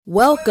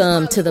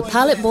Welcome to the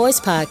Pilot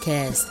Boys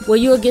Podcast, where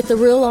you'll get the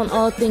real on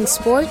all things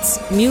sports,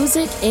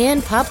 music,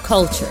 and pop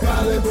culture.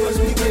 Pilot Boys,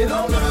 we get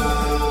on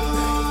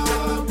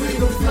up. We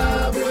gon'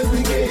 fly, boys,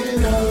 we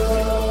getting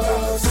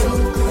up.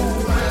 So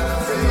cool.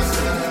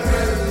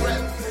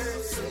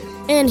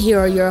 And here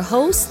are your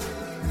hosts,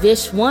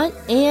 Vishwant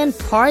and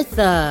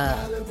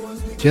Partha.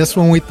 Just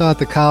when we thought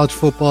the college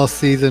football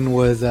season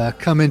was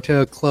coming to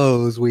a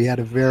close, we had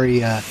a very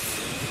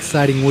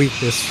exciting week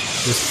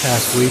this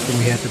past week, and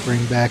we had to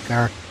bring back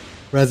our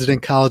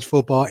resident college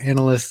football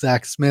analyst,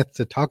 Zach Smith,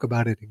 to talk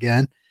about it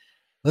again.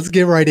 Let's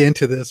get right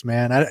into this,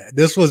 man.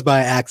 This was by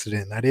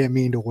accident. I didn't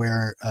mean to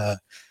wear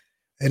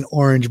an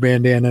orange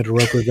bandana to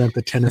represent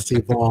the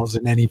Tennessee Vols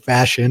in any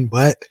fashion,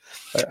 but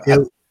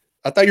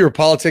I thought you were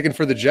politicking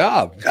for the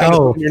job.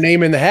 Your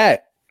name in the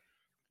hat.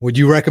 Would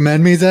you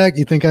recommend me, Zach?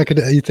 You think I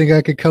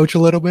could coach a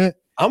little bit?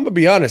 I'm gonna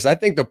be honest. I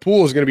think the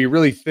pool is gonna be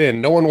really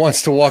thin. No one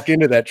wants to walk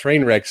into that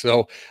train wreck.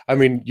 So, I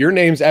mean, your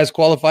name's as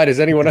qualified as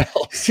anyone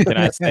else. Can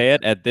I say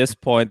it? At this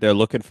point, they're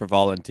looking for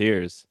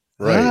volunteers.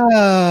 Right.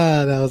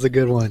 That was a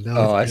good one.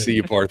 I see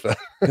you, Partha.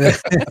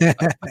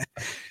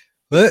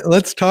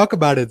 Let's talk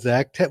about it,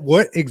 Zach.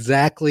 What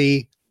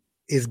exactly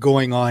is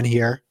going on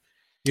here?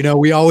 You know,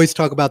 we always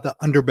talk about the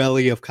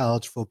underbelly of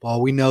college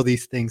football. We know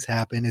these things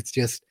happen. It's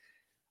just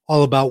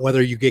all about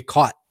whether you get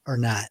caught or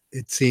not,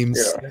 it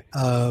seems.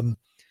 Yeah.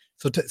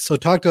 So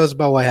talk to us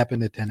about what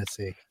happened at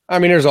Tennessee. I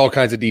mean, there's all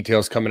kinds of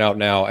details coming out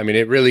now. I mean,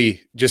 it really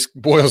just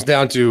boils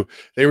down to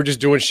they were just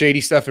doing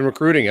shady stuff in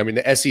recruiting. I mean,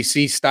 the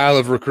SEC style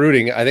of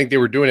recruiting, I think they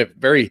were doing it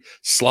very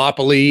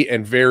sloppily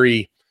and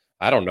very,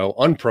 I don't know,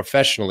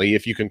 unprofessionally,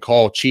 if you can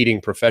call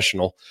cheating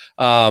professional.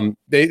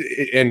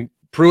 And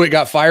Pruitt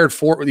got fired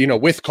for,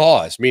 with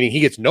cause, meaning he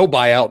gets no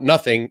buyout,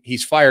 nothing.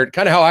 He's fired,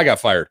 kind of how I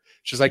got fired.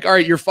 She's like, all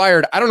right, you're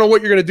fired. I don't know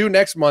what you're going to do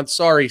next month.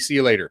 Sorry, see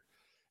you later.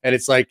 And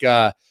it's like,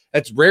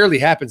 that rarely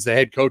happens to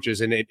head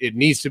coaches, and it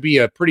needs to be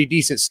a pretty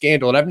decent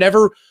scandal. And I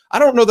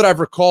don't know that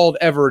I've recalled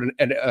ever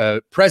a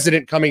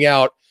president coming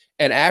out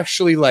and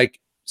actually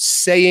like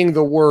saying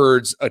the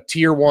words a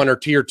tier 1 or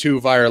tier 2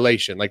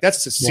 violation. Like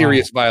that's a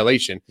serious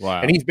violation.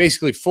 Wow. And he's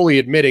basically fully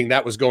admitting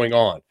that was going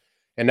on.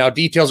 And now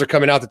details are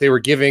coming out that they were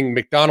giving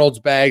McDonald's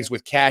bags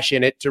with cash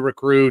in it to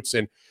recruits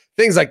and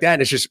things like that.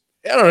 And it's just,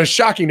 I don't know, it's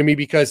shocking to me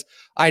because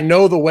I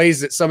know the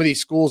ways that some of these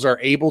schools are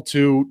able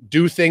to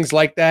do things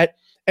like that.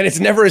 And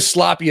it's never as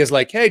sloppy as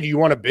like, hey, do you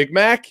want a Big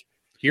Mac?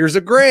 Here's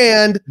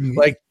 $1,000. Mm-hmm.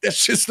 Like,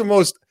 that's just the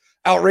most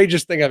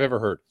outrageous thing I've ever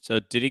heard. So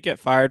did he get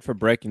fired for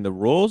breaking the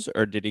rules,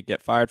 or did he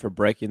get fired for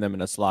breaking them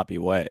in a sloppy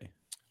way?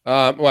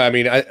 Well, I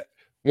mean,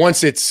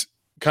 once it's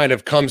kind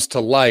of comes to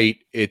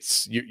light,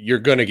 you're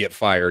going to get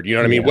fired. You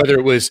know what I mean? Whether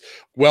it was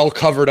well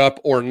covered up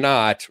or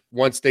not,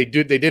 once they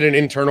did an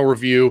internal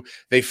review,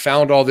 they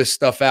found all this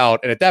stuff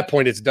out. And at that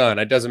point, it's done.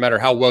 It doesn't matter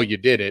how well you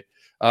did it.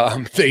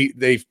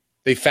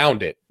 They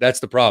found it. That's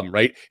the problem,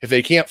 right? If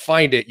they can't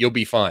find it, you'll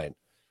be fine.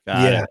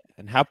 Got it.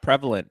 And how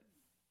prevalent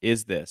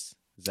is this,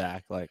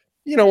 Zach? Like,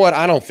 you know what?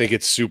 I don't think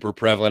it's super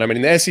prevalent. I mean,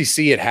 in the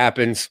SEC, it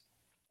happens.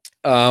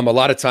 A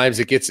lot of times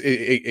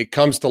it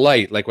comes to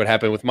light, like what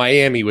happened with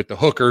Miami with the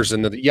hookers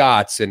and the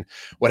yachts, and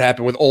what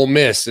happened with Ole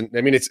Miss. And I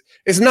mean,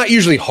 it's not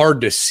usually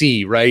hard to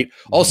see, right?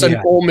 All of a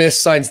sudden, Ole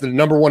Miss signs the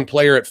number 1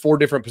 player at 4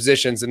 different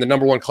positions in the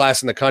number 1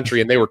 class in the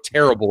country, and they were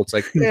terrible. It's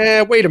like,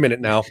 wait a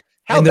minute now.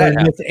 And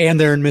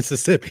they're in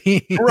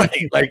Mississippi,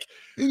 right? Like,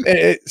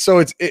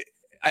 so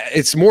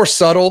it's more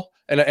subtle.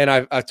 And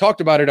I talked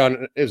about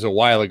it was a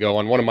while ago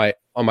on my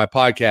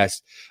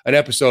podcast, an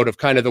episode of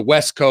kind of the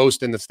West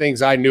Coast and the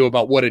things I knew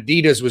about what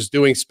Adidas was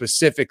doing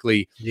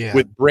specifically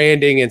with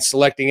branding and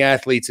selecting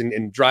athletes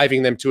and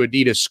driving them to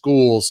Adidas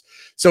schools.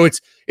 So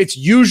it's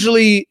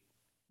usually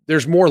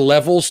there's more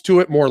levels to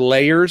it, more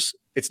layers.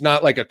 It's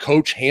not like a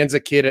coach hands a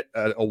kid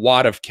a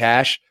wad of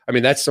cash. I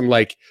mean, that's some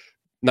like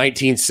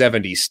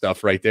 1970s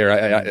stuff right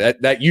there.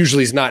 That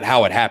usually is not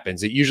how it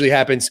happens. It usually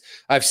happens.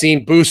 I've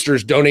seen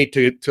boosters donate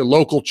to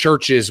local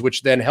churches,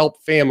 which then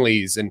help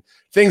families and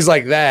things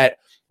like that,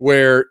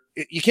 where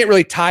you can't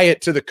really tie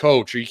it to the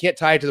coach, or you can't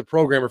tie it to the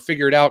program or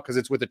figure it out because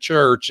it's with a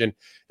church. And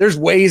there's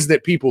ways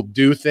that people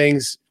do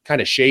things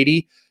kind of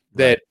shady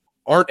that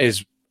aren't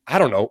as, I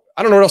don't know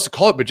what else to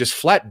call it, but just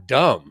flat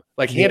dumb.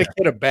 Like hand a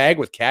kid a bag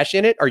with cash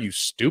in it. Are you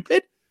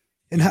stupid?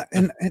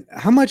 And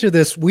how much of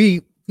this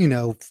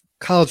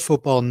college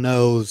football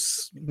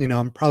knows,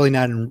 I'm probably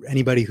not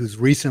anybody who's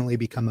recently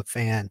become a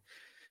fan,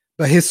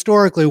 but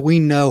historically we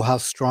know how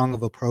strong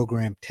of a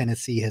program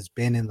Tennessee has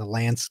been in the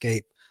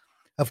landscape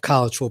of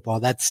college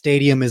football. That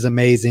stadium is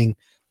amazing.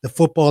 The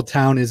football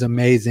town is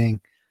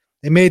amazing.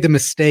 They made the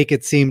mistake,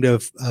 it seemed,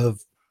 of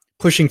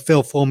pushing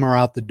Phil Fulmer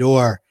out the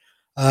door,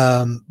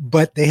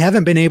 but they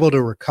haven't been able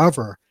to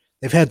recover.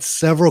 They've had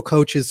several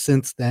coaches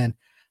since then.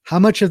 How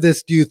much of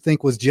this do you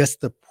think was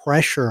just the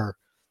pressure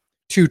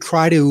to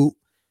try to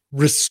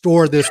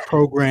restore this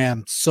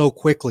program so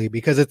quickly?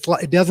 Because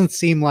it doesn't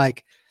seem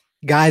like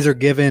guys are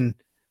given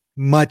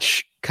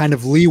much kind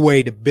of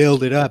leeway to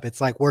build it up. It's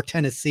like, we're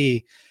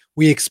Tennessee.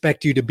 We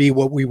expect you to be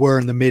what we were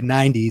in the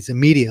mid-90s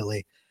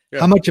immediately. Yeah.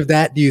 How much of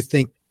that do you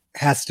think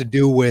has to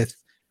do with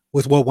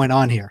with what went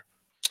on here.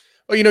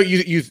 Well,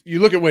 you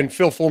look at when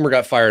Phil Fulmer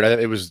got fired.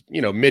 It was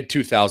mid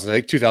 2000s, I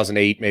think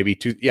 2008, maybe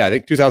I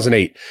think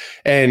 2008,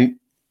 and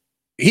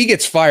he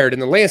gets fired,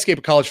 and the landscape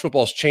of college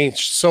football has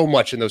changed so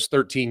much in those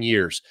 13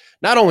 years.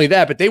 Not only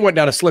that, but they went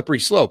down a slippery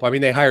slope. I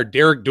mean, they hired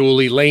Derek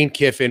Dooley, Lane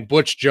Kiffin,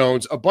 Butch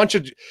Jones, a bunch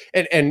of,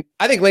 and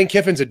I think Lane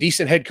Kiffin's a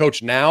decent head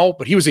coach now,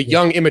 but he was a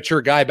young,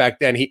 immature guy back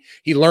then.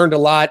 He learned a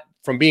lot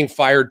from being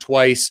fired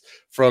twice,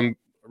 from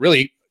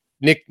really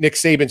Nick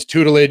Saban's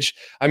tutelage.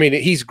 I mean,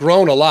 he's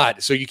grown a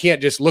lot. So you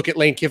can't just look at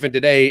Lane Kiffin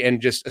today and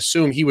just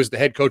assume he was the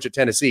head coach at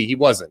Tennessee. He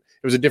wasn't.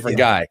 It was a different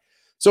guy.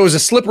 So it was a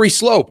slippery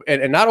slope.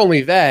 And not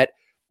only that,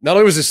 not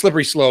only was it a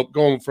slippery slope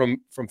going from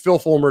Phil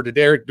Fulmer to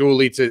Derek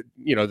Dooley to,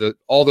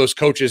 all those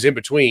coaches in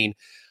between,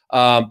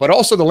 but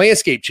also the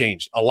landscape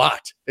changed a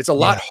lot. It's a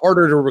lot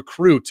harder to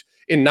recruit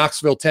in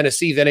Knoxville,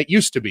 Tennessee than it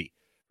used to be.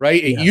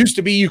 Right. It used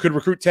to be you could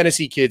recruit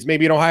Tennessee kids,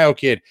 maybe an Ohio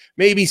kid,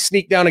 maybe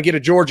sneak down and get a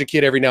Georgia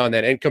kid every now and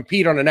then and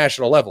compete on a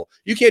national level.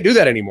 You can't do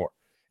that anymore.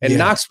 And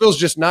Knoxville's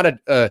just not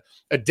a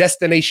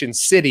destination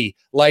city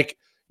like,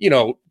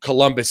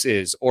 Columbus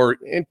is,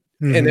 and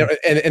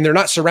they're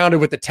not surrounded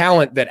with the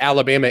talent that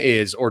Alabama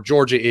is, or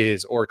Georgia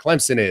is, or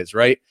Clemson is.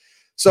 Right.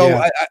 So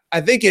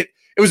I think it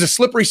was a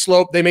slippery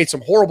slope. They made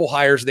some horrible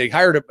hires. They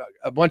hired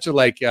a bunch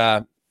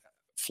of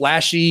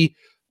flashy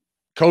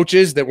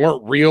coaches that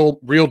weren't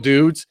real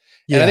dudes.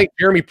 And I think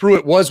Jeremy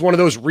Pruitt was one of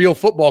those real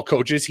football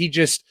coaches. He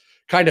just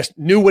kind of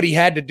knew what he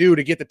had to do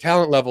to get the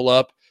talent level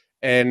up.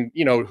 And,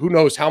 who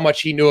knows how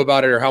much he knew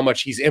about it or how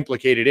much he's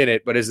implicated in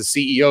it. But as the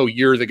CEO,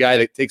 you're the guy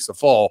that takes the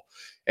fall.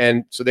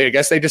 And so I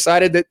guess they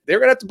decided that they're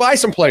going to have to buy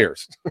some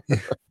players.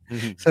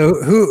 So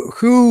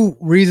who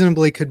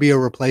reasonably could be a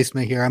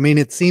replacement here? I mean,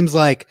 it seems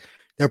like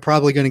they're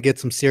probably going to get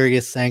some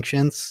serious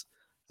sanctions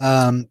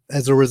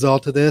as a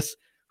result of this.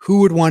 Who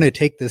would want to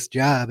take this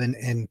job?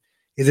 And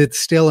is it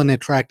still an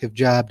attractive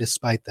job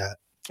despite that?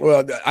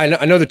 Well, I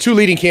know the two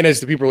leading candidates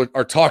that people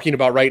are talking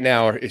about right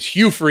now is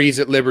Hugh Freeze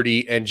at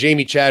Liberty and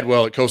Jamie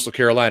Chadwell at Coastal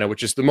Carolina,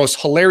 which is the most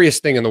hilarious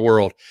thing in the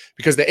world,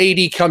 because the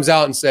AD comes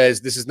out and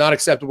says this is not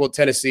acceptable at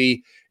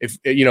Tennessee.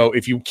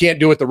 If you can't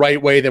do it the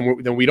right way,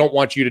 then we don't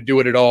want you to do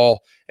it at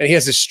all. And he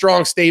has this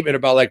strong statement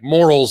about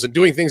morals and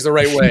doing things the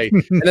right way.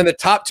 And then the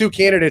top two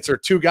candidates are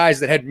two guys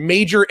that had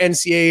major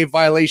NCAA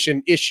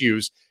violation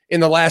issues in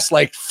the last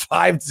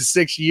 5 to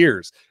 6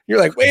 years. You're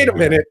like, wait a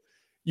minute.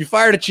 You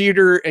fired a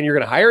cheater and you're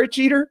going to hire a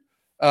cheater?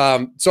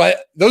 Those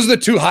are the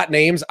two hot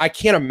names. I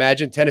can't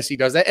imagine Tennessee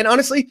does that. And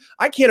honestly,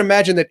 I can't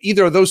imagine that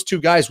either of those two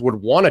guys would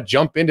want to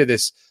jump into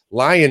this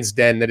lion's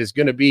den that is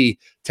going to be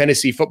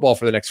Tennessee football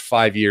for the next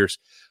 5 years.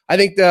 I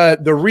think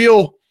the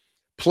real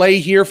play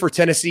here for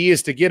Tennessee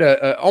is to get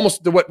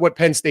almost what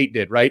Penn State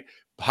did, right?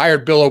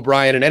 Hired Bill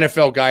O'Brien, an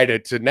NFL guy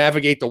to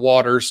navigate the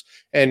waters.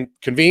 And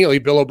conveniently,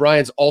 Bill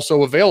O'Brien's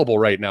also available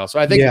right now. So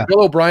I think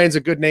Bill O'Brien's a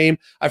good name.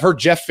 I've heard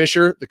Jeff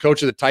Fisher, the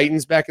coach of the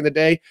Titans back in the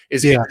day,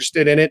 is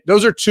interested in it.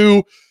 Those are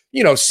two,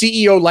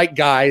 CEO-like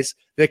guys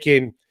that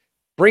can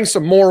bring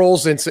some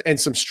morals and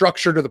some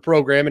structure to the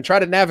program and try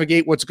to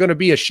navigate what's going to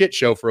be a shit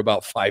show for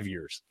about 5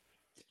 years.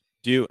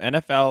 Do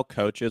NFL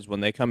coaches, when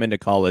they come into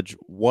college,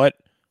 what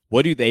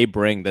do they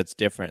bring that's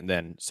different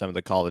than some of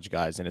the college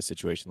guys in a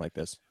situation like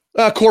this?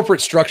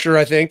 Corporate structure,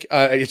 I think.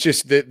 It's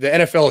just the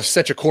NFL is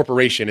such a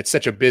corporation. It's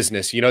such a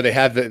business. They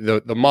have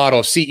the model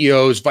of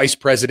CEOs, vice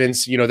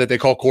presidents, that they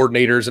call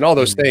coordinators and all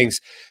those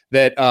things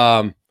that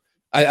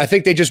I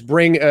think they just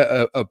bring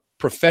a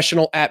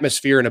professional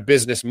atmosphere and a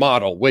business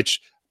model,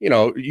 which,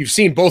 you've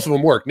seen both of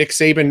them work. Nick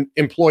Saban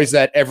employs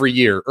that every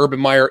year. Urban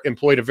Meyer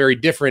employed a very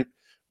different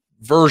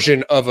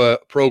version of a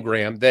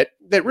program that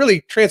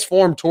really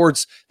transformed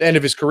towards the end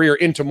of his career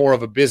into more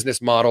of a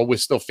business model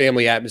with still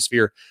family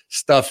atmosphere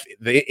stuff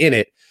in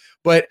it.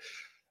 But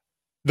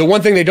the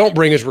one thing they don't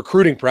bring is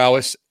recruiting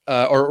prowess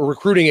or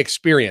recruiting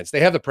experience. They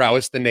have the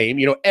prowess, the name.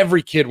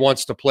 Every kid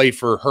wants to play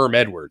for Herm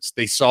Edwards.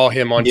 They saw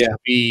him on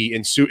TV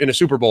in a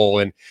Super Bowl,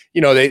 and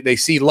they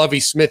see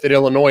Lovie Smith at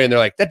Illinois, and they're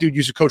like, that dude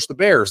used to coach the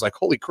Bears. Like,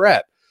 holy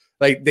crap.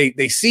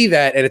 They see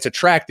that and it's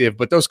attractive,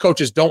 but those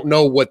coaches don't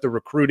know what the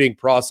recruiting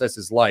process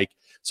is like.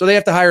 So they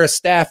have to hire a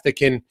staff that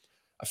can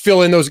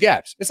fill in those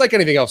gaps. It's like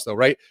anything else though,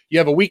 right? You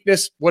have a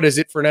weakness. What is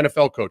it for an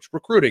NFL coach?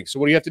 Recruiting. So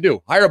what do you have to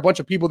do? Hire a bunch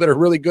of people that are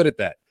really good at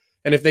that.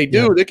 And if they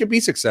do, they can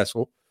be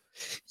successful.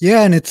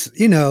 Yeah. And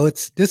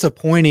it's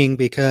disappointing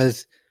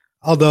because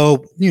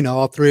although,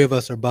 all three of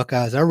us are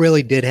Buckeyes, I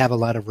really did have a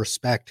lot of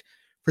respect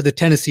for the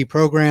Tennessee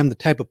program, the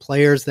type of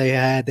players they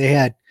had. They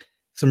had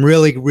some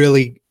really,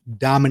 really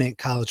dominant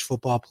college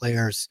football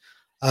players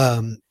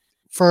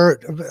for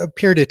a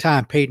period of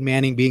time, Peyton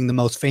Manning being the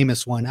most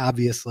famous one,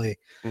 obviously.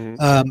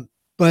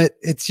 But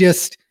it's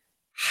just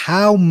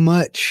how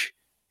much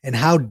and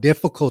how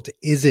difficult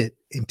is it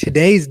in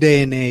today's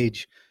day and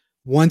age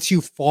once you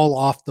fall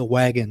off the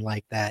wagon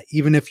like that,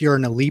 even if you're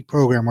an elite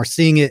program. We're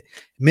seeing it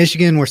in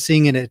Michigan, we're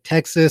seeing it at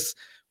Texas,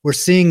 we're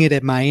seeing it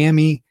at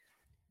Miami.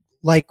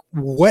 Like,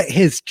 what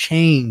has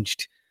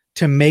changed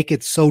to make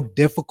it so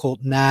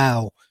difficult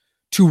now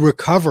to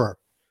recover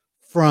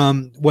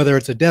from whether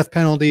it's a death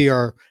penalty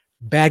or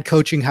bad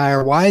coaching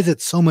hire? Why is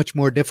it so much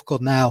more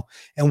difficult now?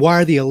 And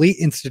why are the elite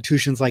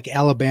institutions like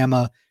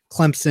Alabama,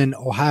 Clemson,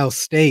 Ohio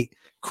State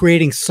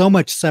creating so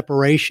much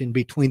separation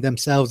between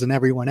themselves and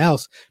everyone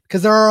else?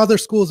 Because there are other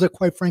schools that,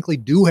 quite frankly,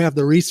 do have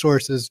the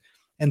resources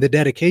and the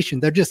dedication.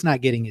 They're just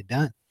not getting it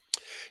done.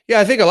 Yeah,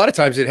 I think a lot of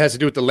times it has to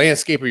do with the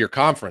landscape of your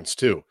conference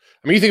too.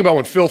 I mean, you think about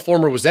when Phil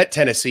Fulmer was at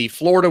Tennessee,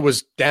 Florida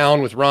was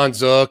down with Ron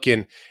Zook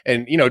and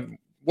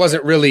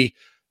wasn't really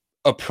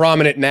a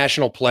prominent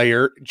national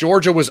player.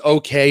 Georgia was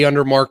okay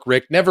under Mark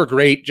Richt, never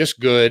great, just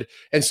good.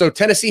 And so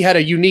Tennessee had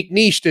a unique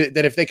niche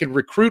that if they could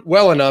recruit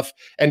well enough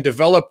and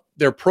develop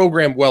their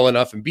program well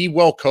enough and be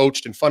well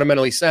coached and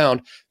fundamentally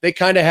sound, they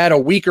kind of had a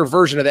weaker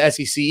version of the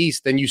SEC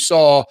East than you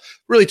saw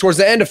really towards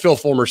the end of Phil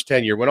Fulmer's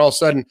tenure, when all of a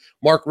sudden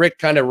Mark Richt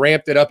kind of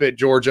ramped it up at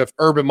Georgia.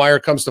 Urban Meyer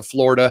comes to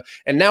Florida,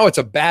 and now it's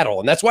a battle.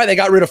 And that's why they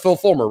got rid of Phil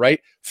Fulmer, right?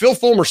 Phil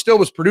Fulmer still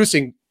was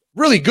producing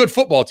really good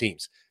football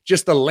teams.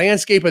 Just the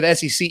landscape of the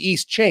SEC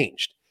East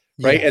changed,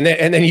 right? Yeah.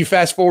 And then you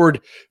fast forward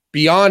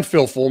beyond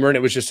Phil Fulmer, and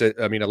it was just a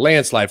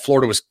landslide.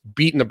 Florida was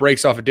beating the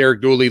brakes off of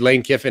Derek Dooley,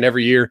 Lane Kiffin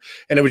every year,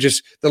 and it was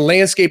just the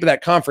landscape of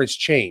that conference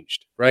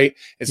changed, right?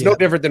 It's no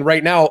different than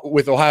right now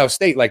with Ohio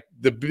State. Like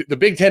the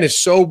Big Ten is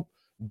so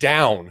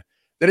down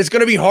that it's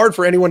going to be hard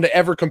for anyone to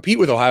ever compete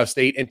with Ohio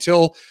State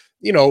until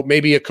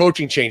maybe a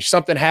coaching change,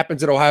 something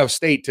happens at Ohio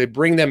State to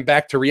bring them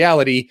back to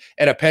reality,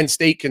 and a Penn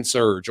State can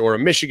surge or a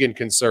Michigan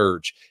can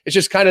surge. It's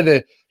just kind of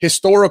the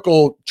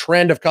historical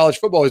trend of college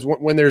football is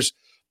when there's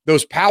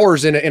those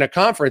powers in a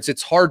conference,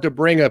 it's hard to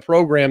bring a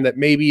program that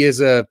maybe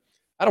is I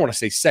don't want to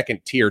say second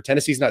tier.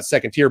 Tennessee's not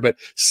second tier, but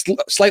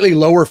slightly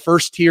lower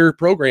first tier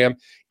program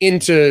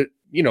into,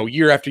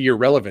 year after year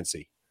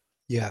relevancy.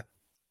 Yeah.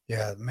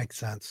 Yeah. It makes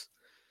sense.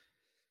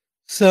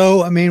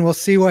 So, I mean, we'll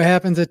see what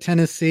happens at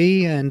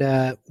Tennessee, and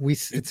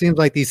it seems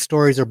like these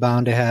stories are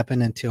bound to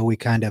happen until we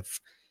kind of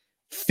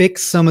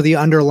fix some of the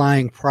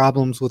underlying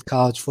problems with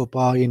college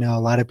football. A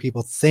lot of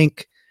people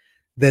think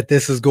that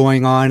this is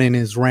going on and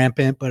is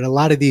rampant, but a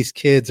lot of these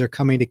kids are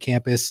coming to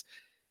campus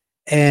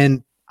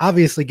and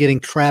obviously getting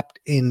trapped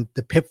in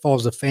the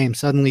pitfalls of fame.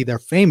 Suddenly they're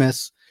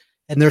famous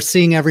and they're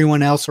seeing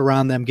everyone else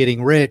around them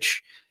getting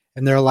rich,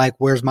 and they're like,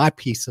 where's my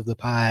piece of the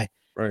pie?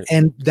 Right.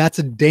 And that's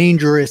a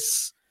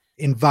dangerous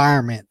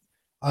environment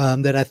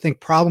that I think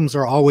problems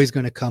are always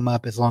going to come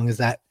up as long as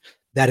that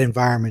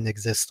environment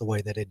exists the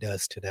way that it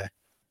does today.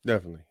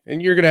 Definitely.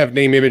 And you're going to have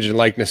name, image, and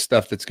likeness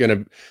stuff that's going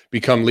to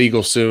become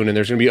legal soon. And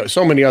there's going to be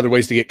so many other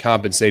ways to get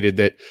compensated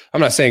that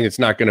I'm not saying it's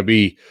not going to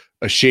be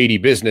a shady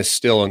business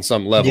still on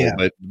some level,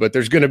 but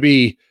there's going to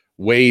be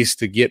ways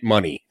to get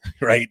money,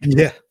 right?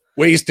 Yeah.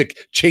 Ways to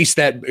chase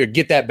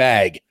get that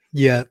bag.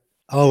 Yeah.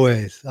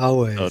 Always.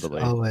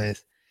 Totally.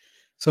 Always.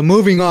 So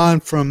moving on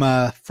from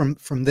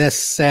this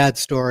sad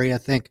story, I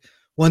think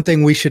one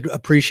thing we should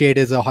appreciate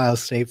as Ohio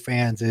State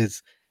fans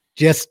is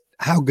just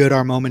how good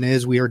our moment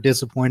is. We are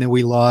disappointed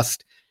we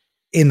lost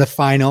in the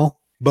final,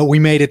 but we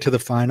made it to the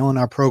final, and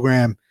our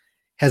program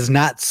has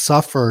not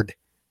suffered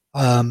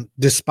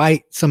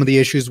despite some of the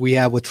issues we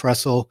have with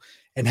Tressel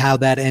and how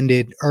that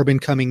ended. Urban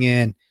coming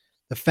in,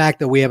 the fact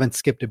that we haven't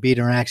skipped a beat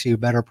and are actually a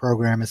better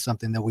program is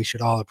something that we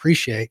should all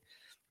appreciate.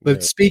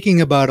 But speaking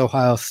about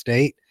Ohio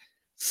State,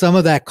 some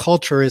of that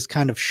culture is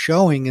kind of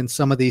showing in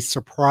some of these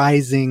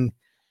surprising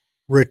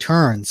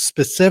returns,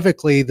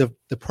 specifically the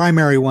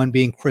primary one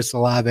being Chris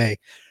Olave,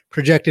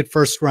 projected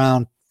first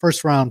round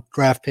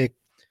draft pick,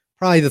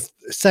 probably the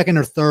second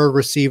or third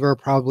receiver,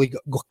 probably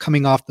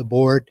coming off the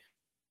board,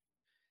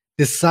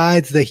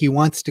 decides that he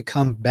wants to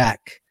come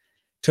back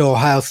to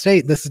Ohio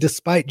State. This is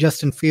despite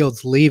Justin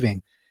Fields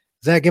leaving.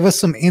 Does that give us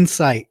some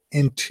insight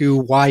into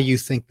why you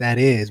think that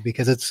is?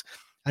 Because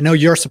I know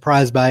you're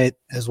surprised by it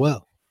as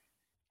well.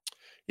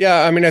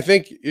 Yeah, I mean, I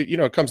think,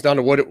 it comes down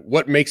to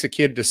what makes a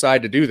kid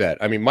decide to do that.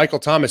 I mean, Michael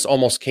Thomas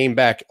almost came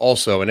back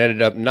also and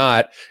ended up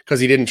not because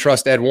he didn't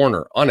trust Ed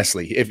Warner.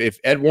 Honestly, if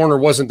Ed Warner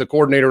wasn't the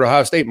coordinator at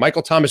Ohio State,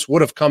 Michael Thomas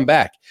would have come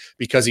back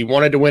because he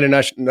wanted to win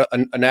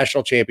a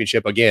national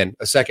championship again,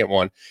 a second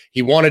one.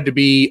 He wanted to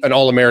be an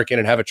All-American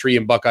and have a tree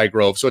in Buckeye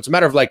Grove. So it's a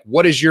matter of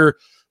what is your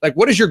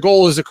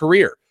goal as a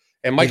career?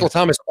 And Michael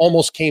Thomas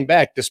almost came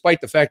back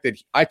despite the fact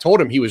that I told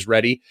him he was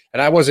ready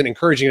and I wasn't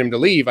encouraging him to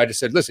leave. I just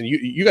said, listen,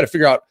 you got to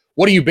figure out,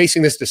 what are you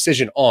basing this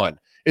decision on?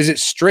 Is it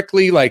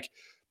strictly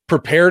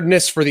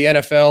preparedness for the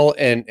NFL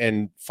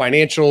and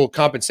financial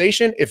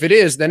compensation? If it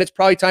is, then it's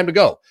probably time to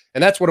go.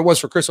 And that's what it was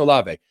for Chris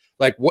Olave.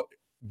 What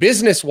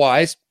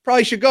business-wise,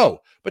 probably should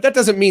go. But that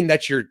doesn't mean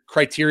that's your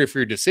criteria for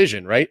your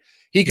decision, right?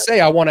 He could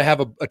say, I want to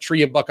have a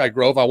tree in Buckeye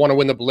Grove. I want to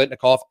win the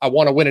Biletnikoff. I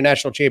want to win a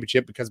national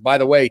championship because, by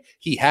the way,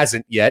 he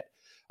hasn't yet.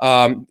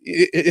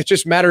 It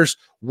just matters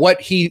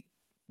what he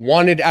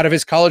wanted out of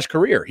his college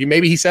career.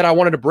 He said, I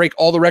wanted to break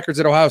all the records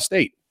at Ohio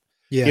State.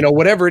 Yeah.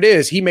 Whatever it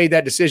is, he made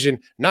that decision,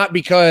 not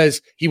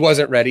because he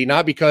wasn't ready,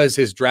 not because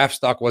his draft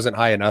stock wasn't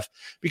high enough,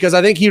 because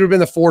I think he would have been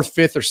the 4th,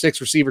 5th, or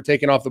 6th receiver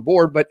taken off the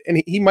board,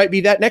 and he might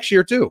be that next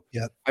year too.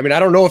 Yeah. I mean, I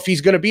don't know if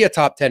he's going to be a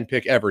top 10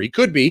 pick ever. He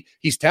could be.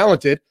 He's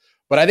talented,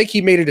 but I think he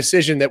made a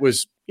decision that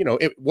was,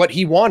 what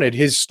he wanted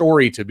his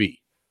story to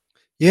be.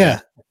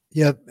 Yeah.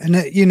 Yep.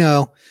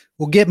 And,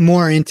 we'll get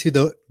more into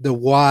the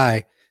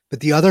why, but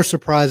the other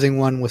surprising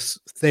one was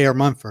Thayer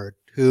Munford,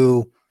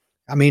 who,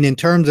 in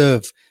terms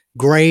of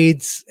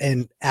grades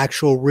and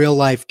actual real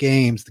life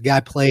games, the guy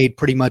played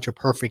pretty much a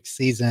perfect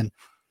season.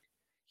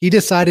 He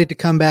decided to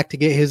come back to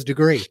get his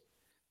degree,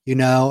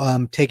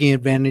 taking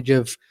advantage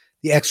of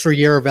the extra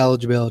year of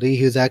eligibility.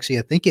 He was actually,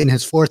 I think, in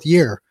his 4th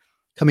year,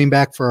 coming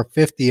back for a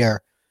 5th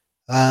year.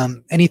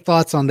 Any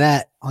thoughts on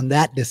that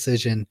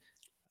decision?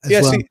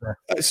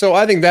 So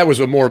I think that was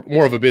a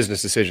more of a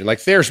business decision. Like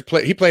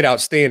he played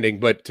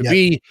outstanding, but to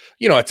be,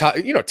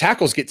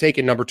 tackles get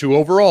taken number 2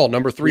 overall,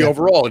 number 3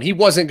 overall, and he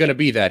wasn't going to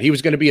be that. He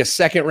was going to be a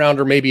second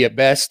rounder, maybe at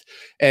best.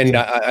 And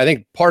I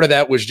think part of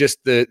that was just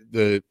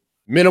the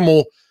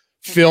minimal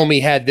film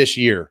he had this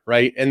year,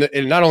 right? And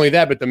not only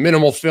that, but the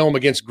minimal film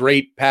against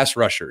great pass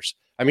rushers.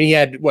 He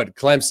had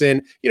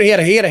Clemson. He had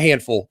a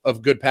handful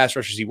of good pass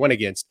rushers he went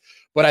against.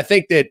 But I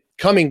think that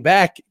coming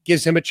back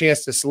gives him a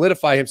chance to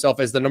solidify himself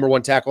as the number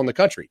 1 tackle in the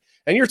country.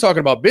 And you're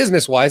talking about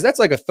business-wise, that's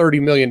like a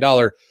 $30 million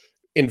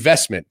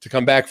investment to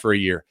come back for a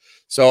year.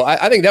 So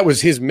I think that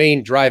was his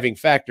main driving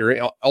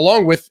factor,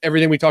 along with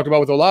everything we talked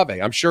about with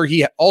Olave. I'm sure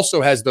he also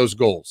has those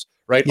goals,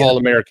 right? Yeah.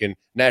 All-American,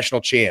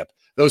 national champ,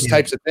 those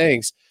types of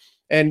things.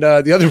 And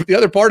the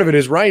other part of it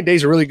is Ryan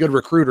Day's a really good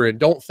recruiter, and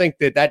don't think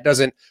that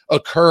doesn't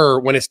occur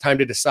when it's time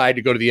to decide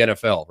to go to the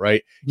NFL,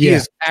 right? He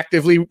is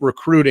actively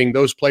recruiting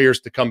those players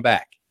to come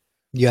back.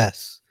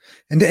 Yes.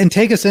 And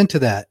take us into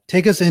that.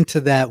 Take us into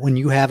that when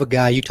you have a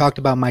guy, you talked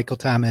about Michael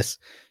Thomas,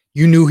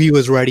 you knew he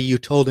was ready, you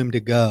told him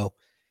to go.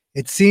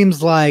 It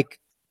seems like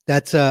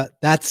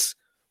that's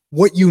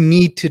what you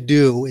need to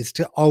do, is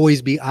to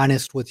always be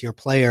honest with your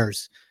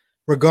players,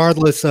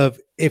 regardless of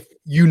if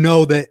you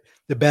know that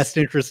the best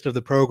interest of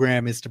the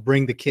program is to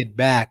bring the kid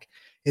back.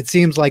 It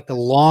seems like the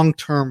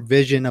long-term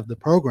vision of the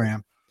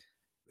program,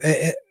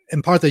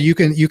 and Partha, you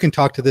can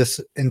talk to this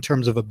in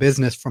terms of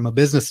from a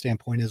business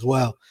standpoint as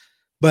well,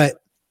 but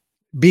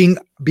being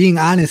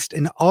honest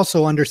and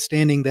also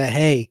understanding that,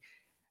 hey,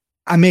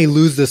 I may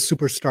lose this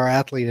superstar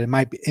athlete, it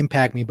might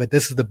impact me, but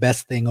this is the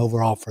best thing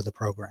overall for the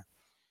program.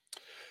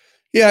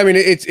 Yeah,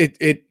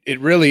 it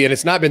really, and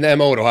it's not been the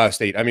MO at Ohio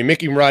State.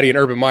 Mickey Marotti and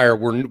Urban Meyer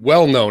were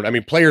well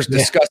known. Players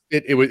discussed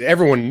it.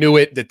 Everyone knew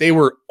it, that they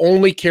were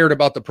only cared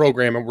about the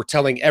program and were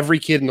telling every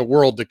kid in the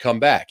world to come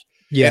back.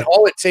 Yeah. And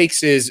all it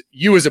takes is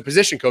you as a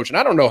position coach, and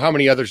I don't know how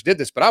many others did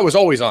this, but I was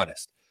always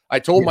honest. I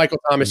told Michael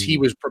Thomas he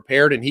was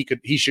prepared and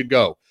he should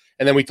go.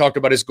 And then we talked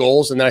about his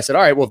goals, and then I said,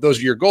 all right, well, if those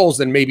are your goals,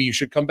 then maybe you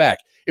should come back.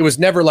 It was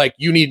never like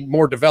you need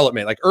more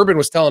development. Like Urban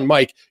was telling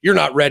Mike, you're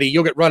not ready.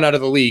 You'll get run out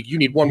of the league. You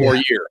need one more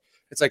year.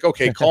 It's like,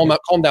 okay, calm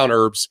down,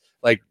 Herbs.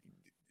 Like,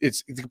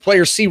 it's the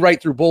players see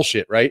right through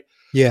bullshit, right?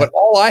 Yeah. But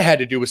all I had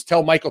to do was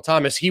tell Michael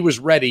Thomas he was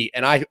ready,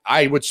 and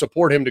I would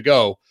support him to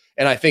go,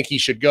 and I think he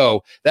should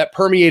go. That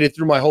permeated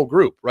through my whole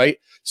group, right?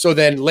 So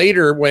then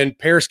later, when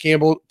Paris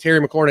Campbell, Terry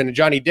McLaurin, and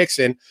Johnny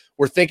Dixon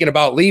were thinking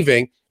about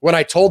leaving, when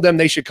I told them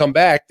they should come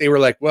back, they were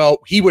like, well,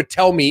 he would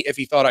tell me if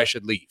he thought I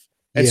should leave.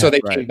 And so they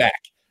came back.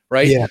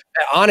 Right. Yeah.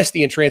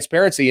 Honesty and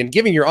transparency and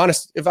giving your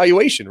honest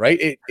evaluation.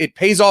 Right. It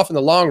pays off in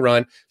the long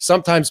run.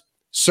 Sometimes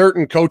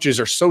certain coaches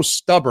are so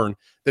stubborn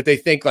that they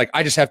think like,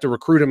 I just have to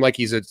recruit him like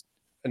he's an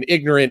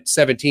ignorant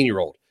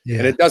 17-year-old. Yeah.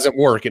 And it doesn't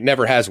work. It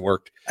never has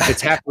worked.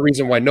 It's half the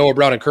reason why Noah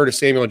Brown and Curtis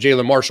Samuel and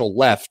Jalen Marshall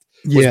left.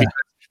 Because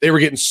they were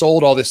getting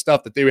sold all this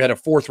stuff that they had a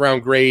 4th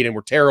round grade and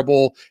were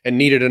terrible and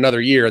needed another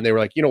year. And they were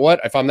like, you know what?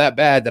 If I'm that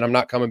bad, then I'm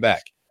not coming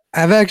back.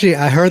 I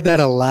heard that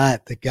a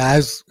lot. The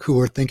guys who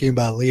were thinking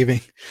about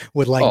leaving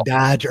would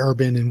dodge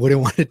Urban and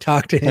wouldn't want to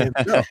talk to him.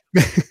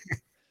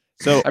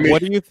 So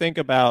what do you think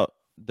about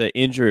the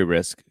injury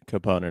risk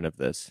component of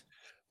this?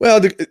 Well,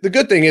 the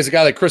good thing is a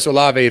guy like Chris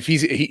Olave, if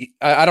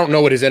I don't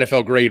know what his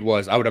NFL grade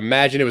was. I would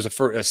imagine it was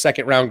a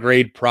second round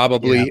grade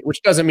probably,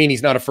 which doesn't mean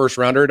he's not a first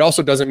rounder. It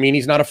also doesn't mean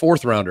he's not a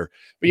 4th rounder.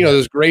 But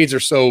those grades are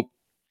so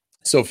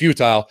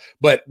futile.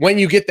 But when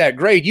you get that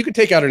grade, you can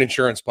take out an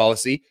insurance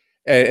policy.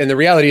 And the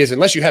reality is,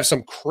 unless you have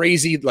some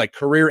crazy like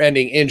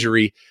career-ending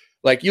injury,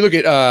 like you look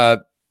at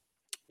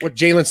what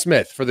Jalen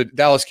Smith for the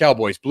Dallas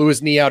Cowboys blew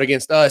his knee out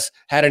against us,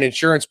 had an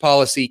insurance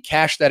policy,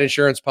 cashed that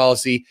insurance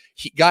policy,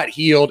 he got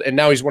healed, and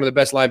now he's one of the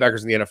best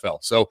linebackers in the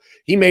NFL. So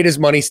he made his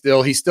money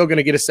still. He's still going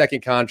to get a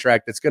second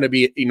contract that's going to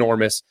be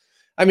enormous.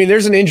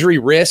 There's an injury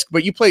risk,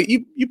 but you play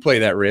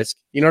that risk.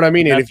 You know what I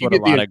mean? That's and if you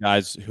what a lot of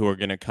guys who are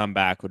going to come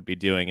back would be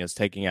doing, is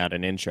taking out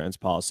an insurance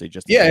policy.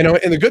 And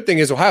the good thing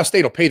is Ohio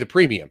State will pay the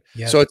premium,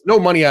 so it's no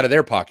money out of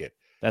their pocket.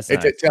 That's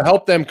nice. To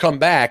help them come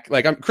back.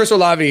 Like Chris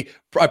Olave,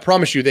 I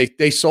promise you,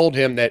 they sold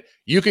him that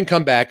you can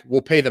come back.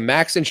 We'll pay the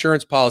max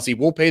insurance policy.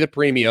 We'll pay the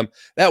premium.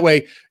 That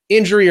way,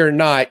 injury or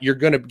not, you're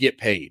going to get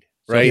paid.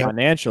 Right. So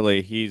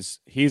financially,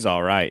 he's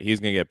all right. He's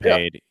going to get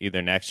paid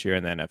either next year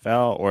in the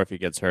NFL, or if he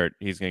gets hurt,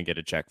 he's going to get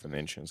a check from the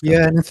insurance company.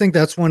 Yeah, and I think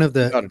that's one of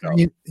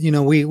the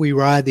we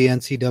ride the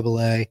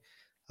NCAA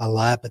a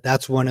lot, but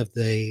that's one of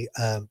the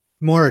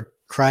more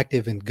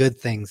attractive and good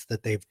things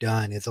that they've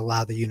done is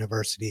allow the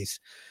universities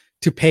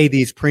to pay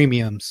these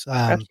premiums,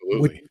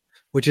 Absolutely.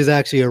 which is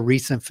actually a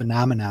recent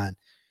phenomenon.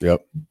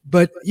 Yep.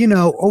 But,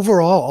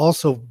 overall,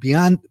 also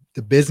beyond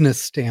the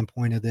business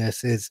standpoint of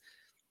this is,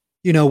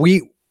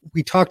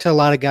 we talk to a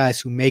lot of guys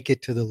who make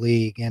it to the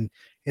league, and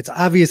it's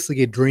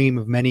obviously a dream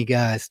of many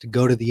guys to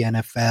go to the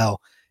NFL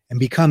and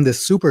become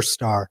this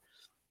superstar.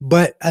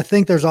 But I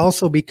think there's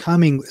also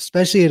becoming,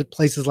 especially at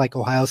places like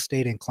Ohio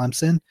State and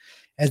Clemson,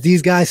 as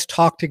these guys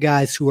talk to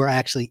guys who are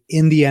actually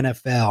in the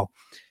NFL,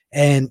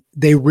 and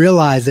they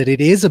realize that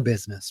it is a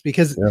business,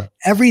 because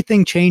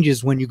everything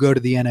changes when you go to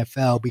the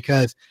NFL,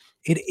 because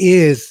it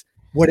is,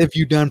 what have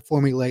you done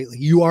for me lately?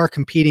 You are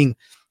competing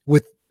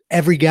with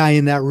every guy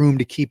in that room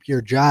to keep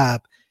your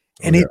job.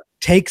 And it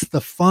takes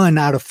the fun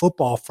out of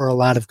football for a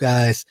lot of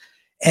guys.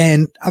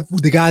 And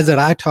the guys that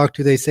I talk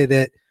to, they say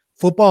that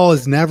football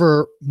is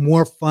never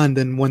more fun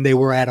than when they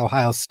were at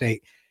Ohio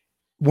State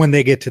when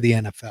they get to the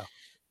NFL.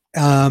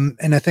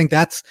 And I think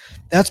that's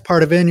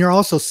part of it. And you're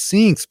also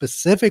seeing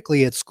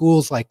specifically at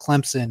schools like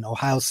Clemson,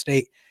 Ohio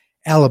State,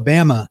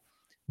 Alabama,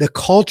 the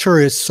culture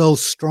is so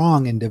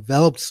strong and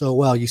developed so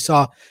well. You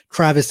saw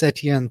Travis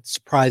Etienne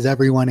surprise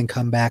everyone and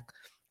come back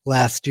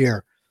last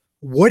year.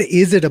 What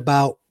is it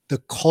about the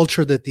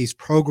culture that these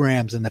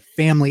programs and the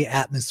family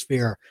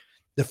atmosphere,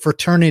 the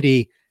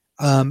fraternity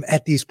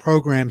at these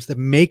programs, that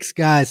makes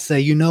guys say,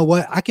 you know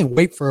what, I can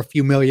wait for a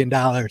few $1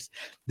 million.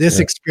 This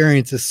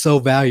experience is so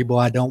valuable.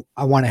 I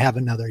want to have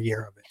another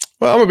year of it.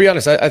 Well, I'm gonna be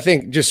honest. I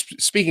think,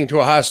 just speaking to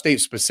Ohio State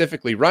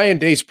specifically, Ryan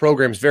Day's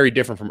program is very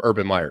different from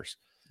Urban Meyer's.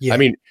 Yeah. I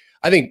mean,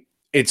 I think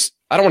I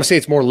don't want to say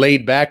it's more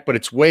laid back, but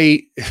it's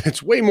way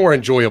more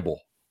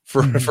enjoyable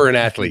for an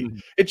athlete.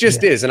 It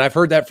just is. And I've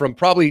heard that from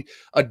probably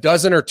a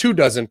dozen or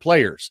 24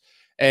 players.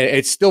 And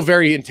it's still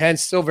very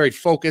intense, still very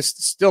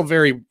focused, still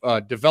very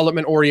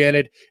development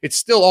oriented. It's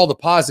still all the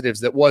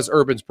positives that was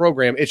Urban's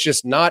program. It's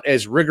just not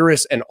as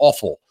rigorous and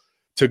awful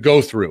to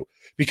go through,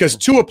 because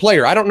to a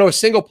player, I don't know a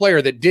single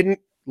player that didn't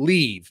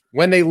leave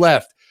when they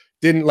left,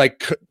 didn't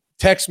like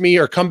text me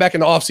or come back in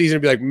the offseason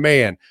and be like,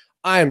 man,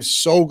 I am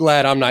so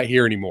glad I'm not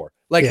here anymore.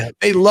 Like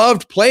they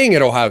loved playing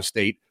at Ohio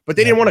State, but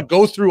they didn't want to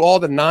go through all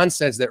the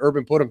nonsense that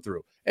Urban put them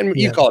through. And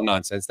you call it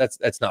nonsense.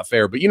 That's not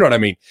fair, but you know what I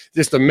mean?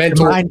 Just the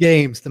mental mind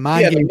games, the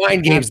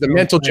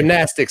mental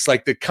gymnastics,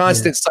 like the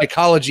constant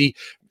psychology,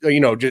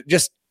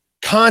 just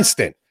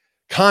constant.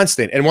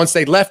 And once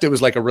they left, it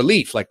was like a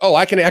relief. Like, oh,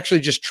 I can actually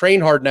just train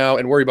hard now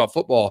and worry about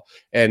football,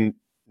 and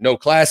no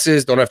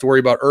classes. Don't have to worry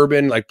about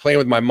Urban, like playing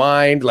with my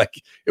mind.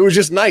 Like, it was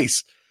just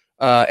nice.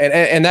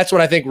 And that's what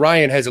I think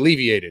Ryan has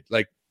alleviated.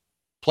 Like,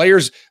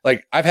 players,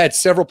 like I've had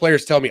several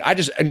players tell me, I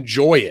just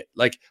enjoy it.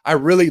 Like, I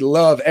really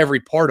love every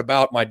part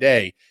about my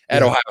day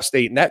at Ohio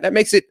State. And that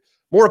makes it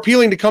more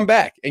appealing to come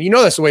back. And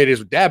that's the way it is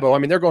with Dabo. I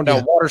mean, they're going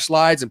down water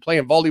slides and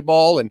playing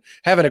volleyball and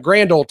having a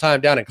grand old time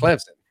down in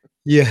Clemson.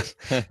 Yeah.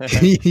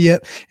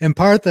 Yep. And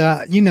part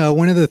of the,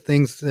 one of the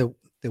things that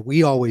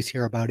we always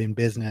hear about in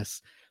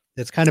business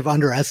that's kind of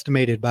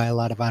underestimated by a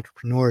lot of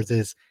entrepreneurs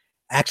is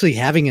actually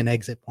having an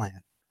exit plan,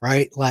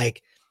 right?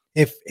 Like,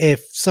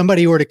 if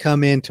somebody were to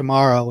come in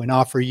tomorrow and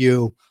offer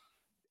you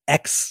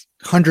X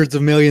hundreds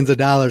of millions of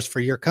dollars for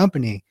your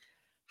company,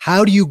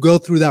 how do you go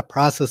through that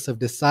process of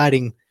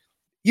deciding,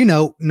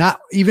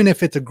 not even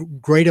if it's a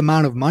great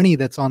amount of money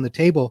that's on the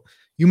table,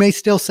 you may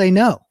still say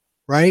no,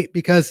 right?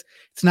 Because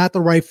it's not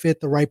the right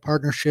fit, the right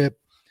partnership,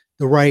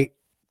 the right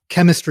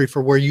chemistry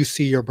for where you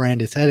see your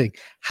brand is heading.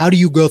 How do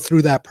you go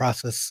through that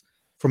process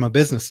from a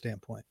business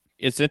standpoint?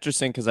 It's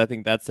interesting because I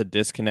think that's the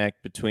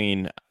disconnect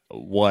between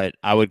what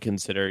I would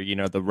consider,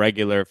 the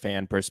regular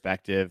fan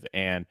perspective,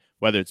 and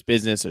whether it's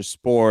business or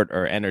sport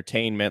or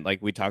entertainment. Like,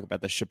 we talk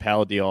about the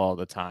Chappelle deal all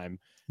the time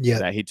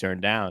that he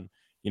turned down.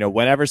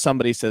 Whenever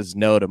somebody says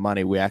no to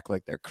money, we act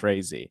like they're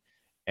crazy.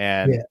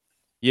 And,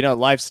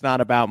 life's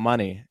not about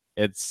money.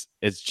 It's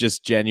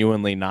just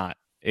genuinely not.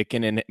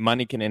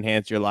 Money can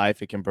enhance your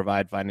life. It can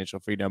provide financial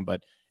freedom,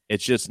 but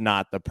it's just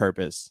not the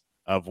purpose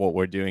of what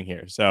we're doing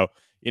here. So,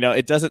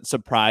 it doesn't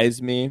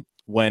surprise me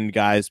when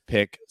guys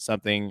pick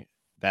something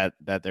that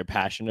they're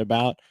passionate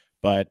about.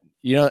 But,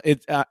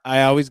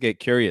 I always get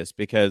curious,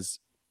 because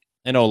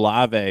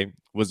Olave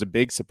was a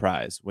big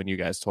surprise when you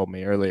guys told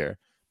me earlier,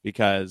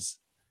 because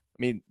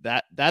I mean,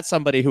 that's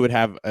somebody who would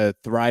have a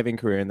thriving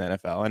career in the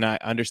NFL. And I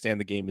understand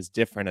the game is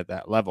different at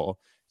that level.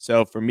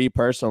 So for me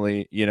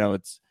personally,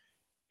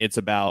 it's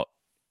about,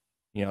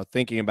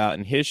 thinking about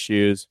in his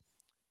shoes,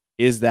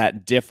 is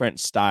that different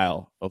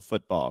style of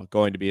football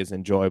going to be as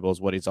enjoyable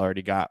as what he's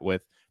already got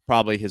with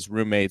probably his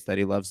roommates that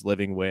he loves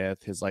living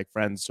with, his like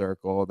friend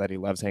circle that he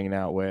loves hanging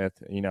out with,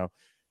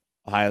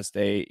 Ohio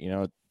State,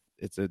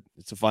 it's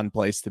a fun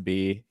place to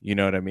be, you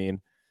know what I mean?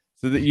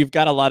 So that you've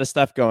got a lot of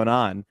stuff going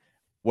on.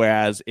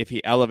 Whereas if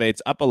he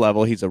elevates up a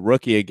level, he's a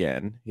rookie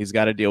again. He's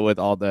got to deal with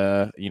all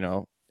the,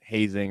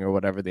 hazing or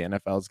whatever the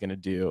NFL is going to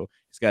do.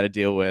 He's got to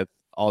deal with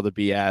all the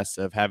BS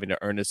of having to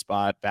earn a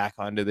spot back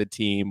onto the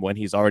team when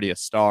he's already a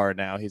star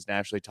now. He's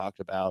nationally talked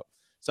about.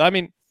 So, I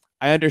mean,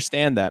 I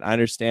understand that. I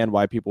understand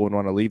why people would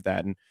want to leave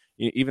that. And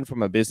even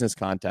from a business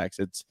context,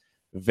 it's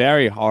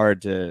very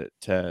hard to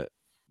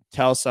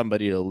tell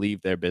somebody to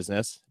leave their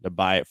business, to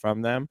buy it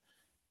from them.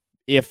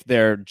 if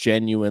they're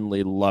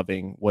genuinely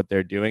loving what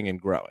they're doing and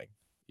growing.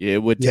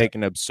 It would take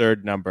an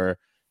absurd number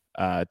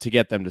to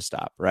get them to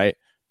stop, right?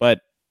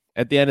 But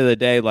at the end of the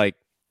day, like,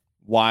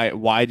 why does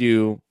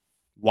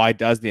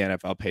the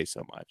NFL pay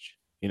so much?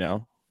 You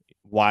know,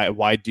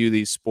 why do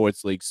these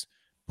sports leagues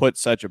put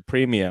such a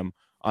premium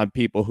on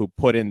people who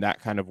put in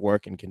that kind of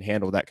work and can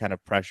handle that kind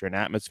of pressure and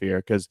atmosphere?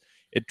 Because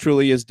it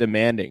truly is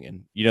demanding.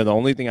 And, you know, the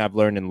only thing I've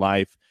learned in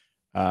life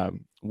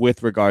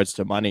with regards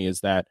to money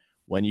is that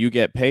when you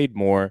get paid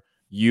more,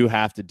 you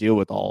have to deal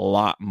with a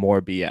lot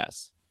more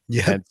BS.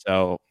 Yeah. And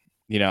so,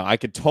 you know, I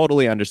could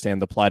totally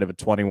understand the plight of a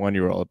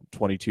 21-year-old,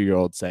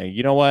 22-year-old saying,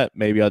 you know what,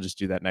 maybe I'll just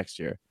do that next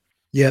year.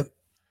 Yep.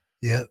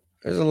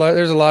 There's a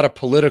lot of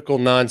political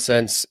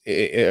nonsense,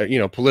 you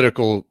know,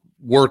 political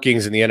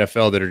workings in the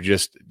NFL that are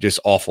just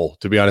awful,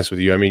 to be honest with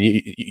you. I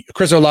mean,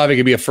 Chris Olave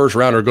could be a first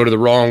rounder, go to the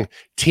wrong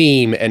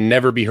team and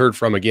never be heard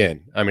from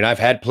again. I mean, I've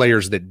had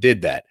players that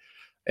did that,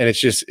 and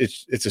it's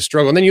a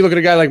struggle. And then you look at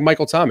a guy like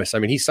Michael Thomas. I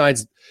mean, he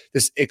signs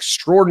this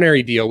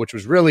extraordinary deal, which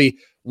was really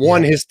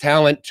his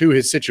talent to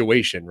his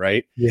situation,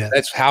 right? Yeah.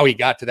 That's how he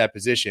got to that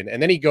position.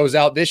 And then he goes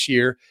out this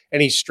year and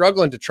he's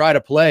struggling to try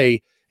to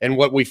play. And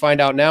what we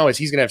find out now is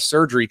he's going to have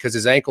surgery because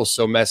his ankle's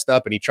so messed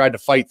up, and he tried to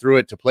fight through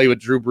it to play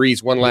with Drew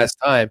Brees one last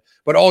time.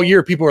 But all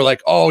year, people were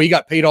like, oh, he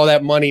got paid all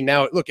that money.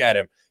 Now look at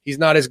him. He's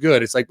not as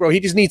good. It's like, bro,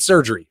 he just needs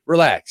surgery.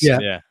 Relax.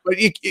 Yeah. But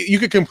you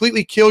could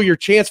completely kill your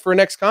chance for a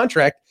next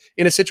contract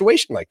in a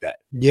situation like that.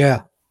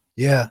 Yeah.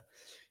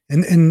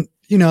 And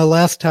you know,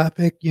 last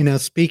topic, you know,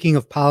 speaking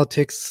of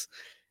politics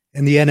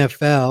in the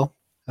NFL,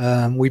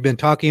 we've been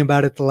talking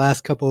about it the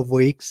last couple of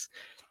weeks.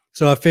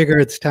 So I figure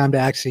it's time to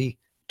actually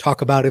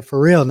talk about it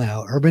for real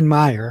now. Urban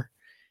Meyer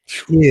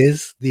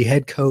is the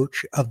head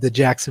coach of the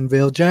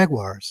Jacksonville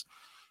Jaguars.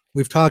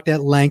 We've talked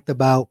at length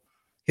about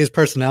his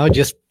personality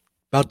just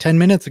about 10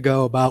 minutes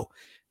ago, about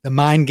the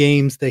mind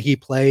games that he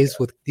plays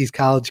with these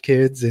college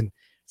kids and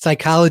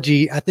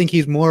psychology. I think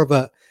he's more of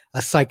a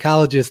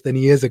psychologist than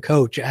he is a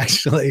coach,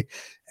 actually.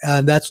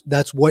 And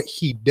that's what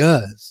he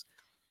does.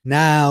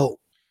 Now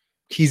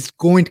he's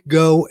going to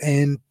go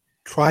and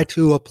try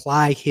to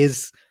apply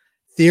his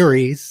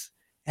theories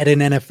at an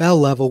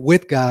NFL level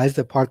with guys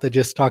that Partha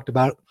just talked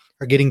about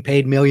are getting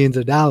paid millions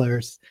of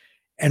dollars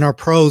and are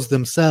pros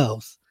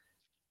themselves.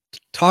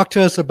 Talk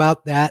to us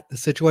about that, the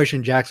situation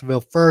in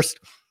Jacksonville. First,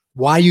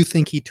 why you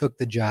think he took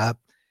the job.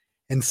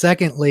 And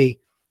secondly,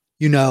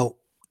 you know,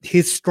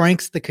 his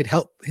strengths that could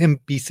help him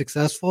be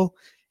successful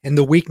and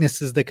the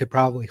weaknesses that could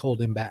probably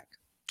hold him back.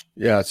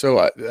 Yeah, so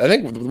I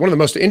think one of the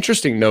most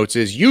interesting notes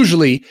is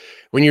usually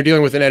when you're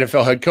dealing with an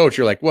NFL head coach,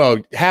 you're like, well,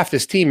 half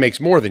this team makes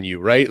more than you,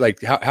 right?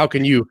 Like, how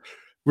can you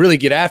really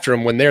get after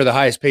him when they're the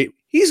highest paid?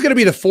 He's going to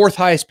be the fourth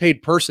highest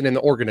paid person in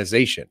the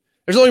organization.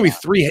 There's only going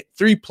to be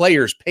three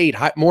players paid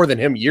more than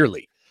him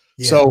yearly.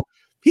 Yeah. So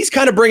he's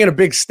kind of bringing a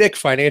big stick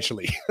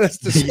financially. That's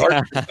the start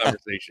of the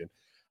conversation.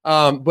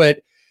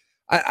 But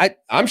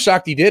I'm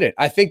shocked he did it.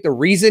 I think the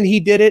reason he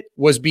did it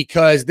was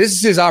because this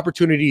is his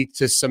opportunity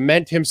to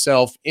cement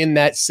himself in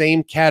that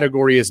same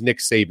category as Nick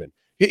Saban.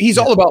 He's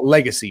all about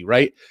legacy,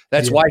 right?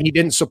 That's why he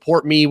didn't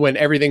support me when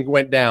everything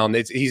went down.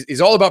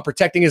 He's all about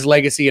protecting his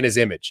legacy and his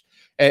image.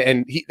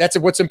 And that's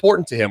what's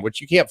important to him, which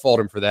you can't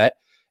fault him for that.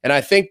 And I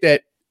think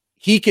that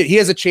he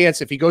has a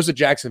chance if he goes to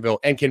Jacksonville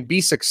and can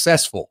be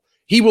successful.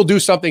 He will do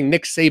something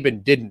Nick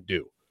Saban didn't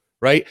do,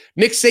 right?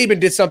 Nick Saban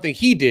did something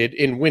he did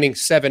in winning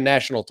 7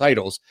 national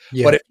titles.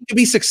 Yeah. But if he can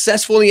be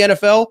successful in the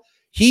NFL,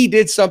 he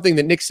did something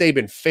that Nick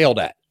Saban failed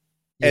at.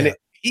 And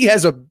he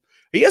has a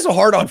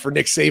hard-on for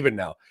Nick Saban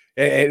now.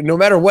 And no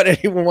matter what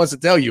anyone wants to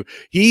tell you,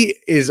 he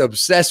is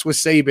obsessed with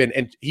Saban,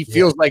 and he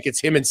feels like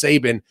it's him and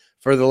Saban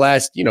for the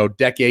last,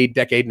 decade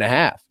and a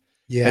half.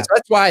 Yeah. And so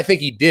that's why I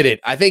think he did it.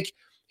 I think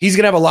he's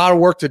going to have a lot of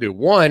work to do.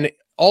 One,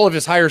 all of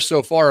his hires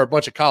so far are a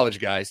bunch of college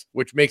guys,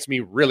 which makes me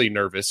really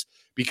nervous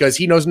because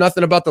he knows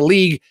nothing about the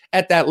league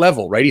at that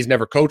level, right? He's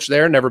never coached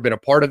there, never been a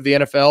part of the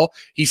NFL.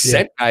 He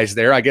sent guys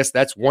there. I guess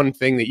that's one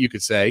thing that you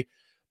could say.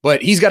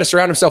 But he's got to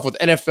surround himself with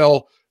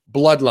NFL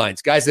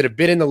bloodlines, guys that have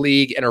been in the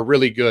league and are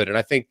really good. And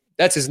I think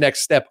that's his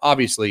next step,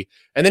 obviously.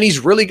 And then he's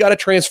really got to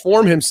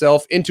transform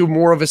himself into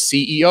more of a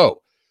CEO.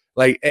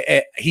 Like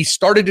he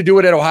started to do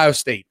it at Ohio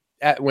State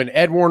when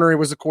Ed Warner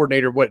was the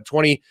coordinator,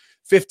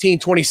 2015,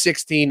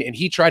 2016, and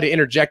he tried to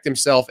interject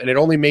himself, and it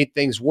only made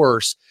things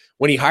worse.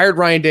 When he hired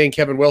Ryan Day and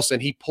Kevin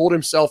Wilson, he pulled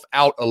himself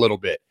out a little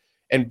bit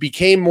and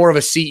became more of a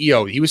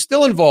CEO. He was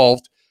still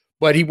involved,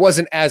 but he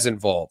wasn't as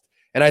involved.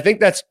 And I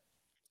think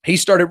he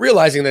started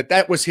realizing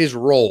that was his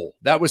role.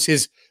 That was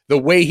the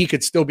way he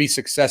could still be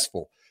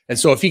successful. And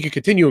so if he could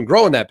continue and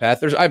grow in that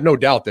path, I have no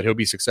doubt that he'll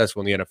be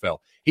successful in the NFL.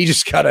 He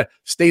just got to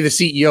stay the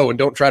CEO and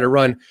don't try to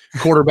run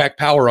quarterback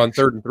power on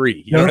 3rd and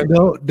 3.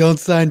 Don't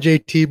sign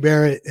JT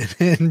Barrett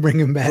and bring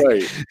him back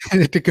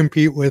to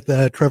compete with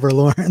Trevor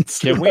Lawrence.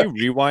 Can we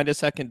rewind a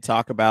second and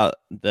talk about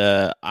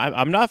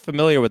I'm not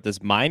familiar with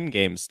this mind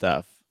game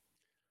stuff.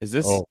 Is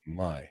this? Oh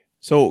my.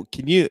 So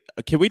can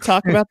we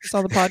talk about this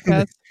on the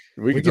podcast?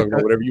 We can talk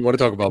about whatever you want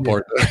to talk about,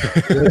 Bart.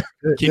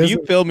 Can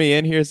you fill me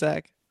in here,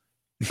 Zach?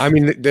 I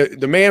mean,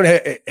 the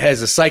man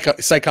has a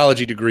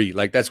psychology degree.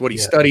 Like that's what he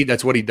studied.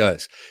 That's what he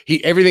does.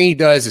 Everything he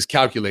does is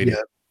calculated.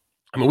 Yeah.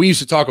 I mean, we used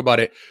to talk about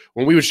it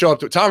when we would show up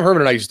to Tom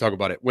Herman and I used to talk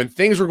about it when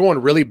things were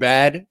going really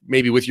bad,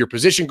 maybe with your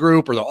position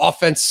group or the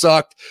offense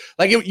sucked.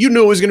 Like you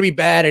knew it was going to be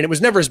bad, and it was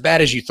never as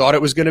bad as you thought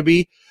it was going to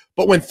be.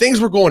 But when things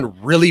were going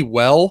really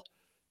well,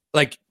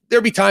 like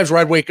there'd be times where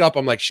I'd wake up,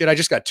 I'm like, shit, I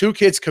just got 2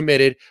 kids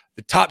committed,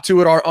 the top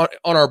 2 on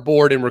our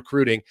board in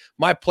recruiting.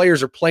 My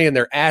players are playing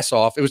their ass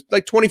off. It was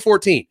like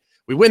 2014.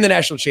 We win the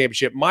national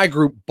championship. My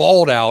group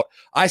balled out.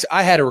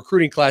 I had a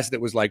recruiting class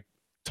that was like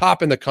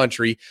top in the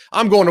country.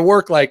 I'm going to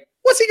work like,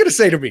 what's he going to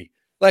say to me?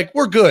 Like,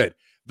 we're good.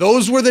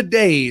 Those were the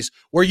days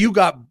where you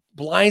got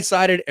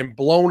blindsided and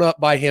blown up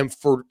by him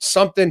for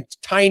something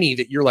tiny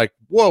that you're like,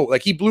 whoa,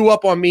 like he blew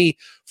up on me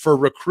for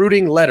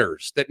recruiting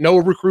letters that no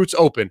recruits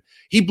open.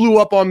 He blew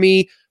up on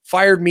me,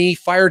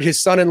 fired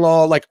his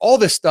son-in-law, like all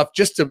this stuff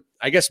just to,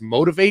 I guess,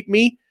 motivate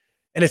me.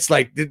 And it's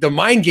like the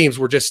mind games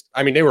were just,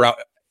 I mean, they were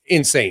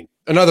insane.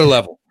 Another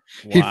level.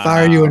 Wow. He'd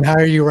fire you and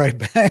hire you right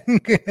back.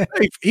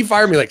 He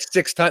fired me like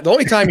 6 times. The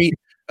only time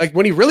like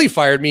when he really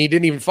fired me, he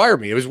didn't even fire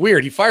me. It was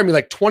weird. He fired me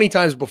like 20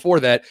 times before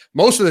that,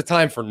 most of the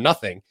time for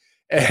nothing.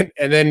 And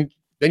then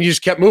you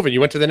just kept moving. You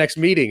went to the next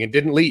meeting and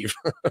didn't leave.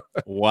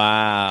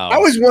 Wow. I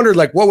always wondered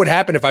like what would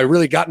happen if I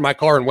really got in my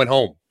car and went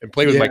home and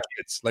played with my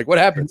kids. Like what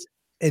happens?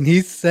 And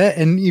he said,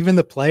 and even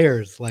the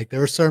players, like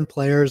there were certain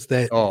players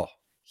that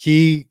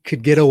he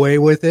could get away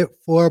with it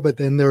for, but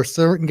then there were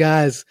certain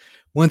guys,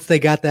 once they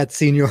got that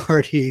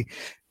seniority,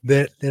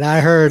 that I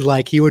heard,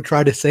 like he would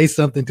try to say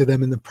something to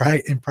them in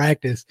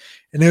practice,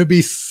 and it would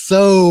be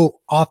so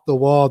off the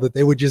wall that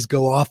they would just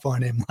go off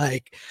on him,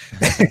 like.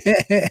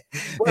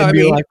 Well, I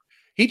mean, like,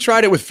 he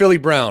tried it with Philly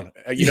Brown.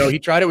 He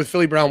tried it with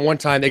Philly Brown one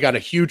time. They got a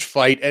huge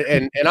fight,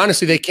 and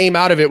honestly, they came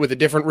out of it with a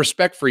different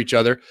respect for each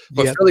other.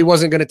 But Philly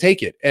wasn't going to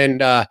take it,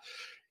 and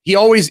he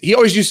always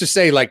used to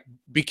say, like,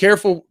 be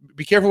careful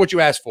what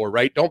you ask for,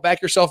 right? Don't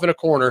back yourself in a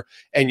corner,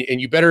 and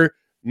you better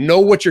know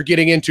what you're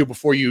getting into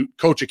before you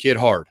coach a kid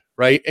hard,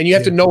 right? And you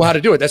have to know how to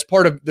do it. That's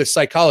part of the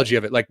psychology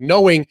of it, like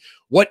knowing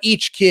what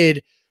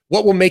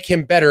will make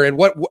him better, and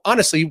what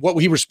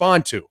he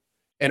respond to.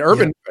 And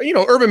Urban,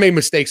 Urban made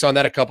mistakes on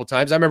that a couple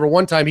times. I remember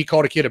one time he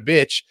called a kid a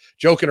bitch,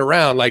 joking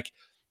around, like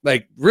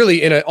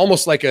really in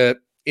almost like a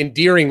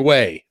endearing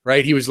way,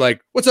 right? He was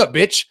like, "What's up,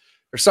 bitch?"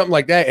 or something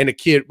like that. And the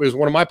kid was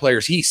one of my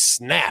players. He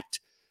snapped.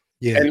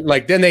 Yeah. And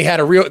like, then they had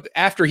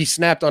after he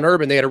snapped on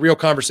Urban, they had a real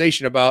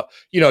conversation about,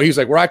 he was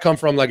like, where I come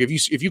from, like,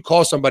 if you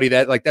call somebody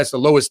that, like, that's the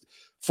lowest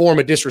form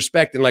of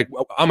disrespect. And like,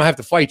 I'm gonna have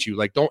to fight you.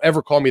 Like, don't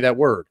ever call me that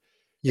word.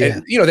 Yeah.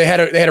 And, they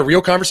had a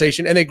real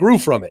conversation and they grew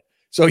from it.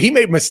 So he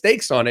made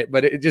mistakes on it,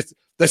 but it just,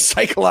 the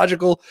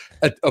psychological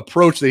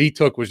approach that he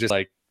took was just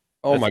like,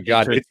 oh my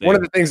God. It's one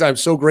of the things I'm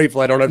so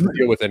grateful I don't have to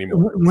deal with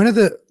anymore.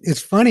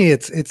 It's funny.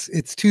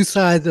 It's 2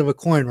 sides of a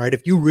coin, right?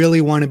 If you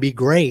really want to be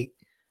great,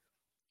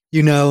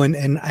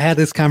 and I had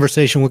this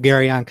conversation with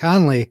Gary on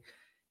Conley.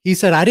 He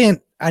said, I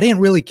didn't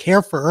really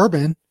care for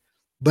Urban,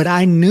 but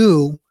I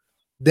knew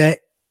that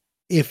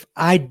if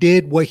I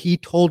did what he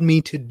told me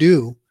to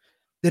do,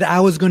 that I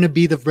was going to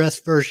be the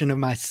best version of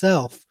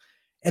myself.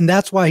 And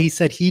that's why he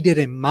said he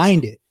didn't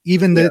mind it.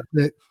 Even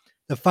the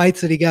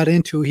fights that he got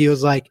into, he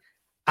was like,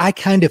 I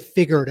kind of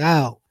figured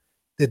out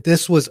that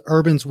this was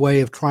Urban's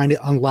way of trying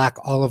to unlock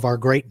all of our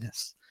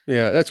greatness.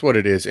 Yeah, that's what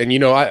it is. And,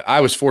 I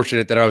was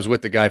fortunate that I was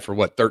with the guy for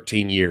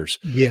 13 years.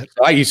 Yeah.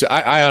 So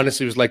I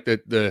honestly was like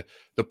the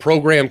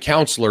program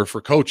counselor for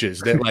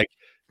coaches that like,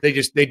 they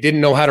didn't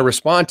know how to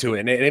respond to it.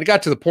 And it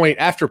got to the point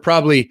after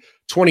probably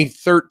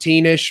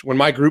 2013-ish when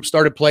my group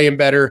started playing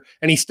better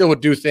and he still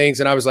would do things.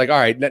 And I was like, all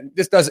right,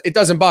 it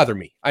doesn't bother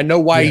me. I know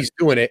why he's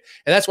doing it.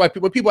 And that's why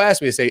when people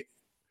ask me, they say,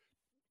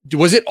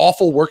 was it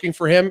awful working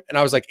for him? And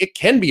I was like, it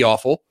can be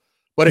awful,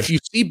 but if you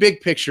see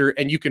big picture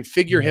and you can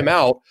figure him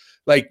out,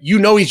 like,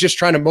 he's just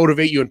trying to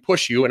motivate you and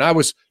push you. And I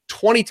was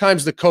 20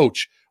 times the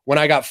coach when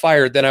I got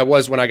fired than I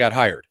was when I got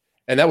hired.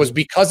 And that was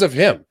because of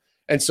him.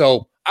 And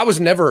so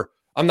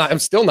I'm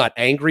still not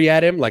angry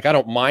at him. Like, I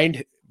don't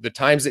mind the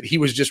times that he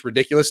was just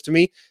ridiculous to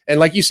me. And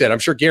like you said, I'm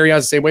sure Gary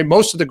On's the same way.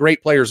 Most of the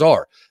great players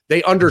are.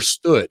 They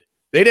understood.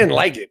 They didn't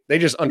like it. They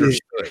just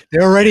understood.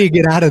 They're ready to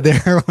get out of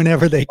there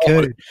whenever they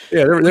could.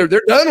 Yeah,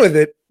 they're done with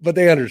it, but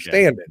they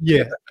understand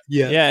it.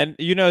 Yeah. And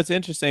it's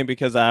interesting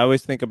because I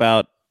always think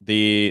about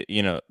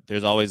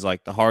there's always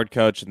like the hard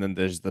coach and then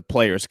there's the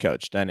players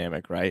coach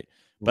dynamic, right?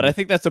 But I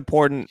think that's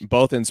important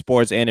both in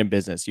sports and in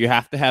business. You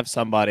have to have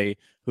somebody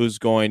who's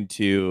going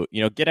to,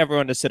 get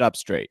everyone to sit up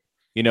straight.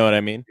 You know what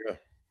I mean? Yeah.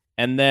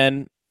 And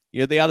then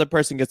the other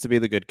person gets to be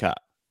the good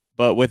cop.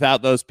 But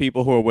without those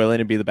people who are willing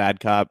to be the bad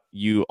cop,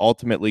 you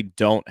ultimately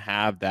don't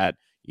have that,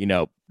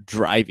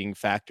 driving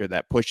factor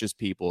that pushes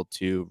people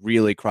to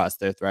really cross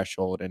their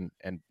threshold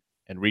and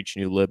reach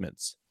new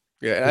limits.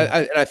 Yeah,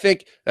 and I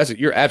think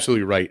you're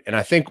absolutely right. And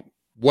I think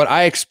what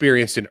I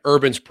experienced in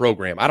Urban's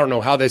program, I don't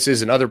know how this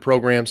is in other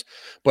programs,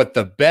 but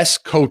the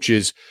best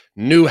coaches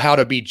knew how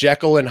to be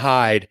Jekyll and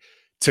Hyde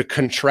to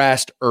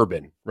contrast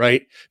Urban,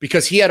 right?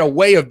 Because he had a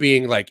way of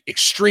being like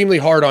extremely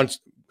hard on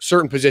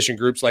certain position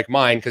groups like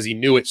mine because he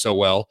knew it so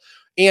well,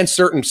 and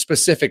certain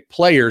specific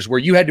players where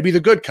you had to be the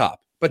good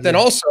cop. But then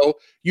also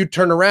you'd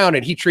turn around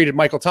and he treated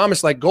Michael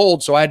Thomas like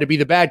gold. So I had to be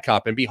the bad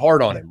cop and be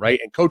hard on him, right?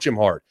 And coach him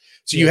hard.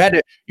 So you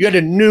had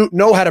to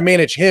know how to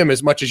manage him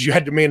as much as you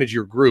had to manage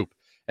your group.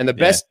 And the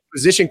best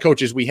position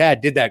coaches we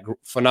had did that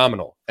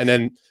phenomenal. And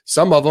then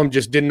some of them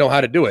just didn't know how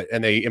to do it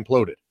and they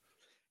imploded.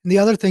 And the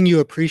other thing you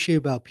appreciate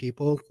about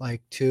people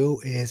like too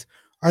is,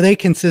 are they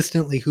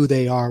consistently who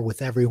they are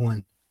with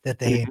everyone that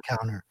they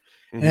encounter?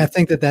 And I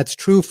think that that's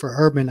true for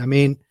Urban. I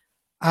mean,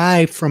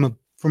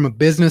 from a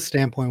business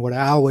standpoint, what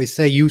I always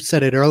say, you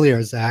said it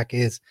earlier, Zach,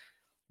 is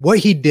what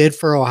he did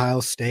for Ohio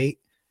State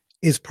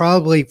is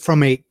probably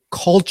from a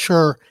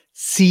culture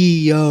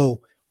CEO,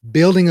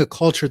 building a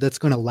culture that's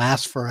going to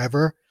last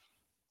forever.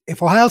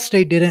 If Ohio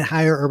State didn't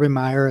hire Urban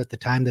Meyer at the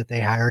time that they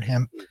hired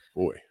him,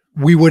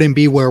 we wouldn't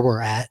be where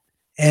we're at.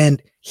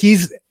 And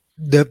he's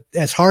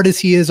as hard as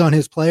he is on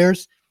his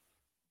players,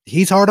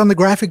 he's hard on the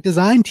graphic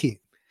design team.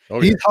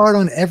 He's hard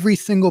on every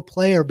single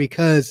player,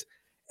 because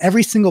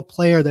every single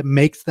player that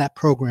makes that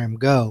program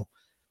go,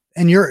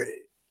 and you're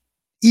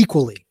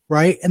equally,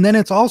 right? And then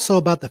it's also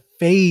about the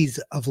phase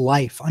of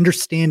life,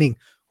 understanding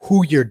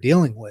who you're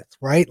dealing with,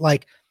 right?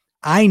 Like,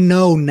 I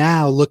know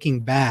now,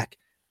 looking back,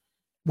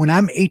 when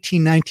I'm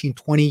 18, 19,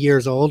 20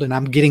 years old and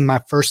I'm getting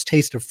my first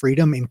taste of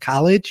freedom in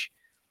college,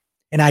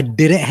 and I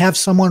didn't have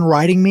someone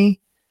writing me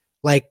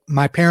like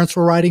my parents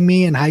were writing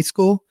me in high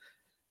school,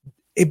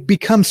 it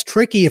becomes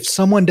tricky if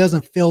someone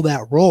doesn't fill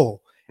that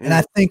role. And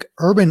I think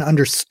Urban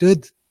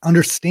understands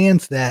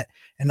that,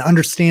 and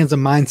understands the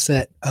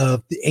mindset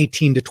of the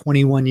 18 to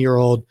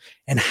 21-year-old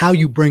and how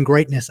you bring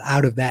greatness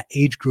out of that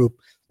age group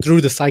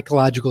through the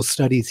psychological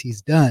studies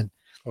he's done.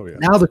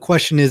 Now the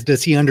question is,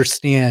 does he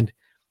understand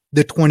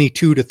the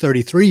 22 to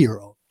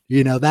 33-year-old?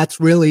 You know, that's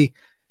really,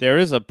 there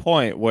is a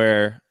point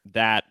where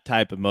that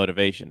type of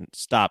motivation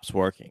stops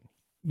working.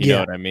 You know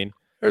what I mean?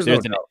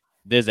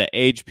 There's an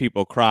age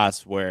people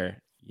cross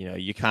where, you know,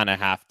 you kind of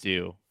have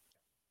to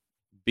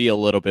be a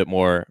little bit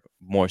more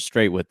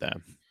straight with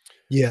them.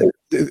 Yeah.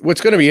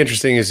 What's going to be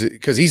interesting is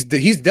because he's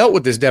dealt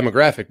with this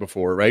demographic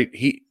before, right?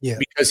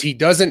 Because he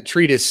doesn't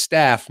treat his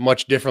staff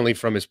much differently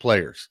from his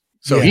players.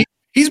 So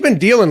he's been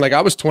dealing, like,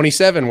 I was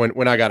 27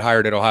 when I got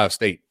hired at Ohio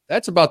State.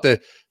 That's about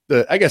the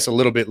I guess a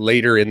little bit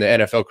later in the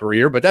NFL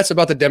career, but that's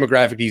about the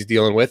demographic he's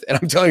dealing with. And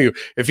I'm telling you,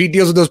 if he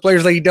deals with those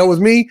players like he dealt with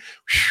me,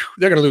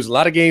 they're going to lose a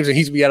lot of games, and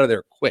he's going to be out of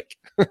there quick.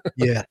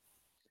 Yeah.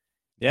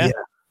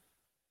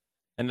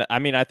 And I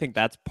mean, I think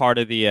that's part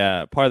of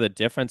the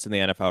difference in the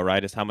NFL,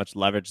 right? Is how much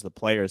leverage the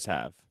players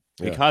have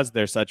because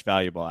they're such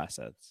valuable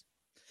assets.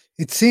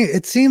 It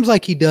seems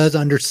like he does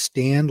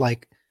understand.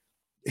 Like,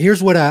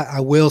 here's what I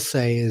will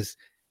say is,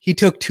 he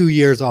took 2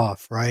 years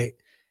off, right?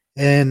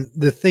 And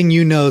the thing,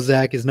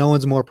 Zach, is no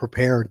one's more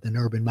prepared than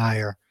Urban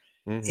Meyer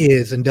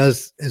is, and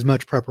does as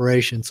much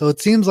preparation. So it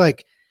seems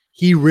like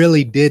he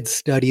really did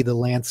study the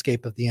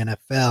landscape of the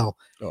NFL.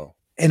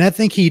 And I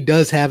think he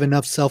does have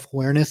enough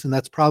self-awareness, and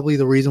that's probably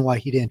the reason why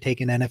he didn't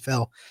take an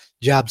NFL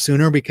job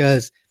sooner,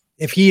 because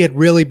if he had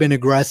really been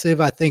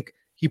aggressive, I think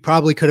he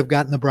probably could have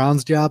gotten the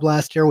Browns job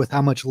last year with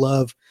how much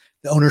love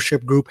the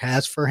ownership group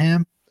has for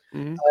him.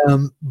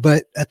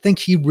 But I think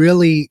he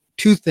really,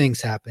 two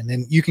things happened,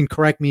 and you can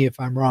correct me if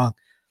I'm wrong.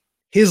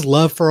 His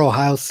love for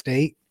Ohio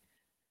State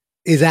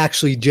is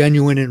actually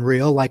genuine and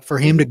real. Like, for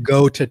him to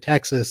go to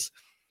Texas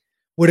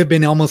would have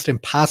been almost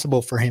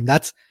impossible for him.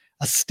 That's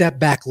a step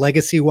back,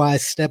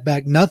 legacy-wise, step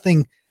back.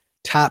 Nothing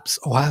tops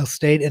Ohio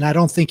State, and I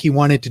don't think he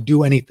wanted to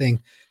do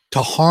anything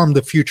to harm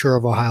the future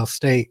of Ohio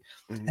State.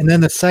 And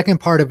then the second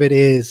part of it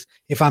is,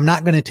 if I'm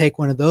not going to take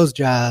one of those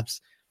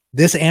jobs,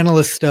 this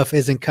analyst stuff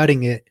isn't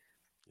cutting it.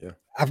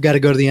 I've got to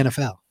go to the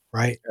NFL,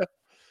 right?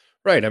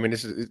 Right. I mean,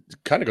 it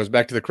kind of goes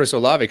back to the Chris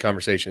Olave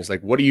conversation. It's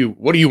like, what do you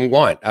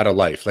want out of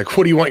life? Like,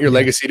 what do you want your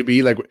legacy to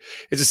be? Like,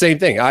 it's the same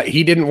thing.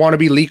 He didn't want to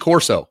be Lee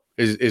Corso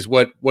is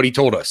what he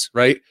told us,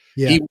 right?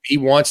 He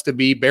wants to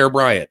be Bear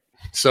Bryant.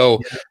 So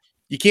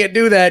you can't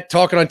do that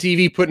talking on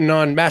TV, putting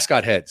on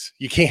mascot heads.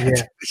 You can't.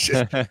 It's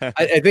just,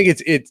 I think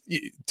it's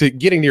to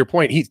getting to your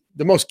point. He's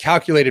the most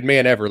calculated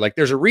man ever. Like,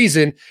 there's a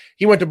reason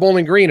he went to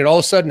Bowling Green and all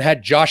of a sudden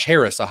had Josh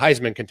Harris, a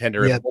Heisman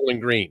contender at Bowling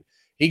Green.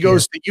 He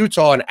goes to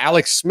Utah and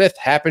Alex Smith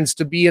happens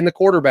to be in the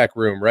quarterback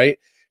room, right?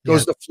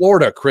 Goes to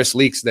Florida, Chris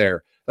Leak's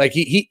there. Like,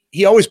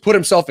 he always put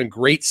himself in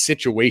great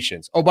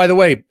situations. Oh, by the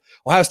way,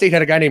 Ohio State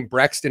had a guy named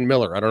Braxton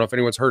Miller. I don't know if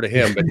anyone's heard of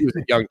him, but he was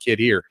a young kid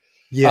here.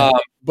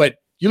 But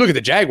you look at the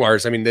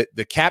Jaguars, I mean,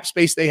 the cap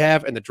space they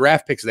have and the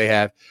draft picks they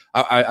have.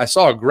 I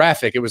saw a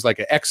graphic. It was like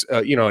an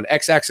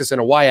X-axis and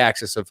a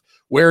Y-axis of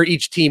where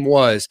each team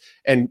was.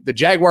 And the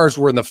Jaguars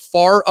were in the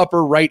far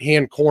upper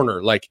right-hand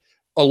corner, like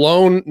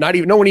alone,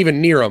 no one even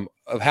near them,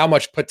 of how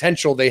much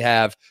potential they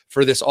have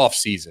for this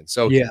offseason.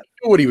 So he knew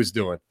what he was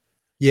doing.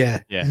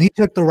 And he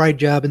took the right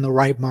job in the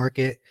right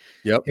market.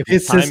 If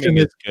his system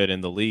is good in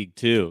the league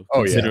too,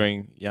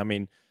 considering, I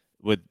mean,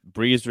 with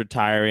Breeze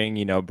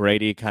retiring,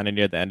 Brady kind of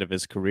near the end of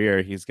his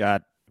career, he's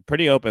got a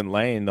pretty open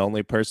lane. The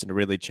only person to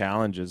really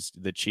challenge is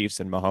the Chiefs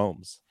and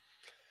Mahomes.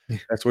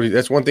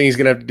 That's one thing he's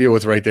gonna have to deal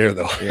with right there,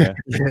 though. Yeah.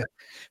 Yeah.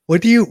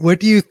 What do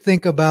you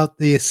think about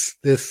this?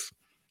 Do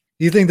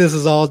you think this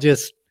is all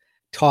just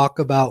talk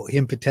about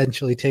him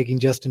potentially taking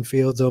Justin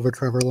Fields over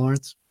Trevor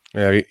Lawrence?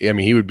 Yeah, I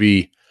mean, it would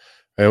be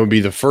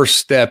the first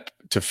step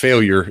to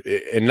failure,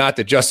 and not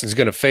that Justin's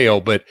going to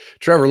fail, but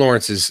Trevor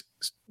Lawrence is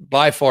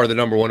by far the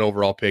number one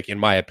overall pick, in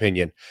my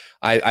opinion.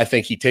 I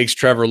think he takes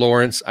Trevor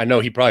Lawrence. I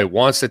know he probably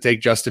wants to take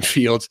Justin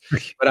Fields,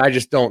 but I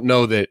just don't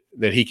know that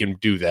he can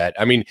do that.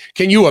 I mean,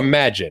 can you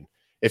imagine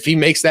if he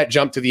makes that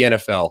jump to the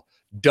NFL,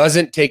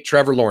 doesn't take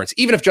Trevor Lawrence,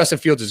 even if Justin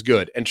Fields is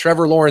good, and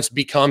Trevor Lawrence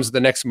becomes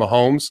the next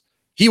Mahomes?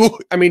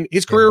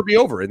 His career will be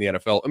over in the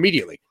NFL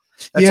immediately.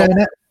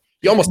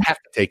 You almost have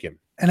to take him.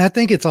 And I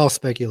think it's all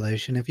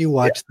speculation. If you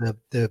watch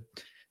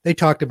they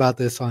talked about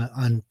this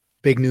on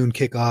Big Noon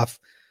Kickoff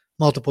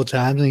multiple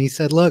times, and he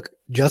said, look,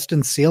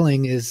 Justin's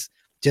ceiling is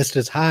just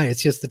as high.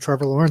 It's just that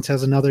Trevor Lawrence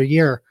has another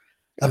year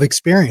of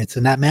experience,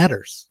 and that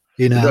matters.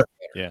 It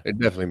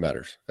definitely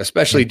matters,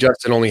 especially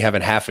Justin only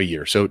having half a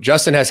year. So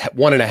Justin has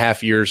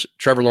 1.5 years.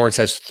 Trevor Lawrence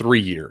has 3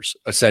 years,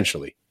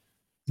 essentially.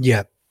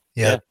 Yeah,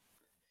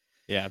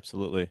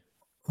 absolutely.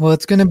 Well,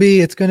 it's gonna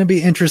be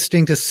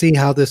interesting to see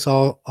how this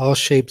all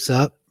shapes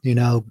up.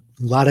 A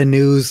lot of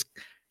news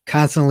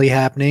constantly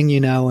happening.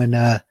 And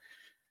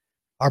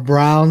our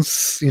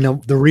Browns.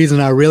 The reason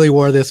I really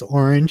wore this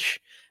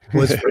orange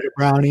was for the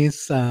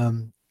Brownies.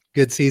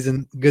 Good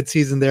season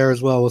there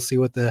as well. We'll see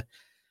what the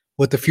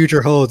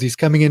future holds. He's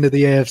coming into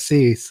the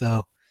AFC,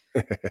 so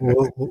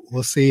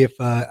we'll see if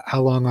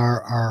how long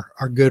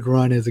our good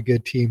run as a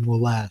good team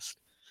will last.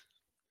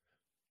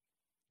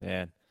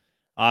 Man,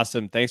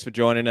 awesome! Thanks for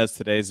joining us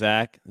today,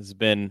 Zach. This has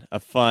been a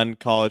fun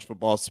college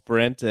football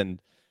sprint,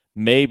 and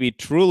maybe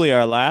truly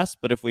our last.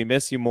 But if we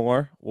miss you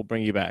more, we'll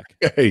bring you back.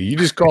 Hey, you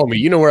just call me.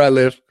 You know where I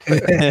live.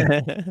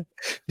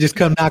 Just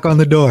come knock on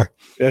the door.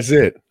 That's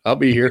it. I'll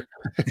be here.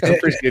 I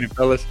appreciate it,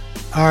 fellas.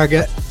 All right,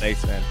 guys.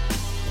 Thanks, man.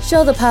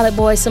 Show the Pilot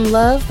Boys some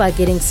love by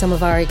getting some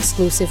of our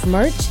exclusive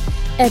merch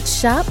at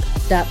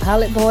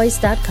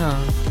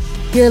shop.pilotboys.com.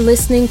 You're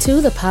listening to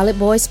the Pilot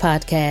Boys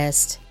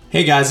Podcast.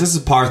 Hey guys, this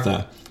is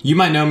Partha. You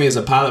might know me as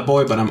a Pilot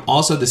Boy, but I'm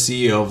also the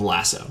CEO of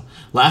Lasso.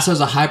 Lasso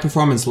is a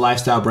high-performance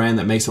lifestyle brand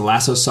that makes a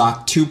Lasso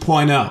sock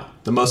 2.0,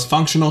 the most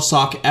functional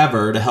sock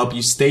ever to help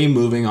you stay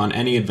moving on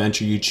any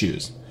adventure you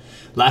choose.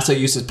 Lasso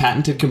uses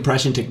patented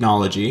compression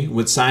technology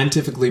with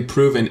scientifically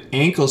proven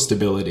ankle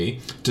stability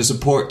to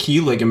support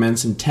key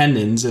ligaments and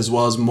tendons, as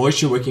well as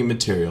moisture-wicking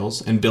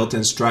materials and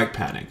built-in strike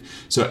padding,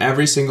 so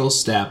every single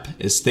step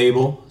is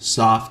stable,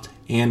 soft,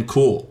 and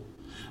cool.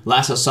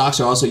 Lasso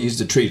socks are also used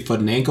to treat foot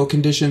and ankle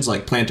conditions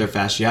like plantar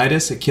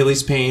fasciitis,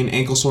 Achilles pain,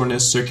 ankle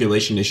soreness,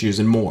 circulation issues,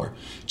 and more.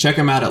 Check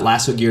them out at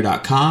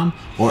lassogear.com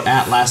or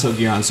at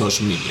lassogear on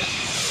social media.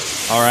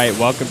 All right,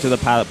 welcome to the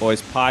Pilot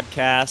Boys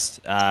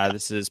Podcast.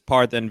 This is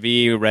Partha and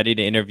V, ready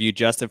to interview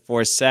Justin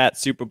Forsett,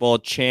 Super Bowl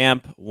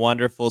champ,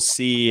 wonderful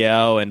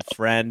CEO and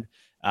friend.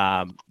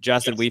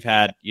 Justin, we've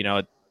had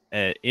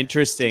an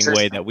interesting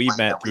way that we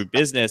met through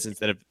business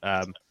instead of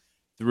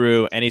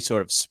through any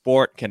sort of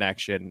sport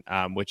connection,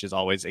 which is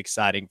always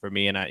exciting for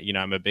me. And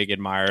I'm a big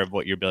admirer of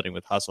what you're building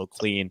with Hustle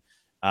Clean.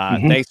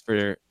 Thanks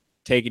for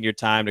taking your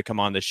time to come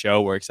on the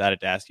show. We're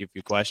excited to ask you a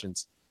few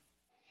questions.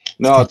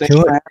 No, thanks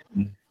for having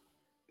me.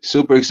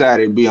 Super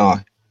excited to be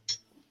on.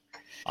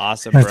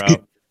 Awesome, bro.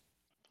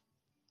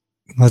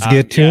 Let's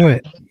get to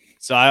it.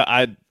 So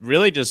I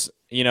really just,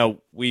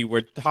 we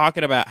were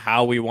talking about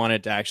how we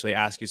wanted to actually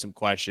ask you some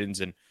questions,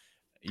 and,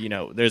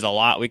 there's a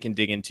lot we can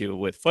dig into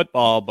with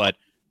football, but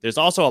there's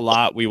also a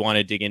lot we want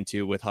to dig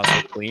into with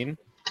Hustle Clean.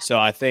 So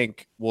I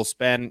think we'll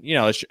spend,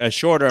 a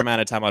shorter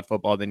amount of time on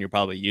football than you're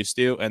probably used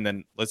to. And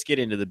then let's get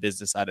into the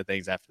business side of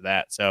things after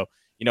that. So,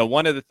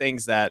 one of the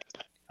things that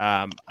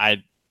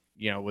I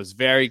was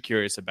very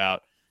curious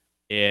about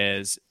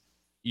is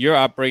your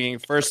upbringing.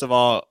 First of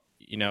all,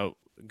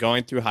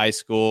 going through high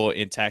school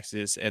in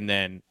Texas and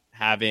then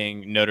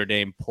having Notre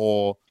Dame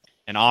pull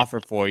an offer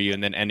for you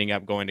and then ending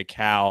up going to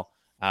Cal.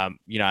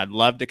 I'd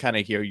love to kind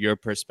of hear your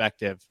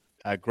perspective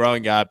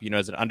growing up,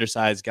 as an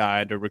undersized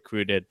guy,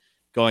 under-recruited,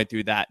 going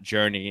through that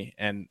journey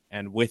and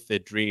with the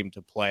dream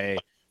to play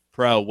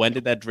pro. When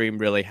did that dream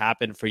really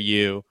happen for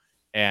you?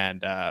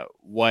 And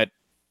what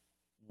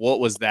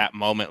was that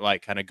moment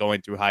like kind of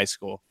going through high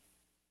school?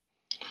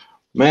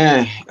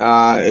 Man,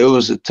 it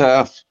was a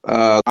tough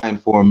time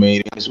for me,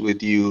 to be honest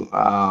with you.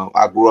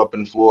 I grew up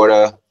in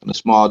Florida, in a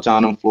small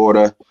town in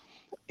Florida.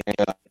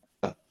 And,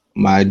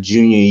 my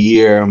junior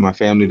year, my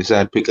family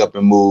decided to pick up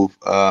and move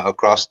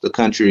across the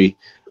country.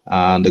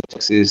 The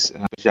Texas,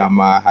 finish out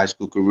my high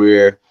school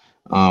career.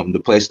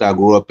 The place that I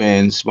grew up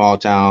in, small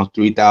town,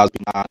 3,000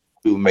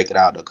 people make it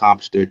out to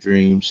accomplish their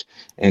dreams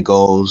and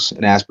goals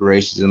and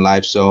aspirations in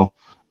life. So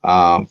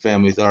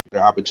family thought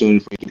the opportunity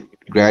for me to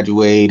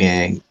graduate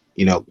and,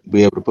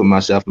 be able to put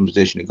myself in a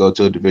position to go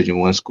to a Division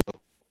I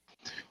school.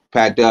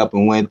 Packed up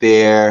and went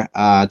there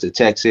to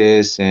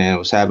Texas and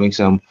was having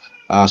some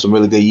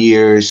really good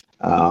years,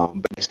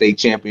 state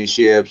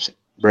championships,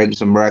 breaking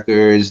some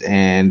records,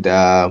 and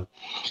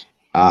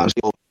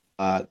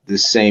the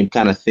same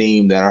kind of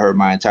theme that I heard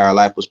my entire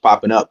life was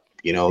popping up.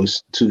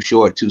 It's too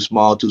short, too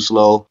small, too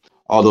slow,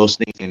 all those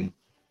things. And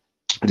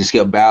I just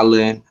kept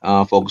battling,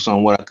 focus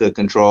on what I could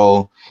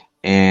control.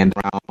 And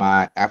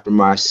after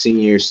my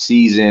senior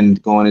season,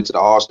 going into the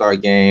All-Star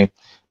game,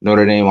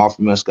 Notre Dame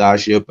offered me a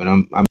scholarship,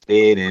 and I'm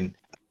dead. And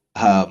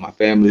my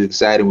family's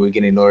excited. We're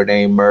getting Notre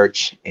Dame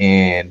merch.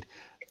 And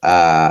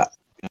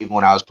even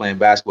when I was playing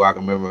basketball, I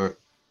can remember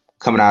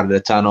coming out of the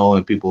tunnel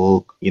and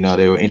people, they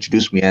were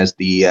introducing me as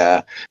the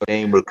Notre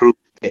Dame recruit.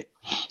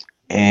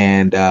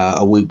 And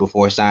a week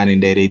before signing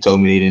day, they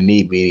told me they didn't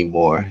need me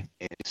anymore.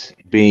 It's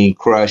being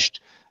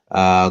crushed,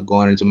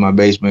 going into my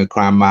basement,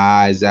 crying my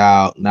eyes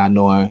out, not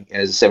knowing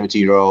as a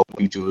 17-year-old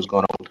future was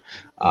going on.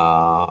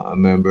 I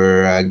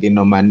remember getting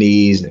on my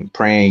knees and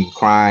praying,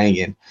 crying,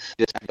 and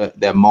just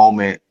that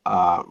moment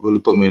really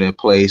put me in a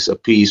place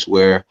of peace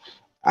where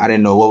I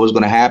didn't know what was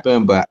going to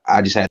happen, but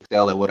I just had to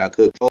tell it what I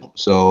could.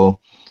 So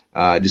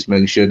just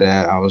making sure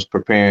that I was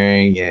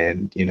preparing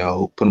and,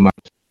 putting my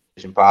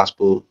position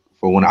possible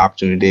for when the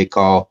opportunity did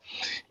call.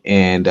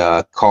 And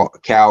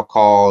Cal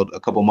called a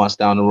couple months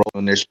down the road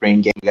in their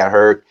spring game, got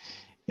hurt,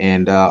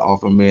 and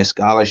offered me a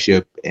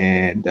scholarship.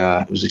 And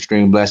it was an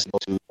extreme blessing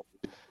to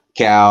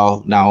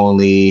Cal, not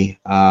only,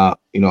 at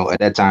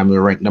that time we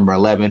were ranked number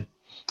 11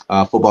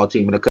 football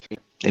team in the country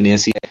in the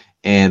NCAA,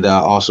 and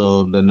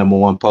also the number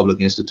 1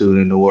 public institute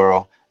in the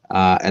world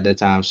at that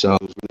time. So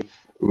it was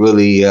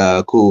really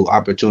cool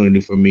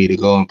opportunity for me to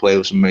go and play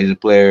with some amazing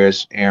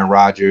players. Aaron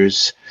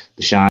Rodgers,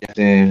 Deshaun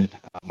Jackson,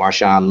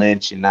 Marshawn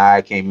Lynch, and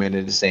I came in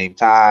at the same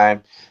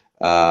time.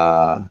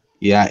 And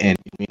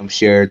we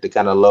shared the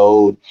kind of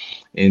load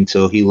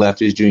until he left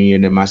his junior year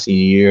and then my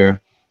senior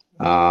year.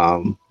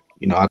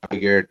 I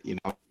figured,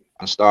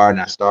 I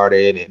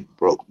started and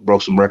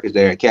broke some records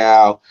there at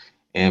Cal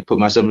and put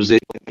myself in a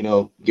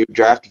position, get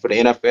drafted for the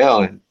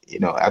NFL. And,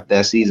 after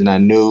that season, I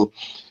knew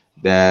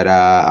that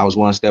I was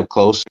one step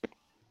closer,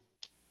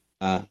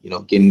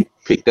 getting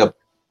picked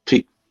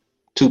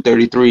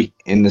 233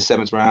 in the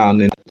 7th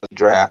round in the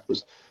draft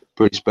was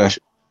pretty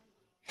special.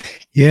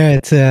 Yeah,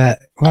 it's I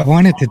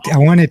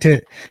wanted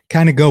to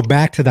kind of go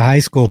back to the high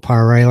school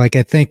part, right? Like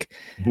I think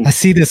I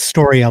see this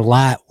story a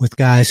lot with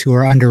guys who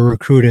are under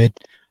recruited,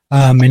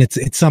 and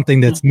it's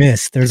something that's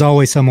missed. There's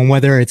always someone,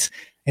 whether it's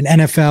an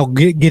NFL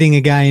getting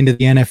a guy into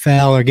the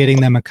NFL or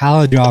getting them a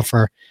college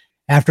offer.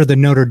 After the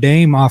Notre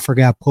Dame offer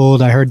got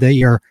pulled, I heard that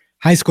your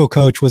high school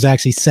coach was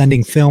actually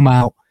sending film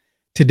out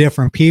to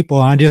different people.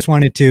 I just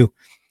wanted to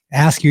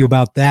ask you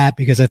about that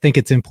because I think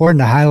it's important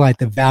to highlight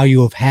the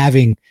value of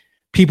having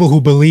people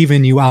who believe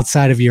in you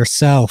outside of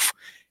yourself,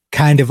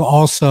 kind of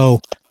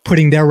also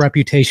putting their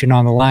reputation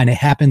on the line. It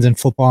happens in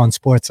football and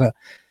sports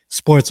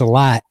a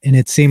lot. And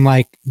it seemed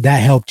like that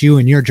helped you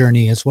in your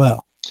journey as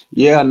well.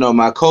 Yeah, no,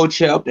 my coach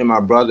helped and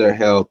my brother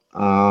helped.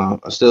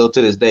 Still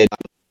to this day,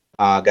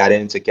 got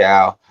into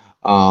Cal,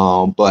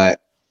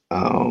 but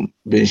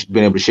been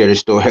able to share this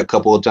story a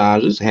couple of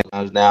times, just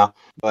times now.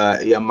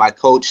 But yeah, my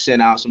coach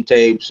sent out some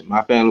tapes.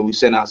 My family, we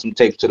sent out some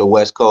tapes to the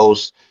West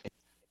Coast,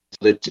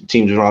 the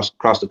teams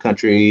across the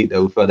country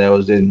that we felt that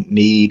was in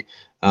need,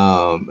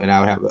 and I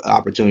would have an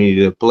opportunity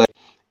to play.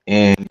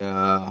 And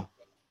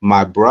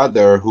my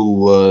brother, who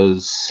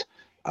was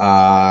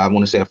I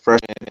want to say a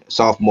freshman,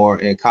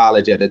 sophomore in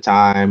college at the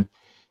time,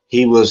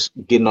 he was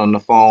getting on the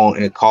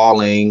phone and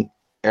calling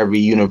every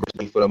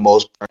university for the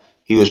most part.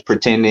 He was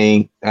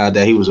pretending that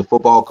he was a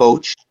football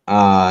coach.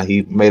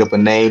 He made up a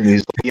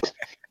name,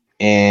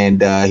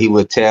 and he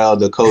would tell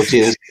the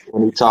coaches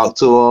when he talked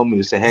to them, he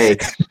would say, "Hey,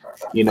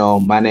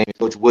 my name is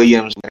Coach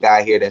Williams, the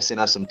guy here that sent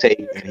us some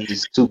tape, and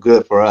he's too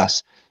good for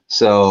us.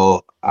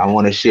 So I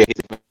want to share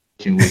his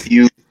information with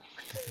you."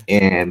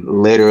 And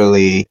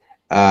literally,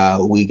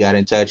 we got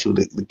in touch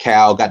with the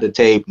Cal, got the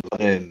tape,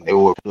 and they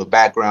were doing a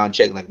background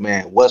check. Like,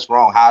 man, what's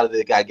wrong? How did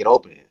the guy get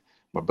open?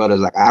 My brother's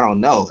like, I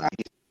don't know.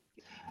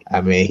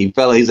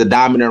 He's a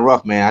diamond in the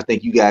rough, man. I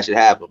think you guys should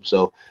have him.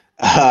 So,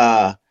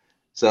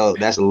 so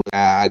that's a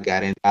I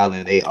got in,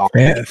 and they offered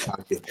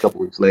me a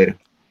couple weeks later.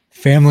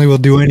 Family will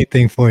do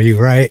anything for you,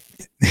 right?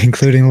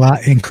 Including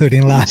life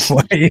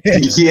for you.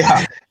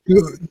 Yeah.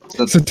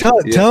 So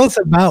tell us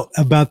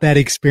about that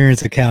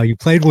experience at Cal. You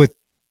played with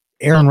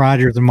Aaron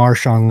Rodgers and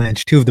Marshawn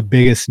Lynch, two of the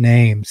biggest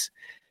names,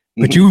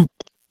 but you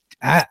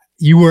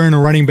were in a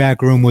running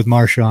back room with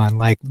Marshawn.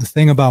 Like, the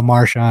thing about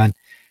Marshawn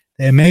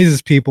that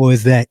amazes people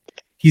is that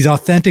he's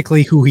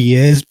authentically who he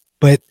is,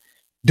 but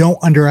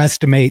don't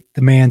underestimate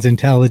the man's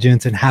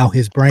intelligence and how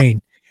his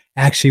brain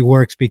actually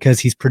works because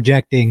he's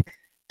projecting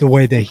the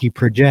way that he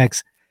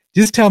projects.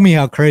 Just tell me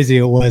how crazy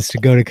it was to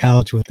go to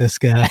college with this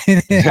guy.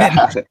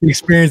 The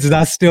experiences.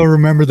 I still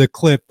remember the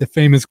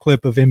famous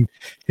clip of him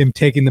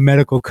taking the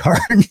medical card.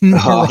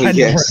 Oh,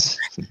 yes.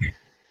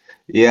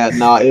 Yeah,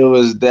 no, it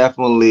was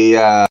definitely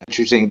an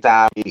interesting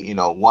time.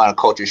 One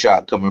culture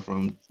shock coming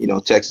from,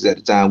 Texas at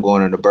the time,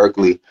 going into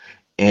Berkeley.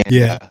 And,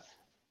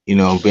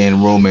 being a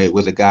roommate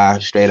with a guy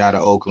straight out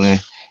of Oakland.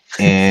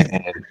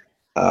 And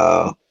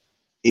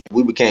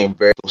we became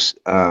very close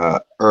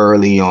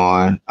early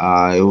on.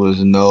 It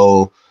was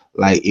no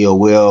like ill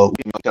will.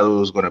 We didn't know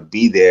was going to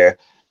be there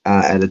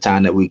at the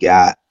time that we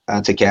got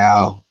to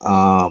Cal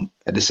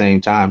at the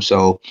same time.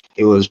 So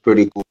it was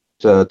pretty cool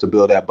to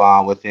build that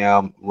bond with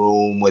him,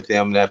 room with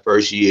him that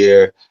first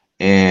year,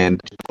 and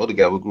go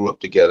together. We grew up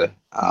together,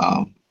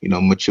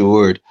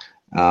 matured,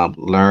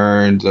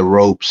 learned the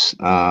ropes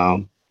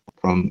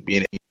from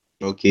being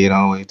a kid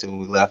all the way until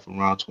we left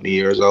around 20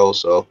 years old.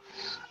 So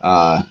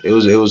it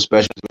was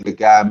special to the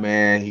guy,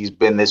 man. He's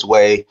been this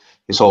way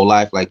his whole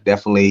life. Like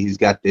definitely, he's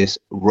got this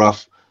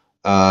rough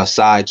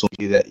side to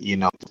him that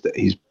that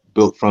he's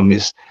built from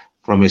his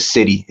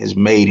city, has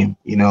made him,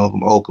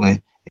 from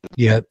Oakland.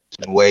 Yeah.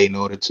 Way in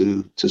order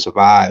to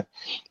survive,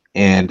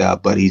 and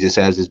but he just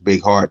has this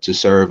big heart to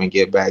serve and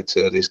get back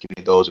to this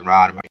community, those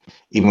around him.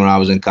 Even when I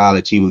was in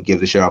college, he would give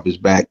the shirt off his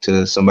back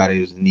to somebody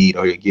who's in need,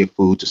 or he'd give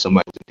food to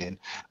somebody. And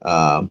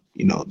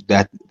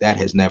that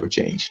has never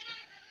changed.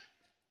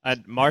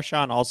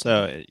 Marshawn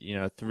also,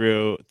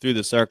 through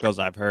the circles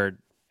I've heard,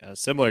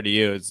 similar to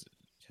you,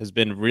 has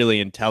been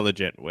really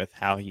intelligent with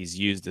how he's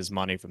used his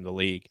money from the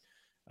league.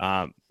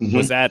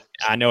 Was that,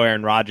 I know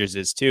Aaron Rodgers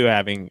is too,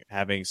 having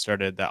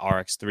started the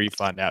RX3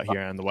 fund out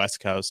here on the West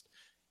Coast.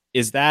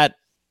 Is that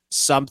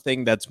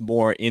something that's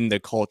more in the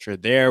culture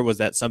there? Was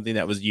that something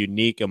that was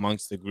unique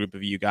amongst the group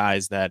of you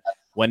guys that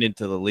went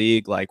into the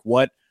league? Like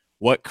what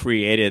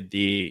created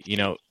the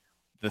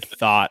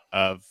thought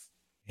of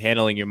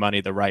handling your money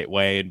the right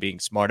way and being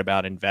smart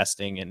about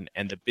investing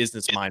and the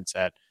business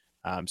mindset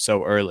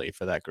so early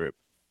for that group?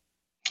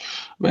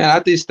 Man, I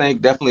just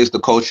think definitely it's the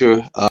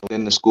culture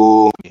in the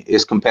school.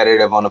 It's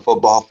competitive on the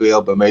football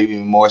field, but maybe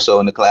even more so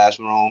in the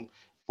classroom.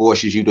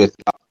 Forces you to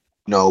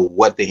know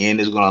what the end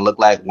is going to look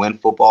like when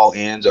football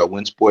ends or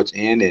when sports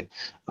end. And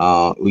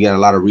we got a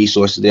lot of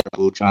resources there.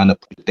 We're trying to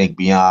think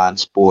beyond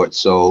sports.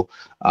 So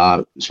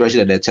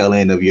especially at that tail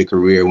end of your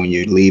career when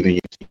you're leaving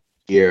your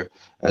year,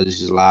 there's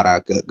just a lot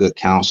of good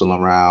counsel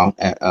around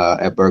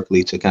at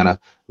Berkeley to kind of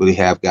really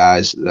have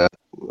guys that,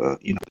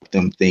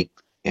 them think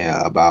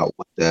about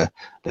what the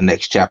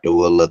next chapter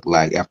will look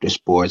like after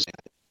sports.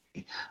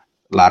 A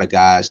lot of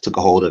guys took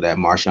a hold of that,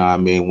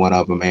 Marshawn being one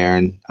of them,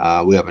 Aaron.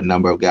 We have a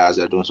number of guys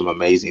that are doing some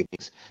amazing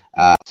things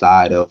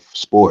outside of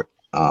sport.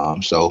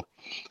 So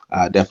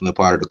definitely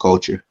part of the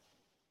culture.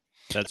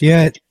 That's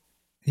great.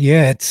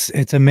 Yeah,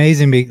 it's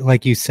amazing.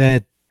 Like you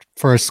said,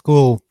 for a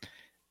school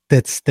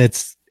that's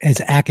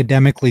as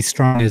academically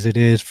strong as it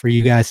is, for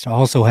you guys to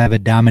also have a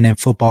dominant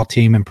football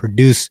team and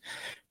produce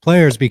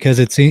players, because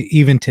it's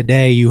even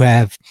today you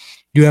have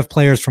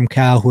players from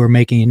Cal who are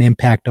making an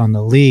impact on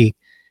the league.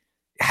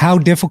 How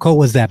difficult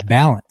was that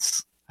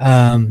balance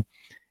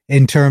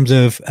in terms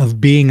of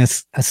being a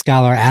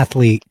scholar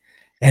athlete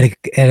at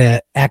an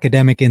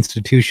academic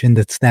institution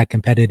that's that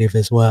competitive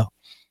as well?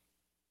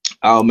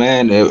 Oh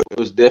man, it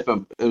was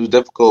different. It was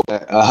difficult.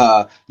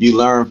 You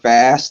learn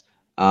fast.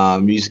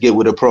 You just get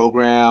with a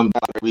program,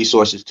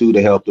 resources too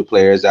to help the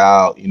players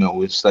out.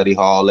 With study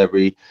hall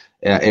every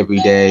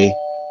day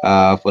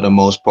for the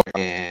most part,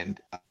 and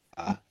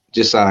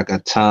just like a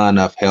ton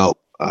of help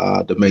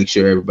to make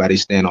sure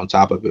everybody's staying on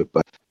top of it.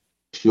 But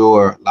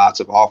sure, lots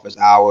of office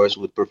hours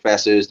with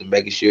professors to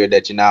making sure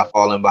that you're not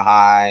falling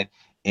behind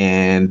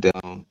and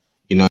on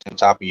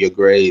top of your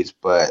grades.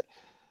 But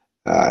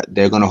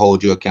they're going to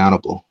hold you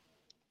accountable.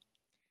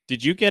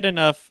 Did you get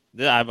enough?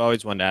 I've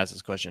always wanted to ask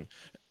this question.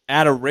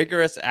 At a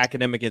rigorous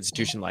academic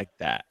institution like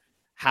that,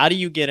 how do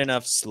you get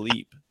enough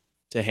sleep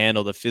to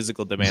handle the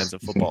physical demands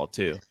of football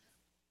too?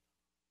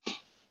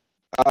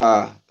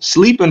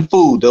 Sleep and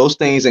food, those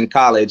things in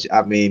college,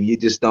 I mean, you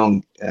just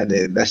don't,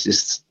 that's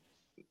just,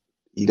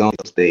 you don't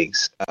those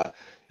things.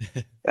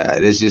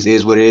 This just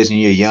is what it is, and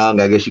you're young.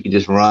 I guess you can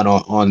just run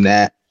on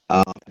that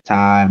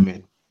time,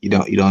 and you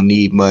don't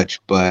need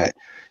much, but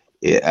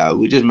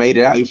we just made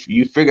it out.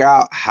 You figure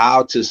out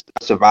how to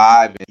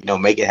survive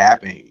and make it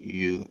happen.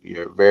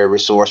 You're very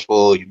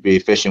resourceful. You be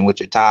efficient with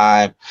your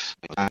time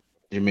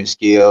management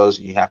skills.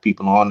 You have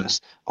people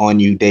on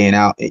you day and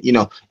out.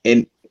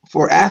 And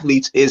for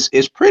athletes,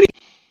 it's pretty.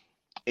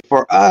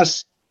 For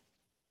us,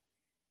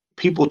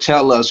 people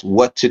tell us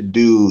what to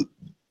do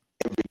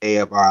every day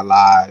of our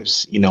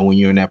lives. When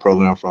you're in that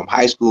program from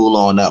high school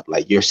on up,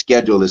 like your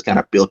schedule is kind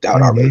of built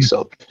out already.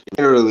 So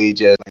literally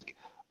just like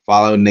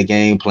following the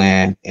game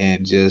plan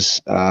and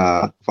just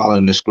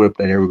following the script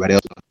that everybody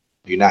else does.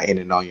 You're not in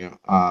it on your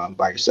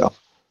by yourself.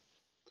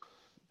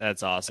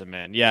 That's awesome,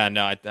 man. Yeah,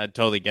 no, I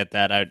totally get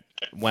that.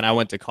 When I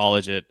went to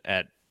college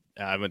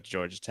I went to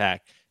Georgia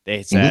Tech,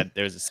 they said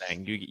there's a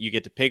saying, you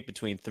get to pick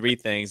between three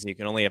things, and you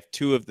can only have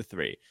two of the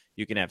three.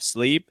 You can have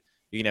sleep,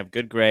 you can have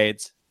good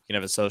grades, you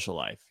can have a social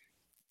life.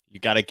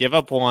 You got to give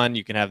up one,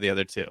 you can have the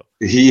other two.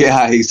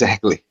 Yeah,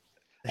 exactly.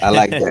 I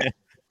like that. Man,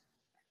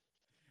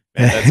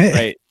 that's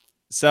great.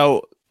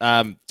 So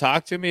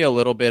talk to me a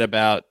little bit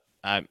about,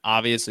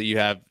 obviously you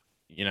have,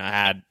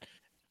 had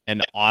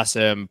an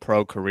awesome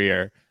pro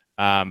career.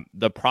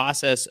 The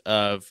process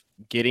of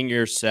getting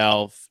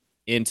yourself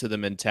into the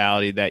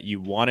mentality that you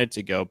wanted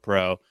to go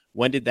pro,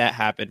 when did that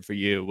happen for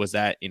you? Was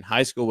that in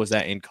high school? Was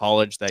that in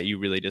college that you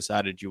really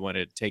decided you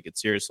wanted to take it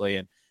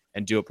seriously?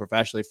 and do it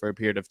professionally for a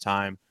period of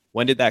time.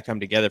 When did that come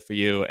together for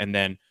you? And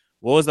then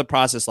what was the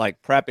process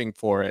like prepping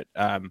for it?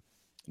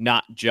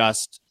 Not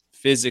just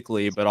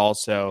physically, but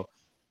also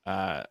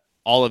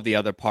all of the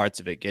other parts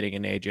of it, getting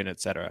an agent, et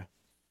cetera.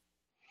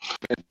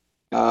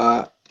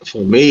 For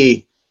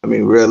me, I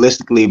mean,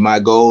 realistically, my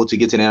goal to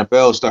get to the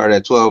NFL started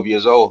at 12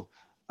 years old.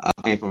 I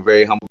came from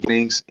very humble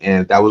beginnings,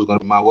 and that was going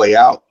to be my way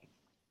out.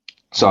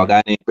 So I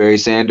got named Barry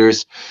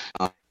Sanders,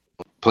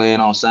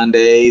 playing on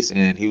Sundays,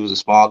 and he was a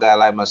small guy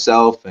like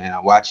myself, and I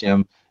watched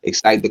him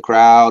excite the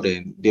crowd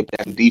and dip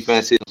that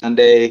defense on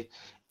Sunday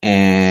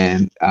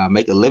and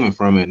make a living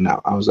from it. And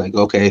I was like,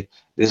 okay,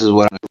 this is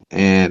what I'm doing.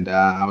 And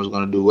I was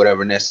going to do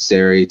whatever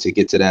necessary to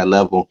get to that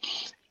level.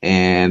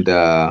 And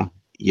it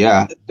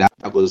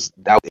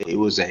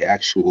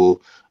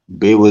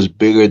was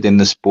bigger than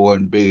the sport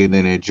and bigger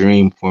than a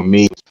dream for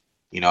me.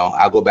 You know,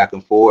 I go back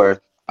and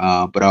forth,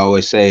 but I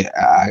always say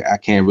I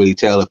can't really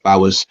tell if I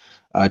was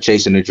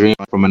chasing a dream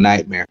from a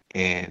nightmare.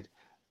 And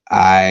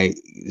I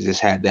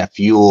just had that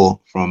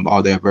fuel from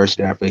all the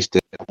adversity I faced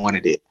that I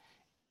wanted it.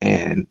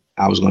 And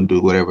I was going to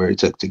do whatever it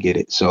took to get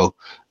it. So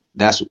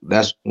that's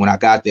when I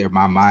got there,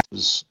 my mind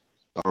was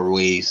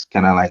always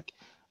kind of like,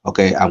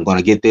 okay, I'm going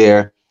to get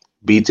there,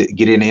 get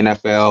in the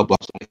NFL,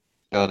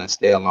 and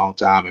stay a long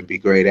time and be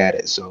great at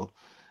it. So,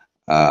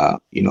 I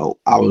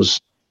was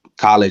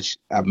college.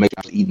 I was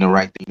eating the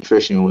right thing.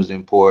 Nutrition was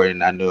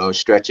important. I knew I was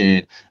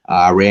stretching.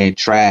 I ran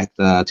track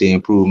to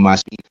improve my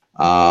speed.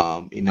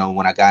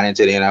 When I got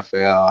into the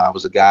NFL, I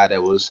was a guy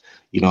that was,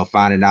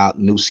 finding out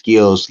new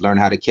skills, learn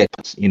how to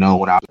catch, when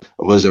I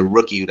was a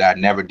rookie that I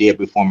never did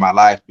before in my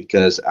life,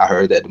 because I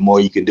heard that the more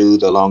you can do,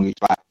 the longer you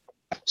try.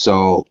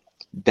 So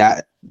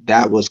that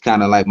was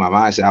kind of like my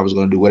mindset. I was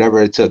going to do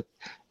whatever it took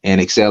and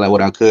excel at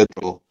what I could,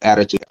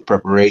 attitude,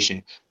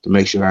 preparation to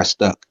make sure I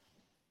stuck.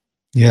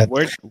 Yeah.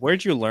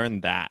 Where'd you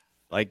learn that,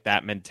 like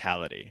that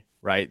mentality,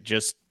 right?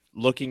 Just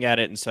looking at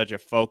it in such a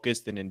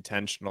focused and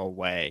intentional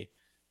way.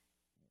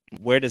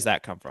 Where does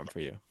that come from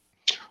for you?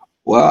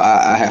 Well,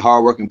 I had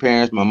hardworking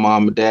parents, my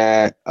mom and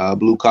dad,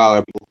 blue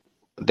collar people,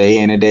 day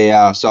in and day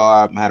out.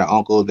 I had an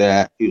uncle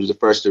that he was the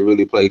first to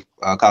really play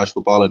college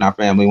football in our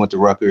family. Went to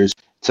Rutgers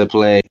to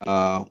play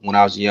when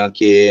I was a young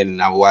kid,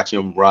 and I would watch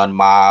him run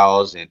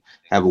miles and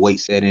have a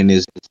weight set in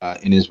his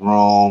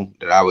room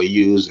that I would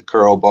use, a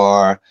curl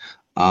bar,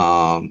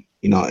 and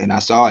I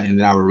saw it, and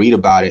then I would read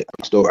about it.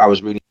 I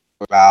was reading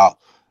about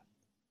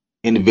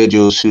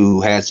individuals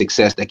who had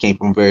success that came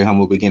from very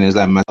humble beginnings,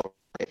 like myself,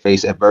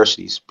 face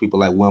adversities. People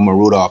like Wilma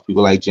Rudolph,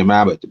 people like Jim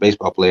Abbott, the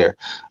baseball player.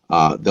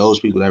 Those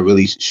people that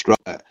really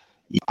struggled.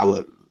 I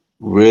would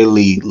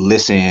really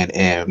listen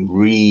and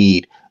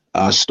read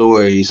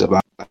stories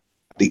about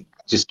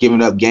just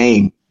giving up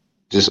game,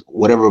 just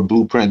whatever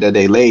blueprint that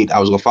they laid, I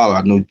was gonna follow.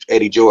 I knew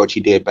Eddie George, he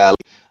did ballet.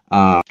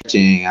 I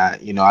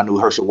knew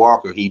Herschel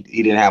Walker. He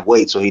didn't have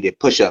weight, so he did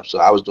push-ups. So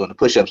I was doing the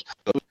push-ups.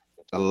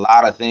 A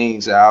lot of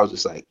things that I was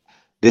just like,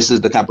 this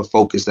is the type of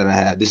focus that I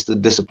had. This is the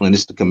discipline.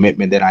 This is the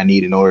commitment that I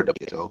need in order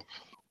to. So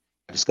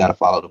I just got to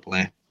follow the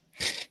plan.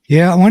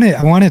 Yeah, I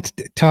wanted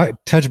to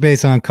touch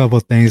base on a couple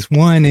of things.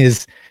 One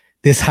is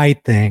this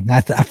height thing.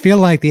 I feel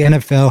like the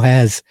NFL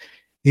has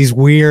these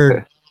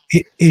weird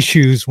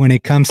issues when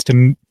it comes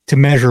to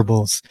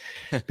measurables,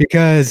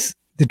 because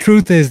the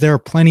truth is there are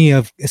plenty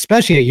of,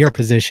 especially at your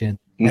position,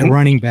 at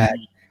running back,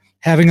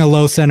 having a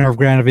low center of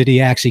gravity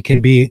actually can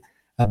be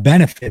a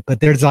benefit. But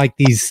there's like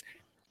these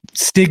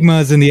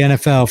stigmas in the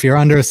NFL. If you're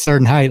under a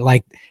certain height,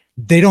 like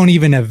they don't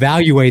even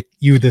evaluate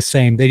you the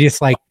same. They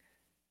just like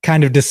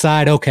kind of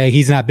decide, okay,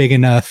 he's not big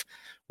enough,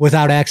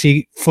 without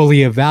actually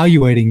fully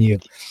evaluating you.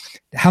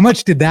 How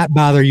much did that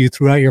bother you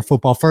throughout your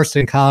football, first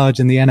in college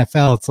and the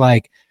NFL? It's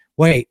like,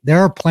 wait, there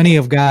are plenty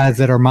of guys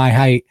that are my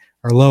height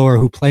or lower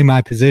who play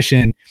my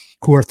position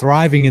who are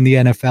thriving in the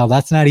NFL.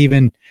 That's not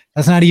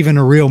even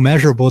a real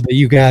measurable that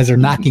you guys are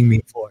knocking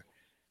me for.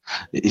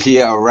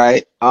 Yeah,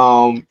 right.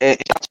 And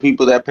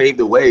people that paved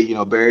the way,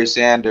 Barry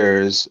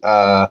Sanders,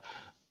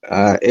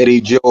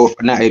 Eddie George,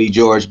 not Eddie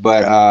George,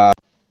 but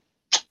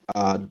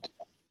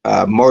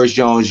Maurice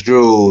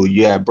Jones-Drew.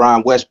 You had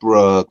Brian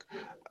Westbrook.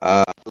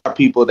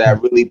 People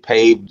that really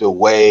paved the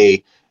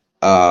way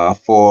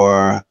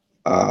for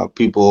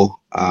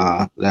people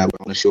that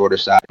were on the shorter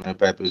side in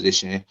that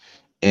position.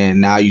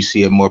 And now you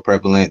see it more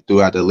prevalent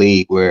throughout the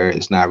league, where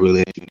it's not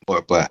really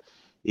anymore. But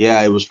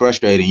yeah, it was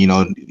frustrating,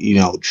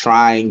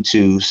 trying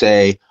to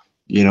say,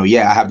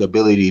 I have the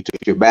ability to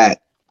get your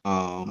back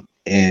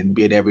and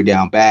be an every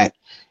down back.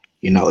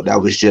 That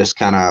was just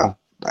kind of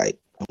like,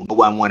 no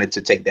one wanted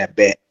to take that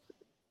bet,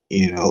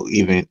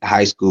 even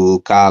high school,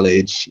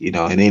 college,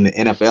 and in the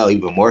NFL,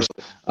 even more so,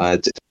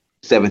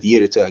 seventh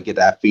year to get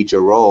that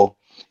feature role.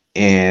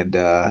 And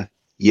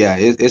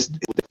it's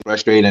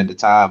frustrating at the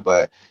time,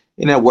 but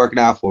working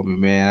out for me,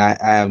 man.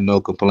 I have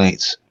no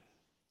complaints.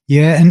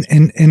 Yeah,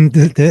 and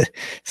the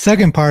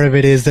second part of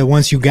it is that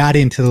once you got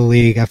into the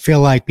league, I feel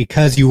like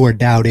because you were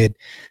doubted,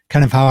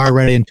 kind of how I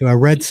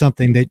read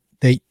something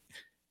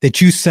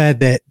that you said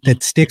that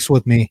sticks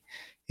with me,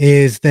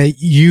 is that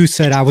you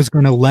said I was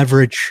going to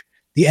leverage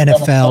the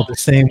NFL the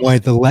same way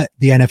the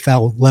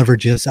NFL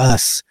leverages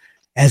us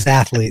as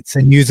athletes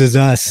and uses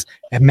us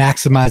and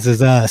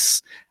maximizes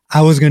us.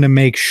 I was going to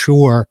make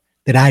sure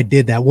that I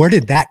did that. Where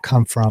did that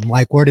come from?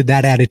 Like, where did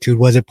that attitude?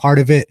 Was it part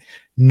of it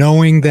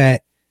knowing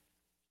that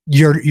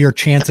your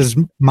chances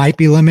might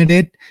be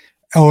limited,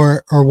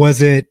 or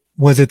was it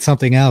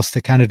something else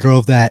that kind of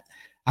drove that?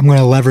 I'm going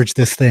to leverage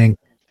this thing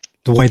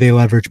the way they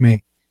leverage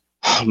me.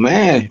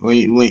 Man,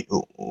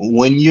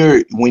 when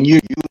you're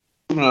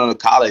even on a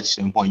college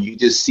standpoint, you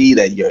just see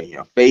that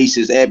your face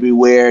is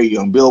everywhere.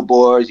 You're on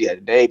billboards. You had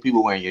today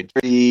people wearing your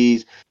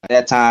jerseys. At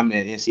that time,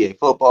 in NCAA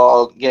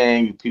football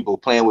game, people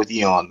playing with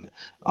you on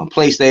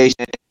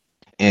PlayStation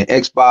and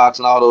Xbox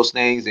and all those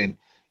things, and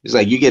it's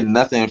like you get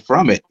nothing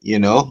from it.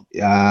 They're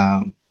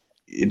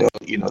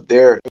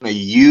going to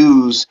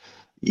use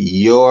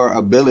your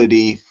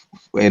ability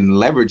and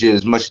leverage it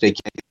as much as they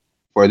can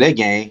for their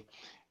game.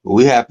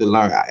 We have to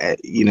learn, at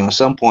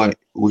some point,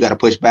 we got to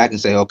push back and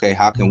say, okay,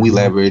 how can we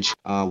leverage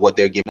what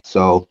they're giving?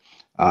 So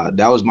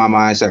that was my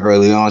mindset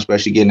early on,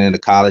 especially getting into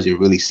college and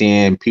really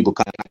seeing people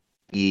come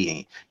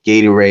and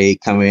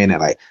Gatorade come in and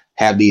like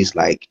have these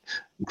like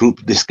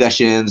group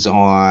discussions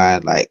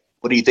on like,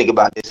 what do you think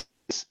about this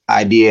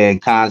idea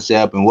and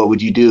concept and what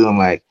would you do? I'm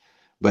like,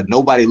 but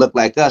nobody looked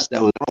like us.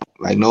 That was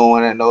like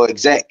no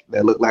exec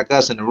that looked like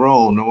us in the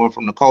room, no one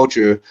from the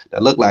culture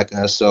that looked like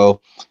us. So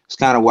it's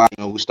kind of why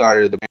we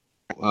started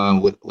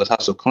with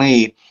Hustle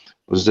Clean,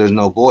 was there's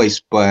no voice.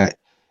 But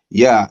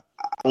yeah,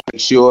 I want to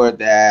make sure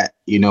that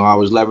I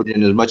was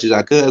leveraging as much as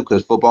I could,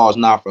 because football is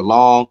not for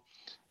long,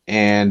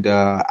 and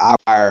I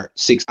hired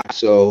 6 times,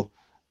 so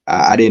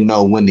I didn't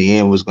know when the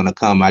end was going to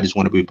come. I just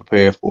want to be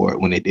prepared for it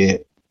when it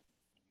did.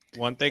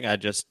 One thing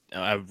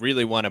I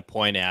really want to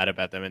point out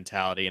about the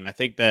mentality, and I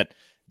think that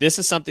this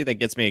is something that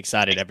gets me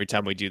excited every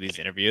time we do these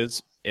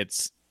interviews.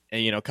 It's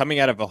coming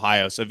out of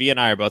Ohio. So V and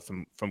I are both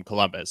from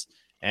Columbus,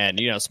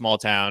 and small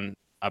town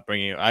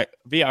upbringing.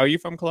 V, are you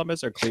from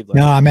Columbus or Cleveland?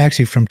 No, I'm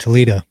actually from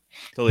Toledo,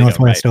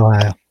 Northwest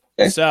Ohio.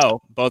 So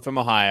both from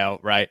Ohio,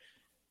 right?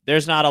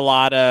 There's not a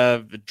lot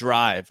of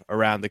drive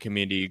around the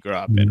community you grew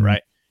up in,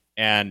 right?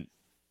 And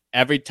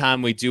every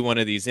time we do one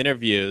of these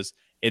interviews,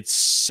 it's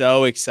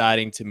so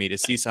exciting to me to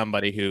see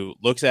somebody who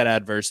looks at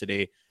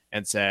adversity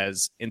and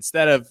says,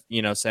 instead of,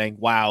 saying,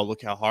 wow,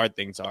 look how hard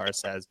things are,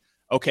 says,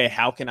 okay,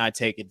 how can I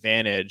take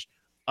advantage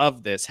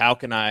of this? How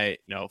can I,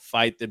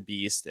 fight the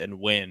beast and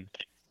win?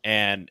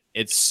 And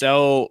I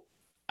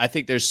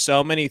think there's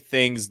so many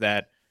things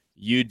that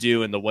you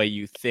do in the way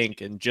you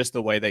think and just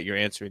the way that you're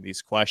answering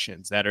these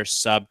questions that are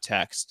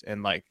subtext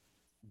and like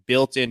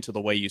built into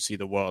the way you see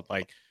the world,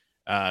 like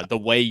the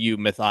way you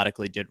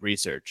methodically did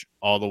research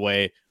all the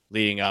way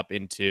leading up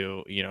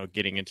into,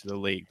 getting into the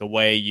league, the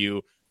way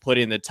you put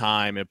in the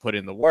time and put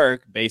in the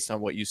work based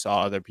on what you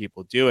saw other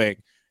people doing.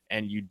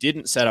 And you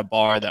didn't set a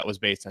bar that was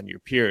based on your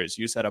peers.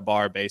 You set a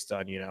bar based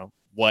on,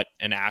 what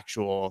an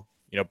actual,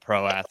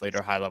 pro athlete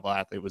or high level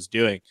athlete was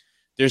doing.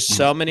 There's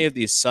so many of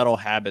these subtle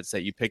habits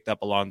that you picked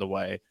up along the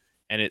way.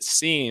 And it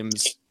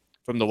seems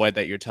from the way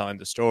that you're telling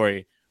the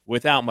story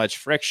without much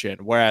friction.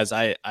 Whereas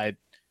I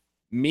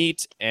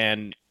meet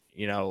and,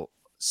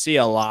 see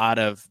a lot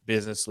of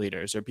business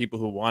leaders or people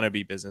who want to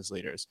be business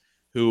leaders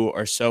who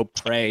are so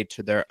prey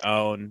to their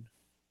own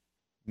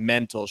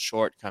mental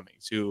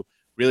shortcomings, who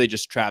really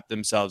just trap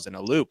themselves in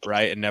a loop,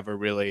 right? And never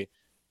really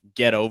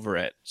get over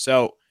it.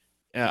 So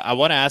I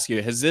want to ask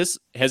you, has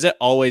it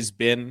always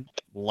been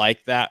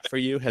like that for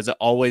you? Has it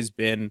always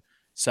been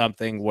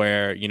something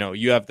where,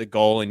 you have the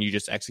goal and you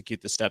just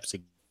execute the steps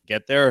to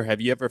get there? Or have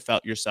you ever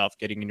felt yourself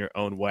getting in your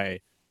own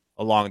way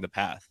along the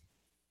path?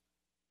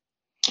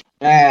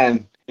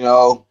 Man,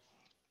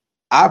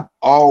 I've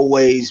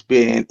always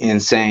been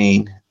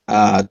insane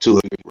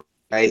to it,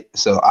 right?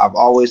 So I've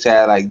always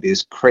had like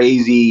this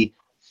crazy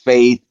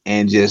faith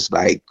and just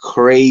like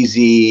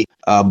crazy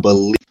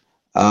belief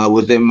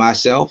within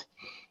myself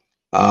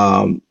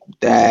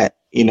that,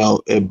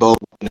 it both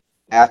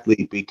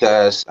athlete,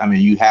 because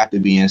you have to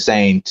be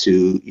insane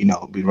to,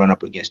 be run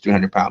up against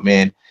 300-pound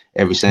men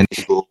every Sunday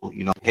school,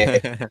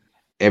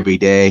 every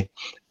day.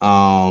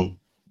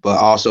 But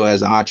also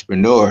as an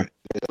entrepreneur,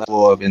 there's a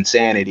level of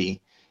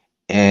insanity.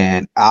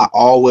 And I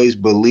always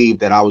believed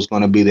that I was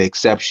going to be the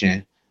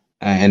exception.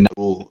 And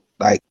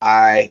when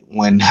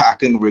I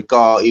can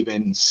recall,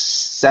 even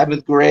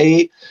 7th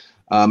grade,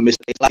 Miss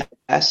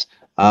class,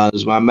 it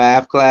was my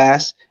math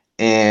class.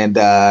 And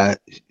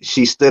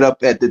she stood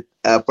up at the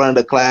front of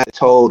the class,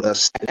 told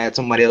us, had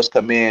somebody else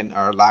come in,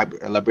 our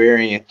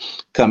librarian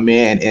come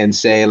in and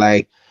say,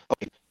 like,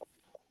 okay,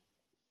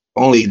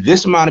 only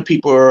this amount of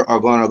people are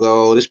going to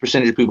go, this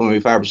percentage of people,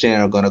 maybe 5%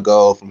 are going to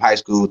go from high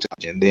school to,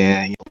 and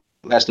then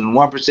less than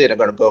 1% are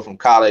going to go from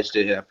college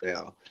to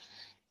NFL.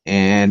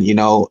 And,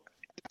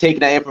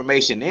 taking that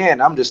information in,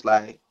 I'm just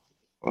like,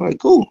 all right,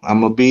 cool. I'm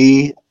going to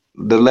be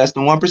the less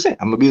than 1%.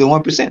 I'm going to be the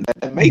 1%.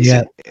 That makes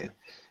sense.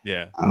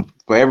 Yeah.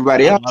 For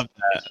everybody else. I love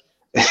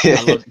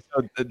that.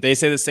 So they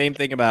say the same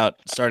thing about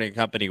starting a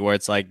company where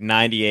it's like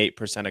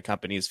 98% of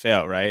companies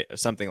fail, right? Or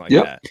something like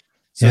that.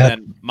 So Yep.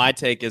 then my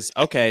take is,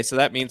 okay, so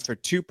that means for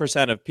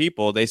 2% of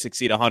people, they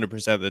succeed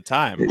 100% of the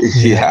time.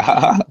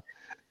 Yeah.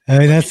 I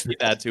mean, that's Need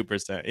that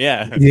 2%.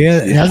 Yeah.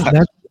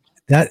 yeah,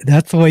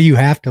 that's the way you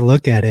have to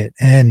look at it.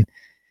 And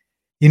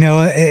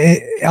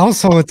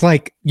also it's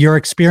like your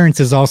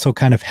experiences also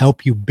kind of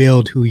help you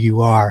build who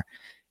you are.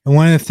 And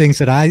one of the things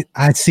that I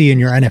see in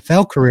your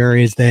NFL career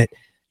is that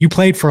you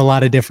played for a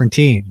lot of different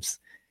teams.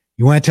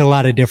 You went to a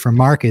lot of different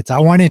markets. I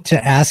wanted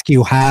to ask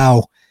you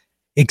how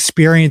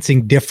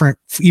experiencing different,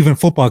 even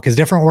football, because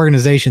different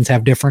organizations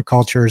have different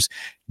cultures,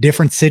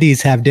 different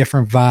cities have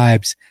different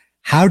vibes.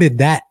 How did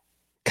that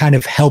kind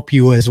of help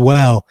you as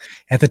well?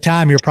 At the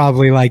time, you're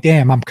probably like,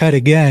 damn, I'm cut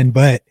again.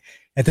 But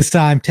at the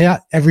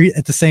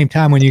same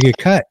time, when you get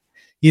cut,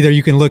 either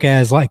you can look at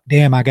it as like,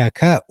 damn, I got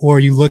cut, or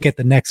you look at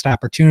the next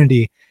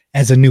opportunity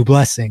as a new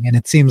blessing. And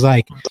it seems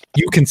like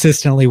you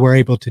consistently were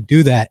able to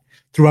do that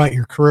throughout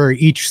your career.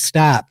 Each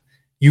stop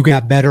you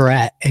got better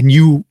at, and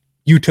you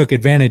took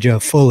advantage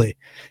of fully.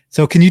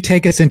 So can you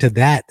take us into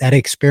that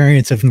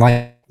experience of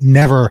like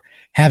never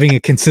having a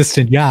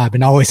consistent job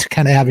and always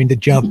kind of having to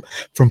jump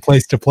from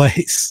place to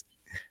place?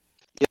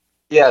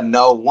 Yeah,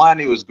 no, one,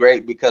 it was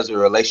great because of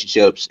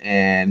relationships,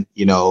 and,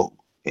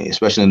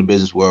 especially in the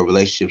business world,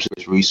 relationships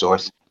is a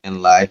resource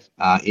in life,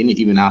 and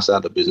even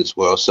outside the business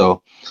world.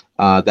 So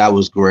that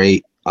was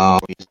great.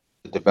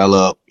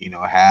 Develop,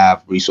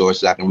 have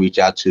resources I can reach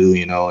out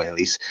to, at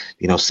least,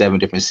 7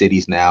 different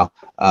cities now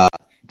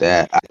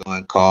that I go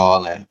and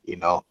call and,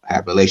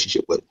 have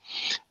relationship with.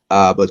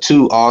 But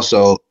 2,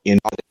 also,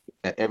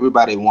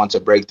 everybody wants a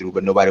breakthrough,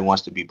 but nobody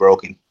wants to be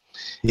broken.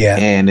 Yeah.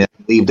 And I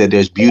believe that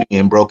there's beauty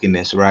in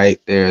brokenness, right?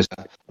 There's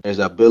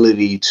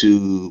ability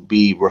to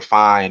be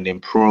refined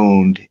and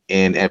pruned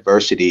in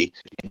adversity,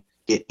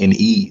 in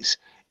ease.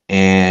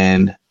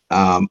 And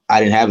I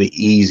didn't have an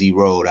easy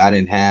road. I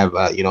didn't have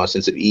a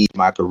sense of ease in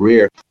my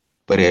career,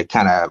 but it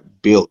kind of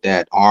built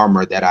that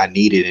armor that I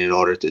needed in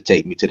order to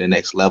take me to the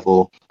next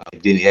level. I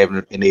didn't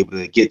ever been able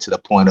to get to the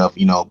point of,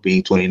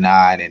 being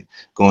 29 and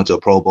going to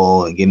a Pro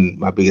Bowl and getting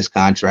my biggest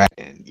contract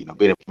and,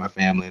 being with my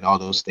family and all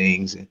those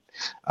things. And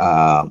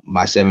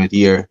my 7th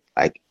year,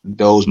 like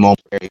those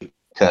moments,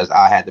 because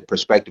I had the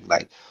perspective,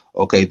 like,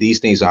 okay, these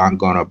things aren't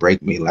going to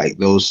break me. Like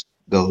those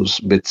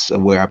bits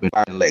of where I've been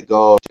trying to let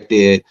go,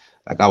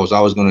 like I was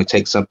always going to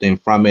take something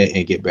from it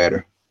and get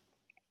better.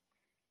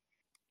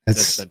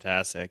 That's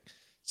fantastic.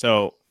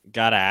 So,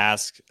 gotta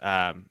ask,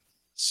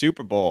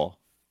 Super Bowl.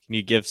 Can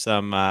you give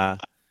some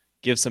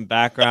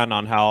background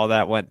on how all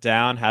that went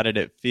down? How did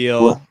it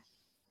feel?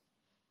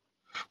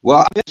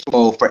 Well,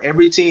 for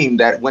every team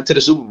that went to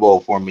the Super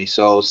Bowl for me.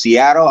 So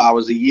Seattle, I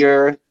was a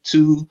year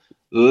too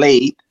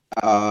late.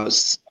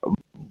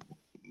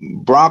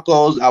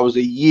 Broncos, I was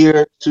a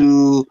year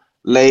too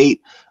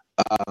late.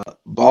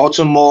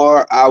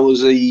 Baltimore, I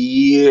was 2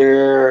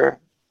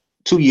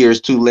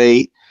 years too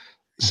late.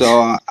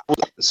 So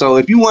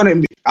if you wanted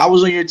me, I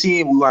was on your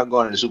team, we weren't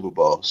going to the Super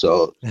Bowl.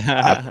 So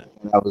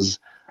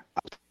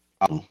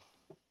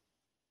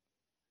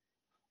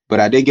but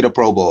I did get a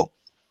Pro Bowl.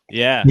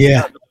 Yeah.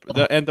 Yeah.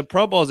 And the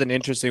Pro Bowl is an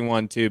interesting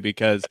one too,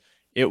 because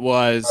it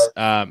was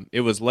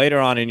later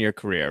on in your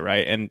career,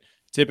 right? And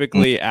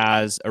typically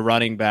as a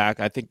running back,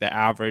 I think the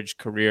average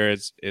career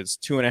is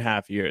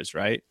 2.5 years,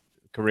 right?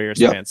 Career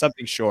span, yep.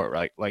 Something short,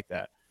 right? Like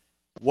that.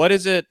 What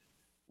is it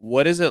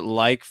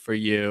like for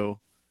you,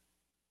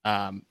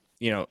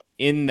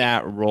 in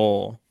that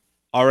role,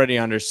 already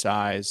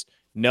undersized,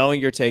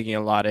 knowing you're taking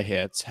a lot of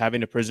hits,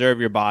 having to preserve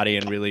your body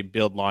and really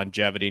build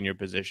longevity in your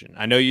position?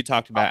 I know you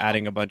talked about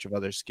adding a bunch of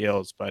other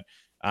skills, but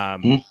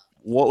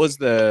what was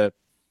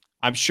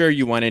I'm sure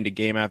you went into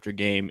game after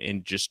game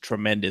in just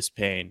tremendous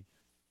pain.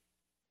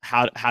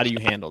 How do you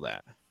handle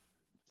that?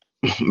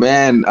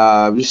 Man,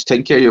 just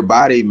take care of your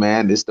body,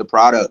 man. It's the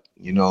product,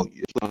 your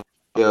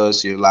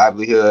bills, your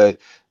livelihood,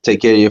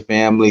 take care of your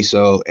family.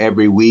 So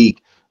every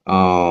week,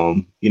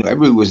 every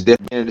week was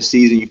different in the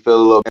season. You feel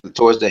a little bit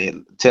towards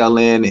the tail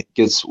end. It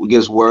gets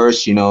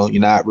worse. You're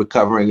not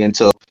recovering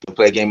until you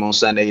play a game on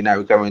Sunday. You're not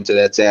recovering until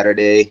that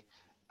Saturday.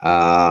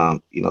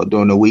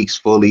 During the weeks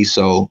fully.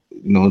 So,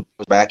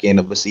 back end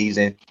of a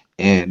season.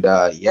 And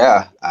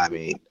I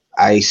mean,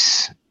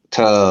 ice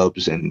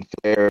tubs and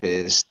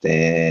therapists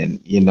and,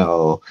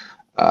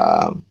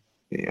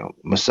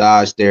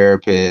 massage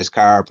therapists,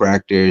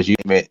 chiropractors, you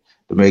name it,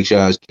 to make sure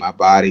I was my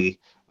body,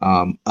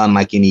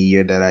 unlike any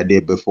year that I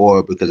did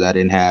before, because I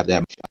didn't have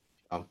that,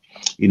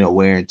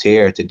 wear and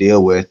tear to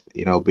deal with,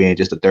 being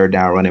just a third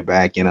down running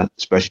back and a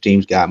special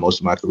teams guy most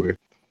of my career.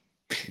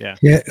 Yeah.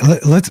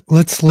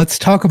 Let's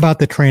talk about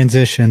the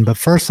transition, but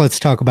first let's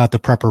talk about the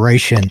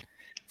preparation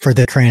for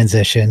the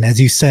transition.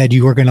 As you said,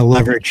 you were going to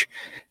leverage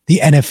the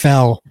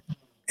NFL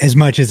as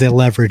much as it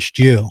leveraged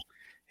you.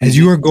 As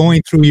you were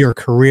going through your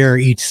career,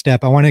 each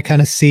step, I want to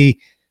kind of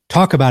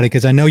talk about it,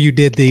 because I know you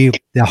did the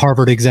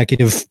Harvard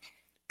executive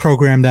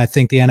program that I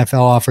think the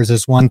NFL offers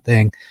is one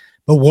thing,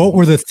 but what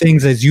were the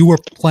things as you were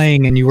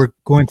playing and you were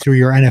going through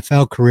your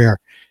NFL career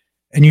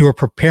and you were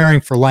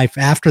preparing for life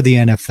after the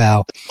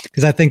NFL?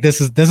 Because I think this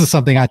is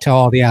something I tell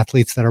all the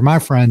athletes that are my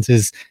friends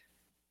is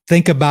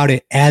think about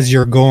it as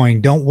you're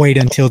going. Don't wait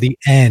until the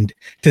end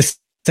to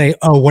say,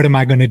 oh, what am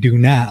I going to do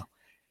now?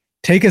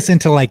 Take us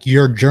into like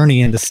your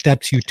journey and the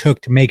steps you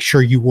took to make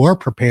sure you were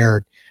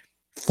prepared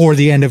for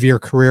the end of your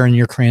career and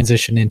your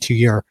transition into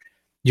your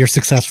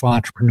successful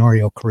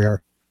entrepreneurial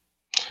career.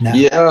 Now.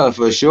 Yeah,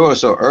 for sure.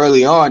 So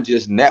early on,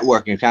 just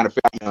networking, kind of,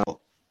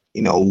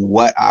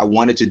 what I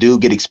wanted to do,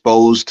 get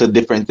exposed to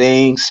different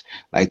things,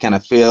 like kind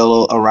of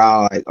feel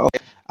around like, okay,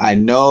 I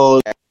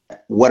know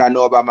what I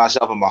know about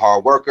myself. I'm a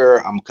hard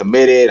worker. I'm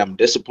committed. I'm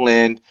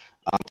disciplined.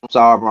 I'm a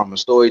solver. I'm a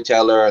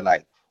storyteller.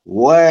 Like,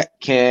 what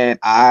can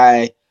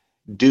I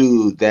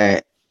do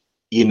that,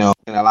 can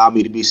allow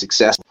me to be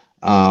successful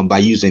by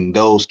using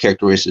those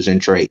characteristics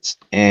and traits?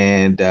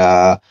 And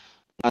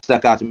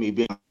stuck out to me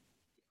being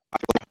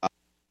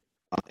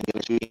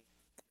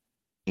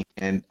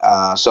and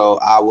so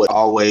I would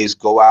always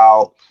go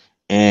out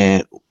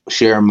and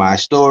share my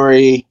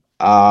story.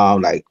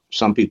 Like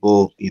some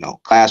people,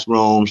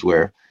 classrooms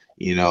where,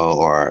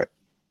 or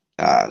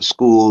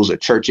schools or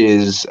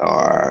churches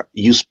or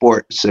youth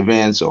sports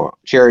events or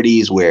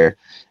charities where,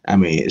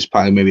 it's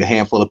probably maybe a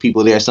handful of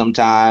people there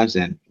sometimes,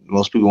 and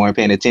most people weren't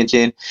paying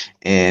attention,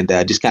 and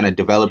just kind of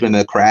developing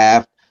the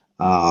craft,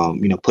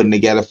 putting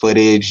together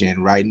footage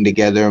and writing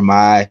together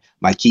my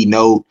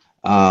keynote.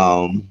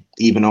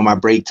 Even on my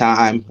break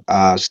time,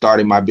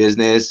 starting my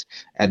business.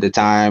 At the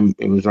time,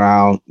 it was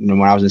around, when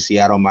I was in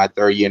Seattle, my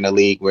third year in the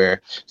league,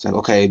 where it's like,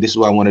 okay, this is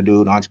what I want to do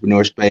in the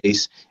entrepreneur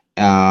space.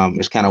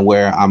 It's kind of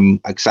where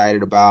I'm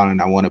excited about,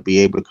 and I want to be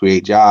able to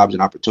create jobs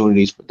and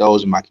opportunities for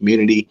those in my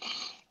community.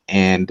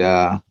 And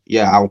I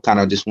kind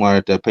of just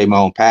wanted to pay my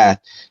own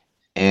path.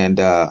 And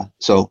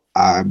so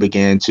I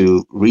began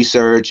to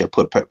research. I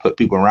put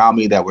people around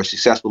me that were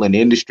successful in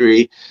the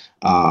industry.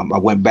 I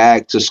went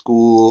back to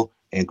school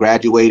and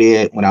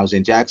graduated when I was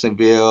in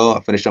Jacksonville. I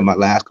finished up my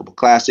last couple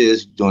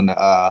classes doing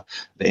the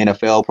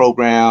NFL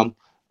program.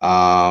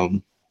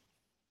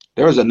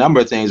 There was a number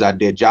of things I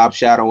did, job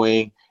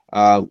shadowing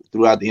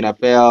throughout the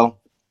NFL.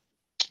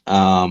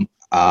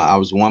 I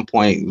was at one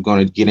point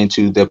going to get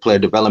into the player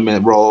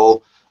development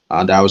role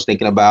that I was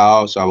thinking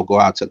about. So I would go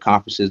out to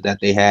conferences that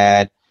they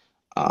had.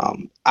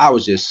 I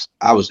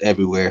was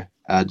everywhere,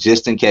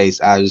 just in case.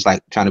 I was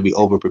like trying to be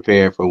over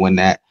prepared for when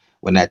that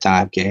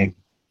time came.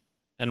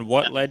 And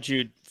what led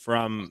you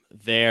from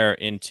there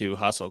into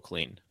Hustle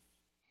Clean?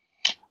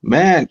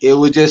 Man, it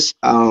was just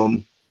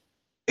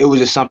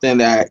something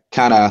that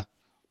kind of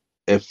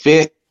it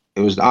fit.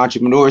 It was the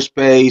entrepreneur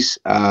space.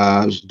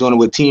 I was doing it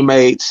with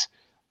teammates,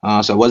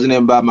 so I wasn't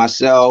in by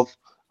myself.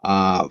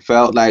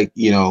 Felt like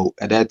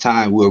at that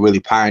time we were really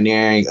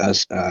pioneering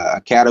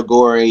a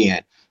category,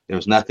 and there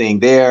was nothing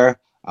there.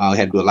 We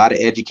had to do a lot of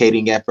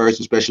educating at first,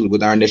 especially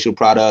with our initial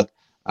product.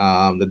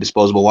 The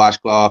disposable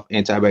washcloth,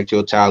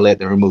 antibacterial towelette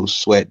that removes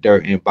sweat,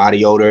 dirt, and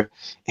body odor.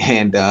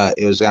 And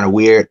it was kind of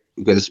weird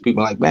because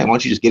people are like, man, why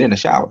don't you just get in the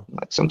shower?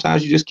 Like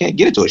sometimes you just can't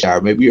get into a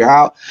shower. Maybe you're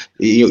out,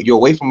 you're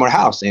away from our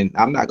house, and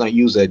I'm not going to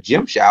use a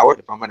gym shower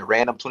if I'm in a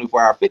random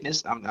 24-hour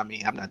fitness. I'm not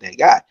that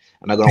guy.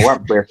 I'm not going to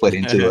walk barefoot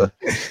into a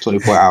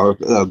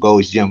 24-hour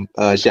Gold's Gym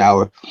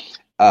shower.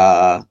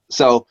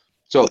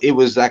 So it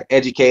was like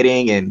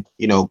educating and,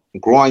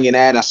 growing in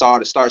that. I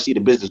see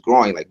the business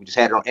growing. Like we just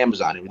had it on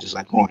Amazon. It was just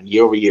like growing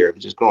year over year. It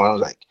was just growing. I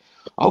was like,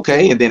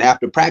 okay. And then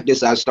after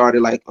practice, I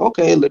started like,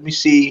 okay, let me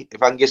see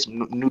if I can get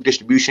some new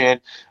distribution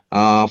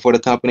for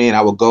the company. And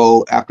I would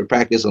go after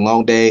practice, a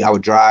long day. I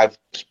would drive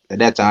at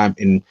that time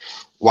in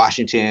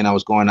Washington. I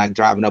was going like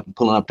driving up and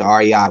pulling up to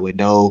REI with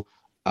no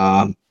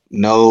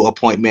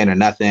appointment or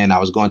nothing. I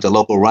was going to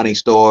local running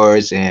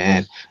stores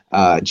and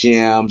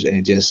gyms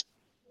and just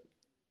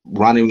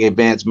running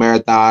events,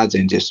 marathons,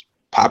 and just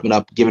popping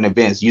up, giving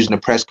events, using the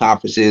press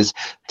conferences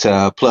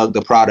to plug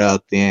the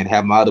product and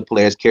have my other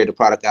players carry the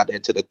product out there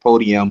to the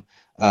podium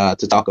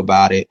to talk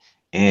about it.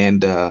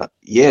 And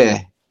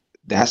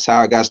that's how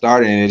I got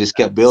started, and it just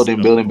kept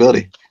building.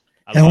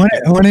 I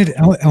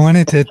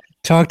wanted to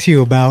talk to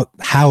you about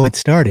how it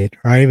started,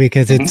 right?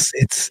 Because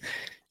it's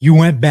you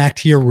went back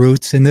to your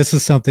roots, and this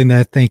is something that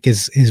I think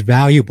is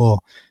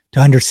valuable to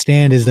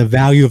understand, is the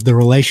value of the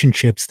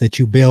relationships that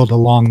you build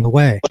along the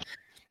way.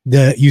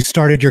 You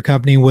started your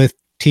company with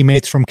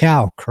teammates from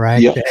Cal,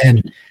 correct? Yep.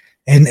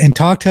 And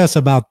talk to us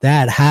about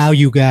that. How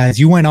you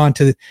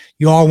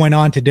all went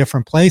on to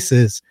different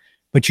places,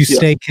 but you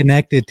stayed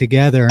connected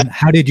together. And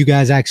how did you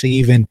guys actually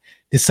even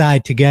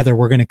decide together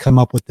we're going to come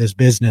up with this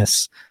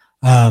business?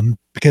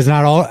 Because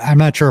I'm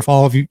not sure if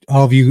all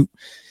of you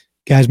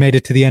guys made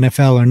it to the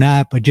NFL or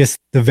not, but just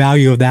the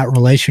value of that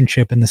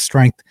relationship and the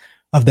strength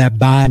of that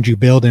bond you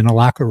build in a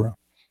locker room.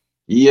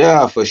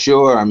 Yeah, for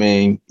sure. I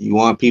mean, you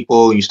want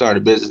people, you start a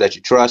business that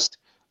you trust,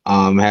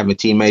 having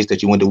teammates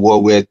that you went to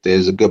war with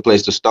is a good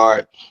place to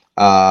start.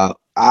 I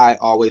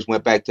always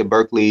went back to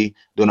Berkeley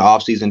during the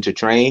off season to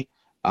train.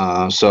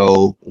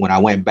 So when I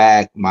went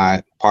back,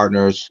 my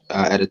partners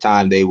at the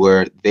time, they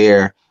were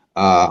there.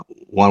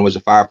 One was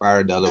a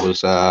firefighter, the other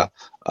was a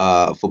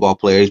football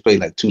player. He's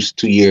played like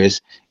two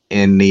years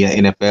in the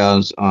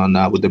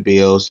NFL with the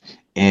Bills.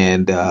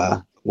 And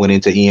went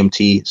into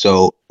EMT.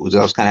 So I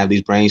was kind of have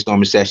these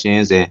brainstorming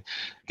sessions and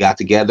got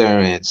together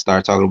and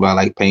started talking about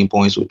like pain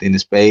points within the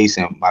space.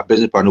 And my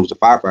business partner, who was a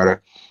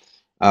firefighter,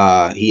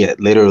 he had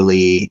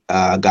literally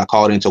got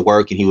called into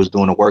work and he was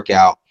doing a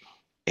workout,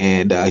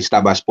 and he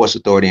stopped by Sports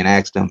Authority and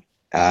asked them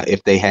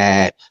if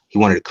he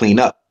wanted to clean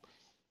up.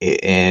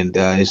 And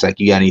it's like,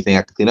 you got anything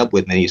I can clean up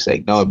with? And he's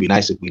like, no, it'd be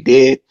nice if we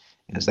did.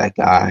 And it's like,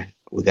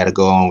 we got to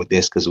go on with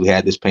this because we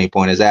had this pain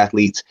point as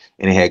athletes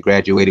and they had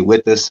graduated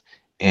with us,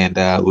 and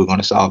we're going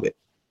to solve it.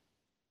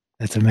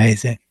 That's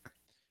amazing.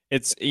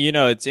 It's,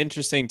 it's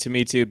interesting to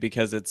me too,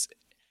 because it's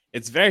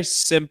very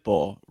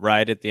simple,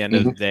 right? At the end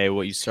of the day,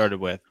 what you started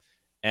with.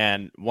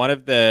 And one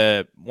of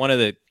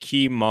the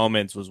key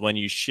moments was when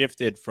you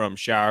shifted from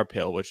Shower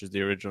Pill, which is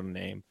the original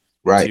name,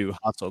 right, to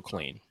Hustle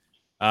Clean.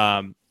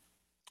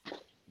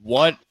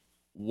 What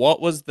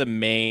was the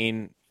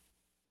main,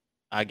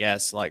 I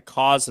guess, like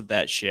cause of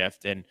that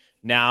shift? And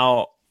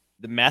now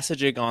the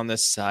messaging on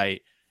this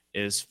site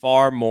is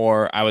far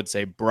more, I would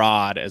say,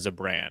 broad as a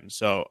brand.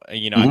 So, I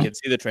can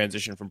see the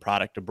transition from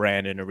product to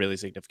brand in a really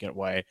significant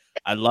way.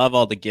 I love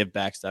all the give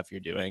back stuff you're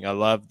doing. I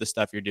love the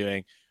stuff you're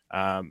doing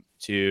in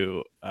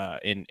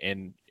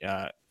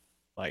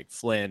like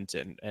Flint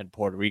and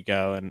Puerto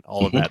Rico and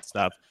all of that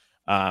stuff.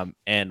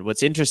 And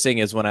what's interesting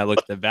is when I look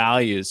at the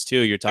values too,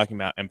 you're talking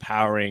about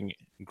empowering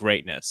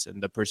greatness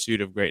and the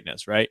pursuit of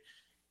greatness, right?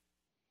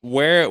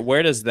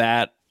 Where does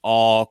that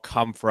all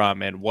come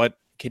from? And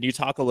can you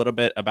talk a little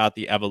bit about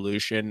the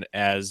evolution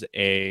as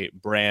a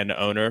brand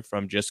owner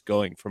from just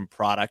going from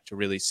product to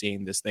really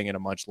seeing this thing at a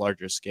much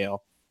larger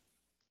scale?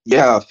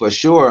 Yeah, for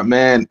sure,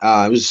 man.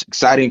 It was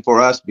exciting for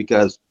us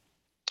because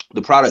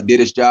the product did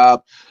its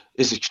job.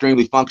 It's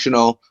extremely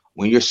functional.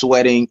 When you're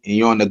sweating and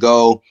you're on the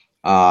go,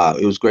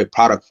 it was a great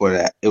product for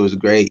that. It was a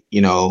great,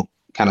 kind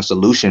of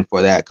solution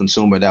for that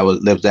consumer that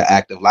lives that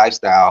active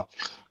lifestyle.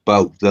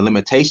 But the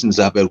limitations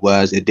of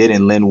it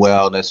didn't lend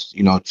well. That's,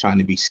 trying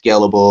to be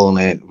scalable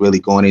and really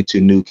going into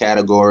new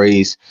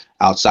categories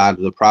outside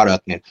of the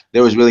product. And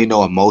there was really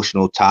no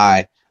emotional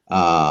tie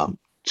to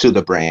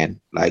the brand.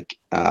 Like,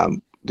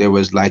 there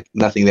was like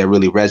nothing that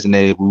really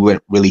resonated. We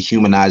weren't really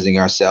humanizing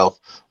ourselves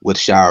with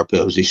Shower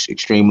Pills. It's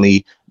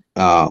extremely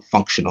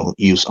functional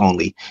use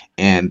only.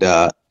 And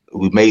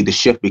we made the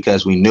shift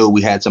because we knew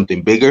we had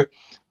something bigger.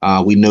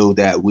 We knew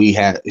that we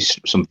had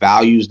some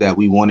values that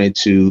we wanted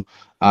to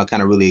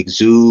kind of really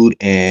exude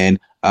and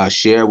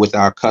share with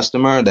our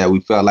customer, that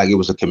we felt like it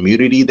was a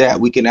community that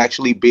we can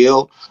actually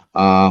build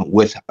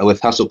with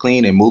Hustle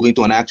Clean and moving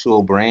to an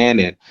actual brand.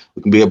 And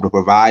we can be able to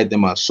provide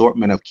them an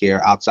assortment of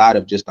care outside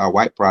of just our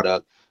white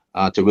product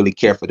to really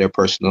care for their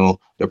personal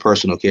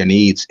care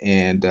needs.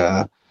 And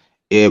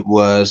it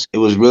was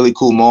really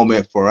cool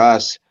moment for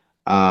us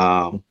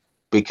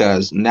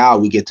because now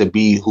we get to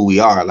be who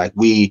we are. Like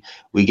we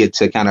get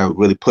to kind of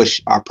really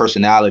push our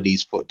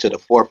personalities to the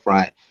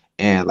forefront,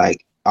 and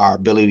like our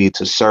ability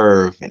to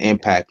serve and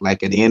impact.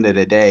 Like at the end of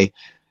the day,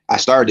 I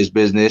started this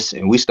business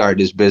and we started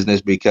this business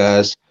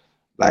because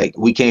like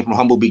we came from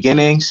humble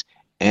beginnings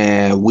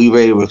and we were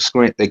able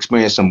to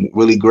experience some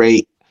really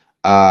great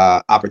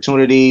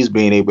opportunities,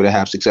 being able to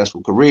have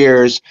successful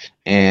careers,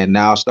 and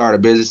now start a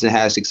business and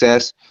have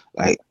success.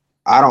 Like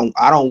I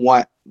don't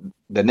want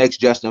the next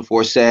Justin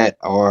Forsett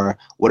or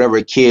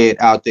whatever kid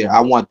out there.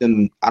 I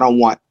don't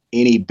want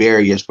any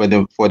barriers for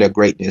them, for their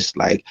greatness.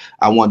 Like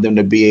I want them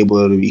to be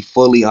able to be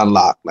fully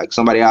unlocked. Like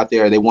somebody out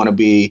there, they want to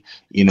be,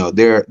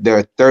 they're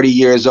 30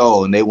 years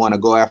old and they want to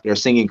go after a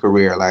singing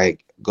career.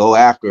 Like go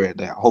after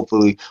it.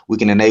 Hopefully we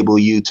can enable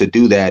you to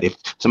do that. If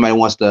somebody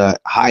wants to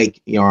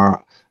hike,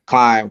 or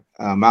climb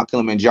Mount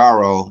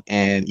Kilimanjaro,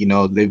 and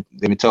they've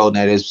been told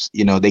that it's,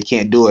 they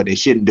can't do it, they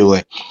shouldn't do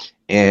it,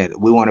 and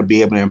we want to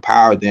be able to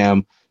empower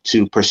them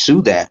to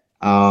pursue that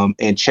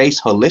and chase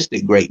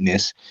holistic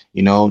greatness,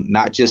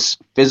 not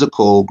just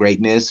physical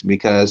greatness,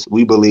 because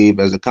we believe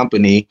as a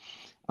company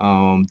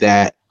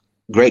that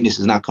greatness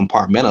is not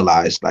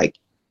compartmentalized. Like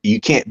you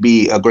can't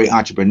be a great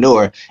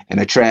entrepreneur and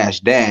a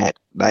trash dad.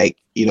 Like,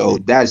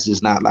 that's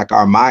just not like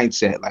our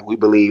mindset. Like we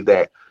believe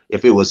that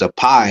if it was a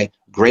pie,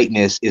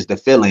 greatness is the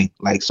filling.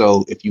 Like,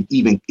 so if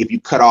you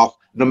cut off,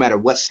 no matter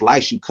what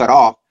slice you cut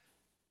off,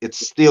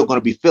 it's still going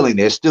to be filling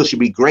there. It still should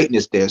be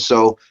greatness there.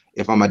 So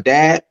if I'm a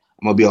dad,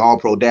 I'm going to be an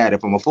all-pro dad.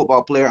 If I'm a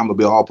football player, I'm going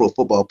to be an all-pro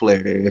football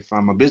player. If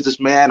I'm a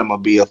businessman, I'm going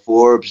to be a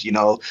Forbes,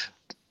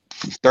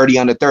 30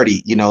 under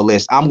 30,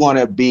 list. I'm going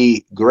to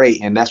be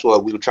great. And that's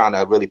what we were trying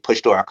to really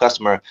push to our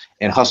customer.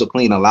 And Hustle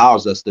Clean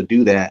allows us to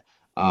do that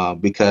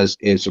because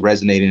it's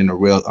resonating in a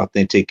real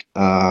authentic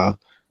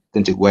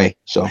way.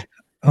 So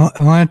I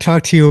want to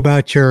talk to you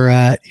about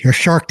your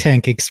Shark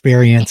Tank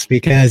experience,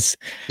 because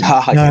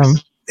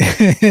yes.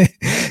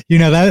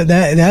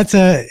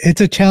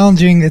 it's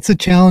a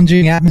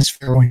challenging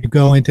atmosphere when you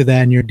go into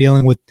that and you're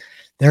dealing with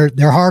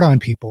they're hard on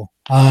people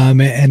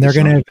and they're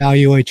going to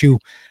evaluate you.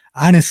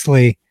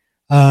 Honestly,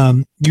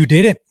 you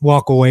didn't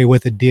walk away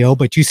with a deal,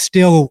 but you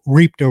still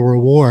reaped a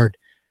reward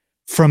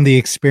from the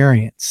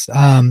experience.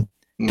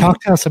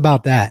 Talk to us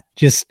about that.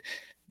 Just,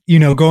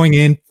 going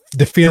in,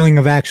 the feeling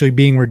of actually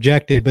being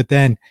rejected, but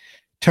then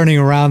turning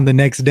around the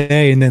next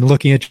day and then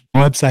looking at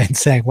your website and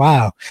saying,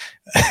 wow,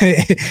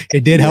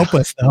 it did help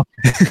us though.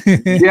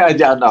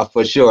 Yeah, no,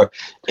 for sure.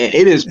 And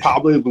it is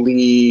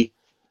probably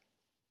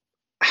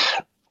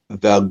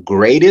the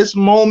greatest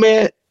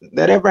moment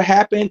that ever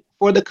happened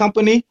for the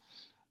company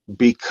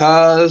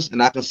because,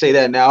 and I can say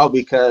that now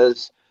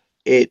because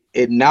it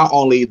not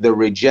only the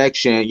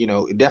rejection,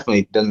 it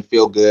definitely doesn't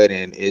feel good,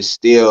 and it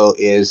still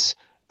is,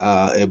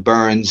 it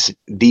burns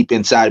deep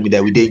inside me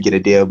that we didn't get a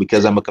deal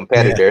because I'm a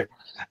competitor.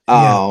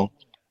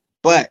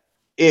 But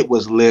it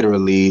was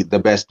literally the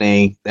best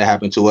thing that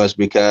happened to us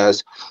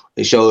because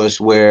it showed us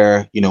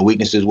where,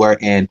 weaknesses were,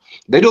 and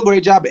they do a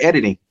great job of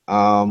editing.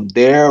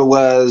 There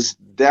was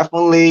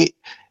definitely,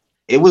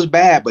 it was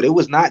bad, but it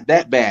was not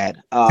that bad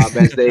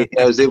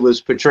as it was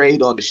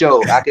portrayed on the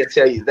show. I can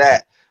tell you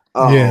that.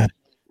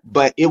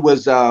 But it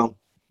was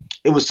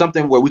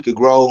something where we could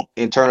grow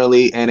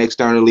internally and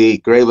externally.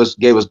 Gave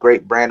us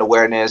great brand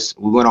awareness.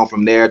 We went on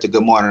from there to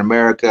Good Morning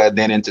America,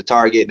 then into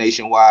Target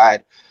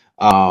nationwide.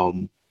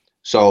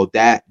 So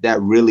that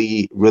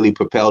really, really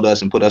propelled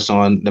us and put us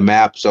on the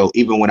map. So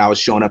even when I was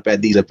showing up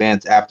at these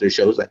events after the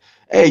show, it was like,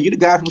 hey, you the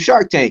guy from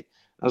Shark Tank.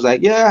 I was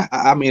like, yeah,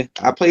 I mean,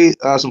 I played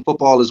some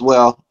football as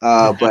well.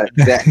 But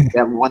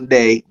that one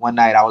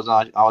night I was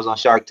on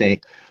Shark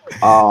Tank.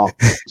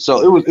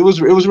 So it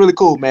was really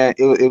cool, man.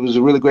 It was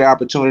a really great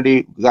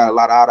opportunity. We got a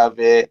lot out of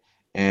it.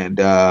 And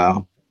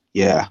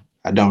yeah,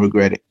 I don't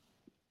regret it.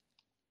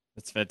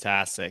 That's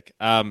fantastic.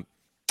 I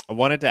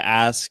wanted to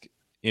ask,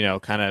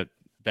 kind of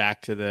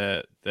back to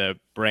the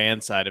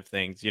brand side of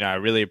things. I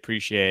really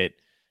appreciate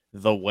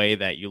the way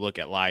that you look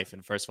at life.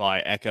 And first of all, I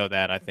echo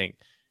that. I think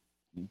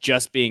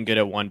just being good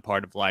at one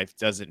part of life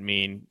doesn't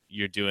mean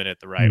you're doing it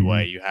the right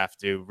way. You have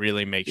to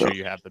really make sure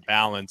you have the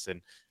balance,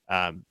 and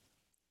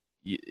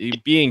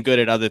being good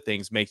at other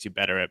things makes you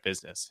better at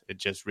business. It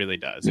just really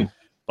does.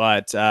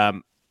 But I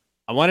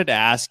wanted to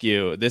ask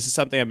you, this is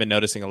something I've been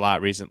noticing a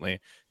lot recently.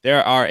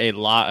 There are a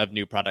lot of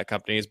new product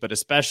companies, but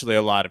especially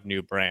a lot of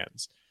new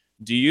brands.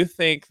 Do you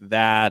think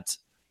that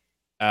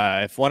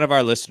if one of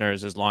our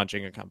listeners is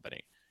launching a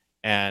company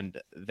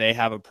and they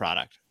have a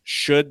product,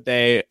 should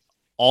they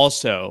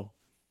also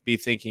be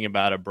thinking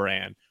about a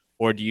brand,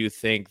 or do you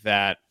think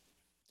that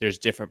there's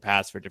different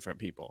paths for different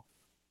people?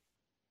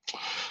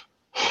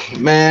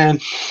 Man,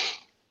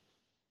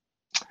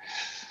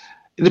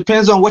 it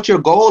depends on what your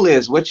goal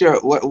is. What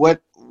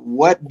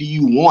do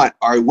you want,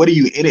 or what are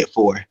you in it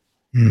for?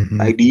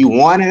 Like, do you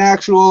want an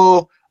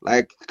actual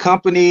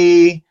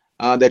company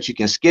that you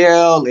can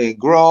scale and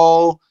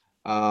grow,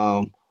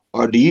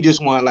 or do you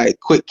just want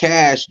quick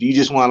cash? Do you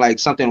just want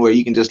something where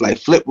you can just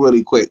flip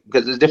really quick?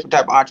 Because there's different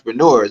type of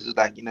entrepreneurs.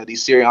 It's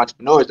these serial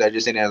entrepreneurs that are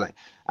just in there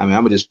I'm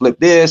gonna just flip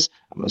this,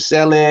 I'm gonna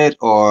sell it,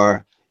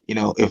 or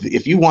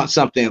if you want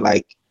something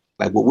like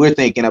what we're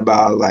thinking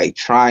about,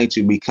 trying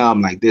to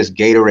become this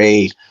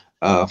Gatorade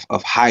of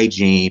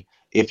hygiene,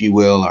 if you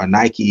will, or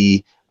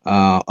Nike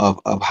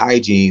of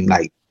hygiene.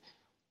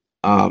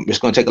 It's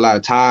going to take a lot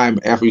of time,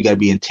 effort. You got to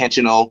be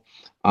intentional.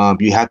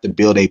 You have to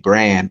build a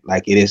brand.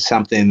 It is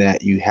something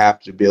that you have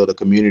to build a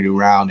community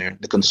around there.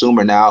 The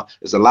consumer now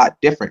is a lot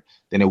different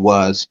than it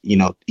was,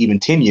 even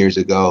 10 years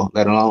ago,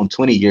 let alone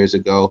 20 years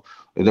ago.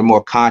 They're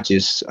more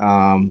conscious.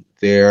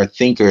 They're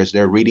thinkers.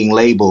 They're reading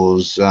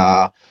labels.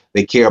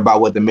 They care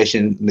about what the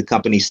mission the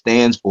company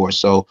stands for.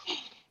 So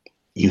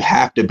you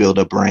have to build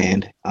a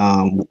brand.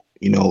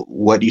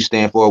 What you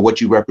stand for,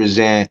 what you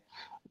represent,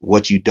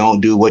 what you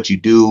don't do, what you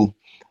do.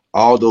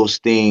 All those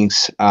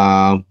things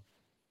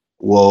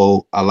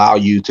will allow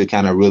you to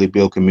kind of really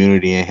build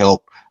community and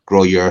help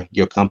grow your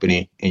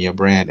company and your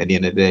brand at the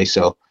end of the day.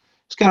 So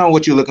it's kind of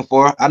what you're looking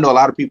for. I know a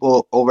lot of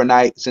people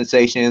overnight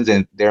sensations,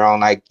 and they're on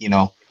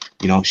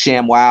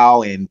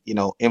ShamWow and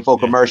info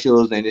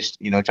commercials and just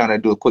trying to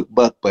do a quick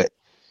buck. But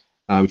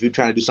if you're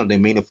trying to do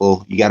something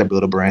meaningful, you got to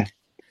build a brand.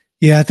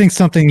 Yeah, I think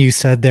something you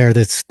said there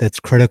that's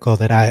critical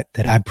that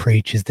I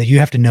preach is that you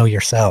have to know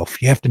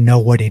yourself. You have to know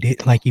what it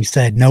is, like you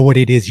said, know what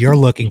it is you're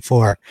looking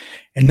for,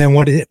 and then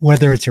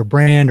whether it's your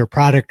brand or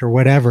product or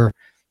whatever,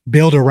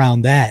 build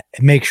around that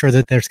and make sure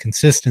that there's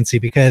consistency,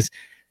 because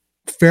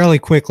fairly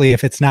quickly,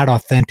 if it's not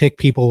authentic,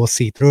 people will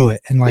see through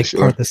it. And like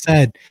Partha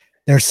said,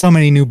 there's so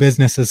many new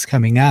businesses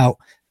coming out.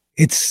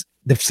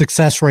 The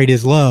success rate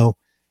is low.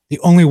 The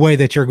only way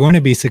that you're going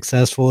to be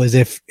successful is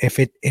if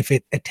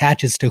it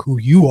attaches to who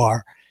you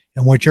are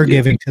and what you're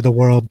giving to the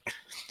world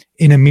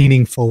in a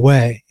meaningful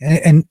way.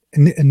 And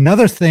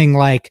another thing,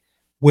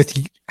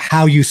 with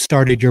how you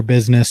started your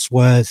business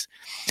was,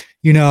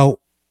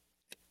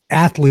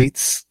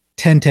 athletes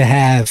tend to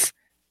have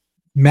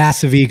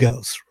massive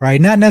egos, right?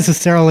 Not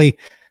necessarily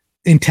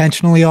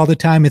intentionally all the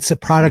time. It's a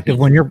product of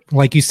when you're,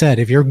 like you said,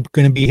 if you're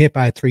going to be hit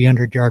by a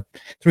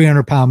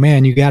 300-pound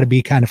man, you got to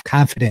be kind of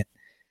confident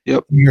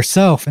in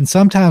yourself. And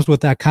sometimes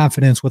with that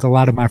confidence, with a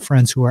lot of my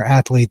friends who are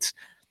athletes,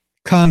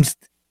 comes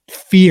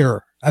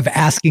fear of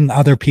asking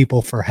other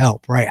people for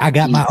help, right? I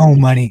got my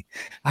own money.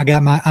 I'm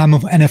an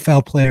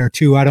NFL player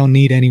too. I don't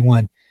need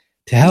anyone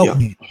to help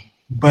me.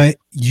 But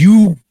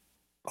a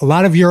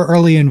lot of your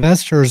early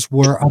investors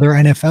were other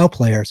NFL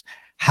players.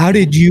 How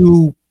did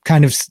you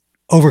kind of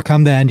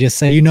overcome that and just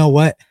say, you know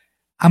what?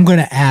 I'm going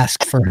to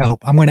ask for help.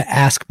 I'm going to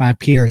ask my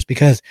peers,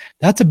 because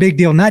that's a big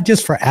deal, not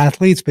just for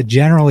athletes, but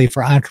generally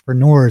for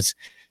entrepreneurs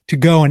to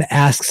go and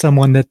ask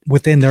someone that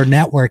within their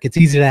network. It's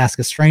easy to ask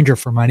a stranger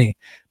for money,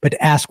 but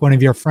to ask one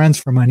of your friends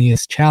for money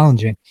is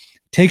challenging.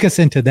 Take us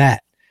into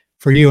that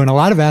for you. And a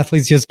lot of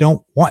athletes just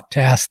don't want to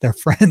ask their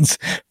friends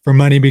for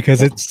money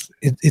because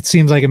it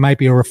seems like it might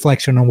be a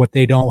reflection on what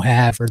they don't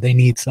have or they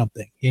need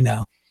something, you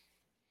know?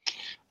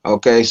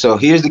 Okay, so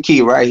here's the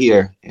key right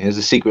here. Here's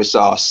the secret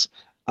sauce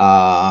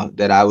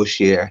that I will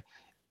share.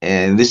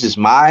 And this is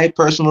my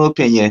personal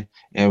opinion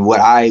and what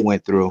I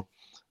went through.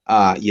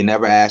 You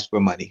never ask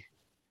for money.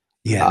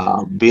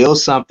 Yeah. Build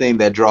something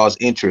that draws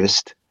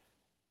interest,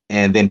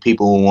 and then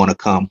people will want to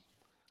come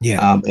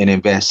and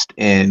invest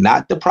in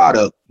not the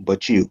product,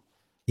 but you.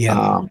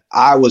 Yeah.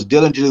 I was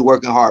diligently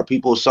working hard.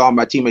 People saw,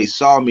 my teammates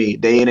saw me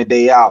day in and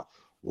day out,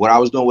 what I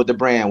was doing with the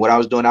brand, what I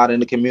was doing out in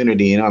the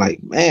community. And I'm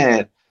like,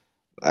 man,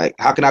 like,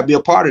 how can I be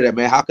a part of that,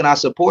 man? How can I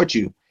support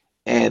you?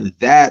 And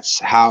that's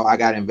how I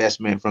got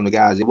investment from the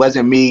guys. It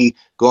wasn't me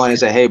going and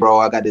say, hey, bro,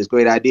 I got this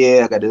great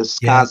idea. I got this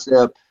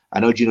concept. I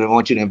want you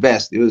to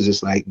invest. It was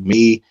just like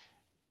me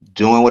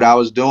doing what I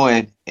was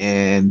doing,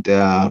 and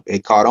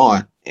it caught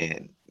on.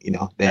 And, you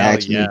know, they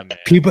asked me.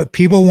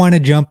 People want to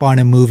jump on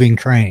a moving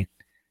train,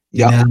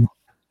 you know?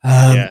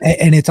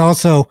 And it's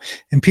also,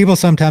 and people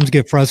sometimes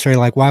get frustrated,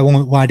 like,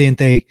 why didn't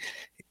they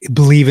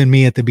believe in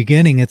me at the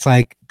beginning? It's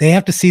like, they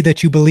have to see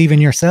that you believe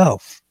in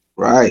yourself.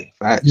 Right.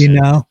 Facts. You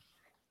know?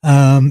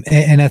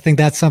 And I think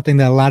that's something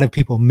that a lot of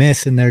people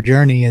miss in their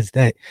journey, is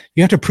that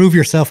you have to prove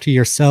yourself to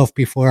yourself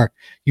before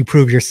you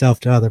prove yourself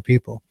to other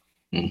people.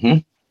 Mm-hmm.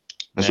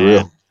 That's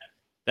real.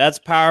 That's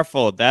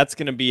powerful. That's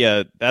gonna be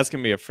a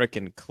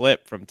freaking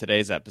clip from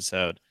today's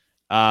episode.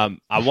 I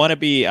want to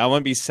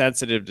be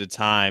sensitive to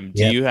time.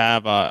 Do you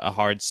have a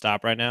hard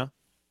stop right now?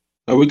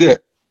 Oh, we're good.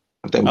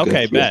 I think we're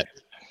okay, good. bet.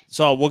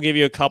 So we'll give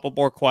you a couple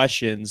more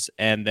questions,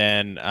 and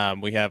then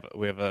we have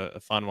a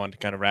fun one to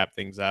kind of wrap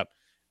things up.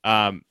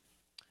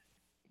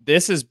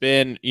 This has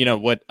been, you know,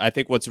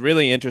 what's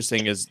really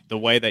interesting is the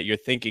way that you're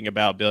thinking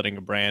about building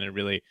a brand and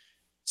really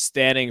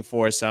standing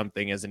for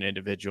something as an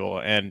individual.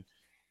 And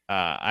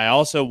I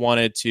also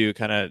wanted to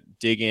kind of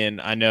dig in.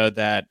 I know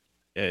that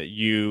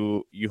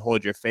you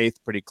hold your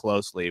faith pretty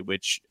closely,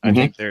 which I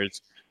think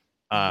there's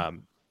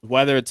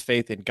whether it's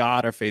faith in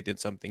God or faith in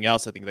something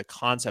else. I think the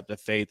concept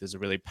of faith is a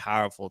really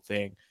powerful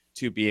thing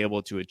to be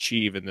able to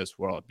achieve in this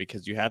world,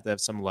 because you have to have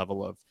some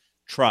level of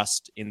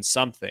trust in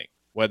something,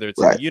 whether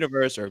it's in the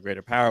universe or a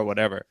greater power,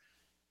 whatever.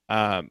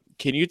 Can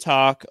you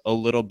talk a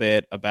little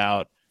bit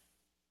about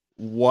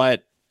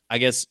what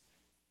does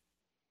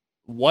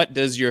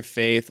your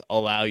faith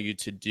allow you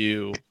to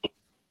do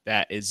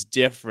that is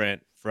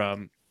different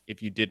from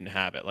if you didn't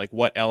have it? Like,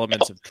 what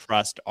elements of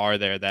trust are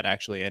there that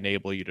actually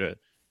enable you to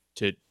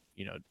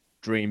you know,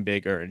 dream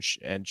bigger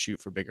and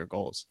shoot for bigger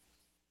goals?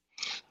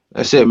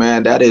 That's it,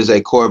 man. That is a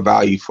core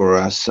value for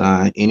us.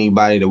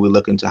 Anybody that we're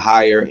looking to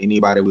hire,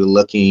 anybody we're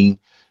looking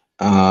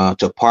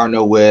to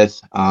partner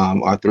with,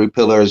 our three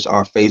pillars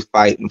are faith,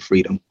 fight, and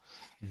freedom.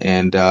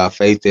 And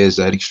faith is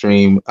an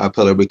extreme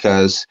pillar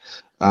because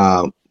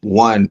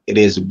one, it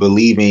is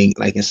believing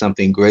like in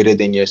something greater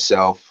than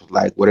yourself,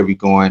 like whatever you're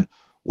going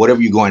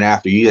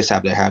after. You just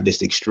have to have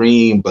this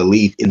extreme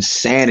belief,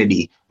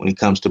 insanity when it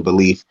comes to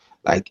belief.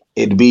 Like,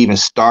 it'd be even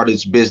start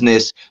its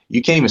business.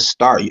 You can't even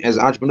start as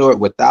an entrepreneur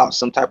without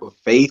some type of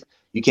faith.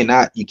 You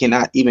cannot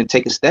even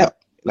take a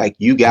step. Like,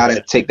 you got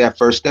to take that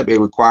first step. It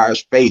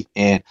requires faith.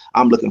 And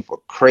I'm looking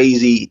for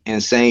crazy,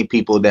 insane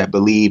people that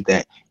believe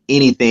that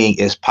anything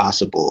is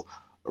possible,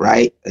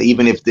 right?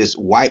 Even if this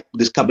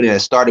company that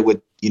started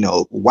with, you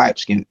know,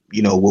 wipes can,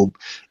 you know, will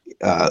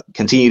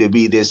continue to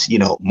be this, you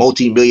know,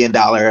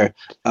 multi-million-dollar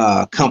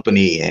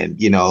company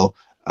and, you know,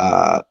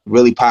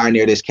 really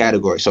pioneer this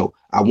category. So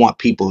I want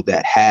people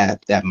that have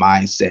that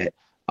mindset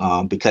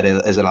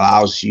because it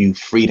allows you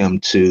freedom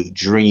to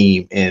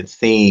dream and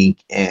think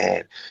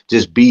and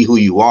just be who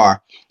you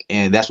are.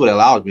 And that's what it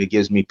allows me. It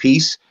gives me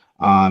peace.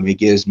 It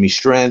gives me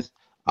strength.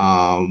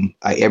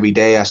 Every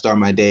day I start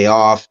my day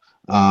off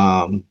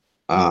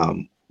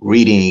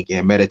reading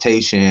and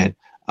meditation,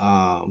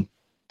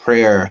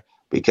 prayer,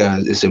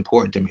 because it's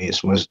important to me.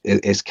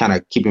 It's kind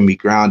of keeping me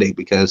grounded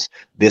because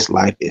this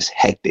life is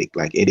hectic.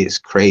 Like, it is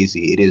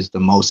crazy. It is the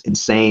most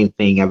insane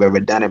thing I've ever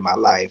done in my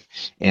life.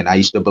 And I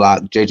used to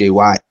block JJ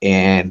Watt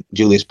and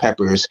Julius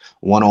Peppers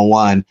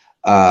one-on-one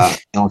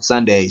on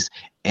Sundays.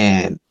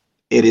 And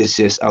it is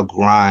just a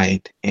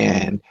grind.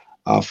 And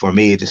for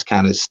me, it just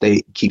kind of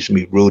keeps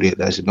me rooted.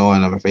 That's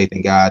knowing I'm a faith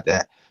in God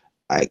that,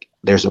 like,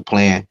 there's a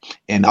plan.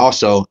 And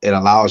also it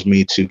allows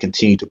me to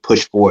continue to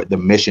push forward the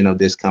mission of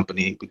this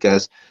company,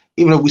 because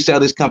even if we sell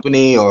this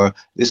company or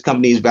this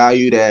company is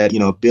valued at, you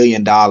know, $1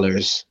 billion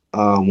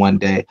one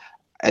day,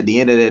 at the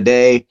end of the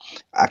day,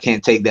 I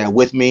can't take that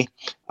with me.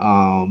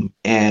 And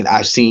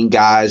I've seen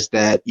guys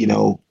that,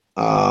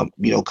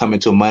 come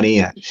into money,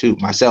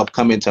 and myself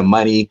come into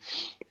money.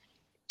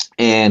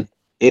 And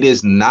it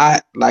is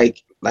not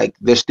like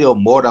there's still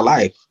more to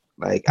life.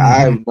 Like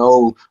I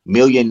know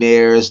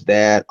millionaires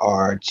that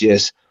are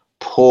just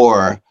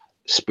poor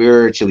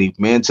spiritually,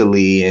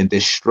 mentally, and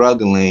just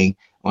struggling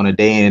on a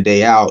day in and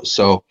day out.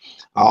 So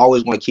I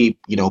always want to keep,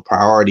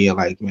 priority of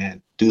like,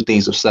 man, do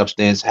things of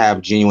substance,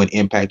 have genuine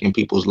impact in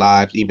people's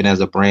lives, even as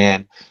a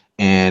brand.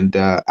 And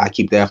I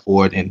keep that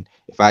forward. And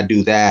if I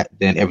do that,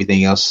 then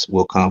everything else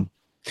will come.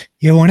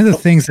 Yeah, one of the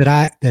things that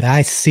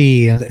I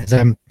see as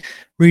I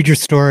read your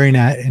story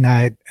and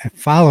I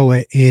follow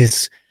it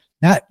is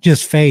not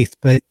just faith,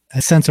 but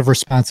a sense of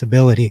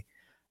responsibility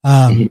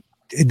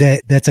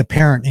that's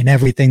apparent in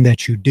everything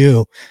that you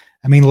do.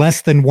 I mean,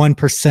 less than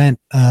 1%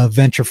 of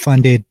venture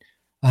funded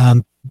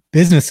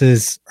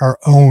businesses are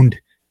owned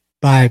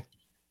by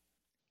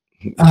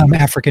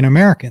African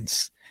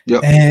Americans,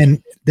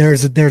 and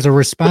there's a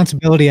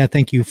responsibility I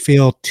think you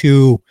feel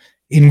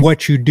in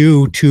what you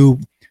do to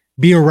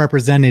be a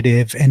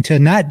representative and to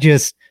not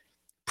just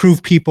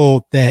prove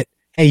people that,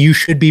 hey, you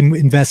should be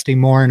investing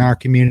more in our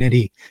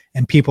community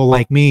and people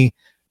like me,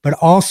 but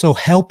also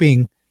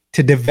helping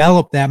to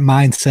develop that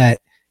mindset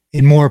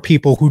in more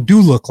people who do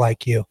look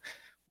like you.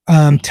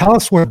 Tell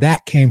us where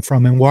that came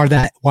from and why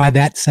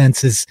that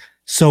sense is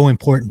so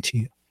important to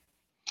you.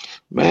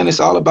 Man, it's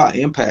all about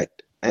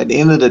impact. At the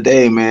end of the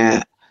day,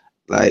 man,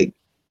 like,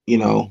 a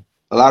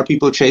lot of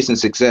people are chasing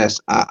success.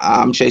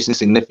 I'm chasing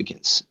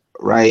significance,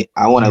 right?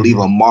 I want to leave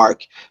a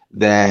mark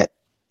that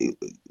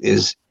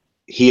is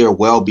here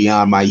well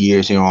beyond my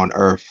years here on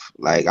earth.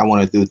 Like I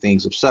want to do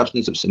things of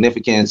substance, of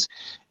significance,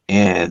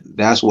 and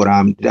that's what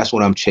I'm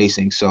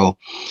chasing. So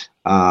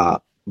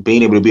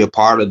being able to be a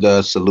part of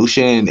the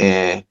solution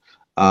and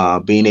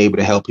being able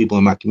to help people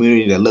in my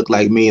community that look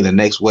like me, the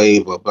next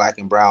wave of Black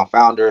and brown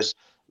founders,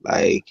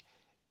 like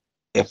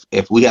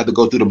if we have to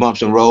go through the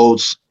bumps in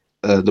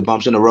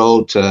the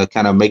road to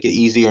kind of make it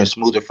easier and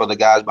smoother for the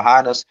guys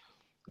behind us,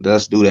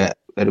 let's do that.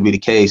 That'll be the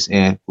case.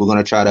 And we're going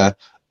to try to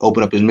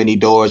open up as many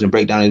doors and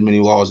break down as many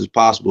walls as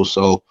possible.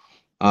 So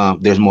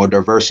there's more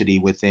diversity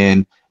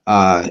within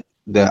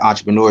the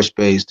entrepreneur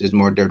space. There's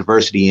more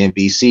diversity in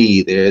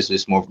VC. There's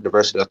just more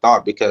diversity of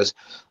thought, because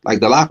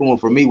like the locker room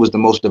for me was the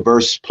most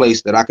diverse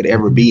place that I could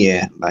ever be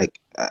in. Like,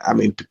 I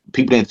mean,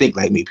 people didn't think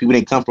like me. People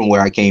didn't come from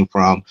where I came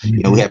from.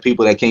 We had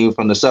people that came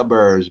from the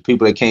suburbs,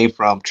 people that came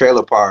from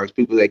trailer parks,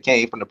 people that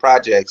came from the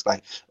projects,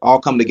 like all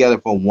come together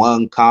for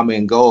one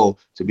common goal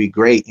to be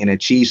great and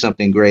achieve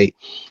something great.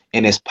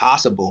 And it's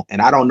possible.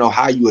 And I don't know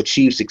how you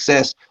achieve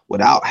success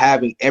without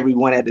having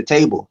everyone at the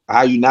table.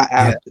 How you not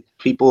have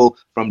people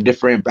from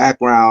different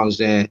backgrounds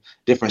and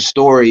different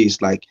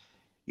stories. Like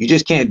you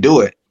just can't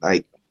do it.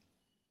 Like,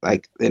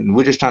 and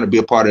we're just trying to be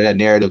a part of that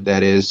narrative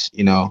that is,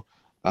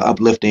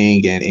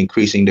 uplifting and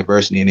increasing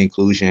diversity and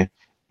inclusion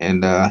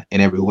and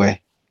in every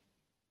way.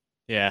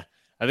 Yeah,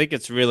 I think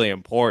it's really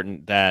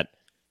important that,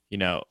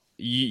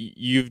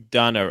 you've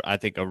done I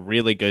think a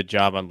really good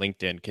job on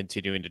LinkedIn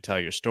continuing to tell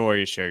your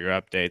story, share your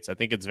updates. I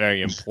think it's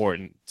very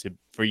important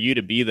for you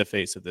to be the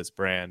face of this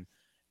brand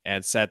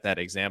and set that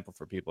example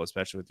for people,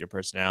 especially with your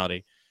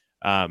personality.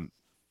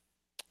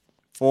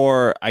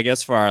 For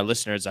our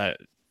listeners,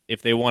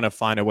 if they want to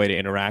find a way to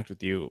interact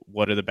with you,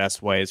 what are the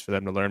best ways for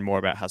them to learn more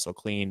about Hustle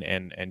Clean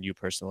and you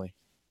personally?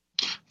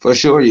 For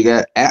sure. You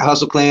got at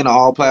Hustle Clean on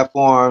all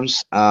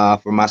platforms.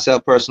 For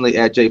myself personally,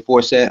 at J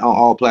Forsett on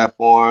all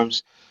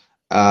platforms.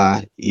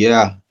 That's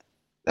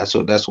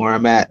where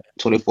I'm at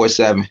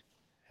 24/7.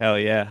 Hell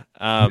yeah.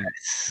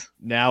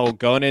 Now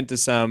going into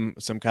some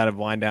kind of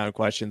wind down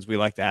questions, we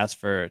like to ask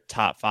for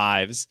top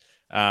fives.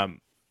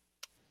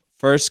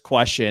 First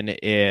question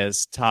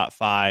is top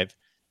 5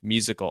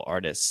 musical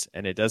artists,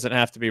 and it doesn't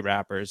have to be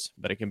rappers,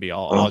 but it can be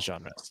all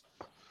genres.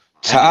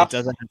 It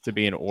doesn't have to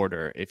be in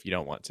order if you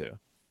don't want to.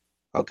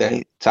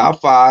 Okay,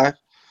 top 5.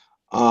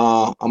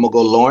 I'm gonna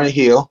go Lauryn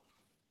Hill.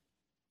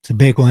 It's a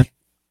big one. It's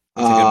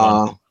a good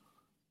one.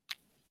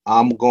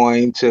 I'm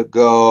going to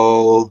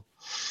go.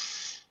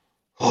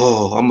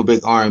 Oh, I'm a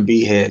big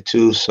R&B head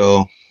too,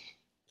 so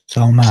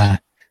am I.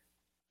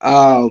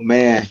 Oh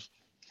man,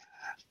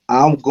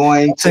 I'm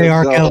going to say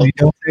R. Kelly.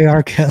 Don't say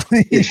R.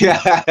 Kelly.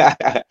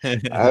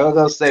 I'm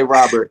gonna say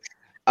Robert.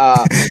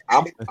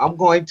 I'm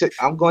going to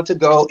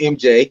go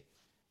MJ.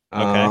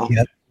 Okay.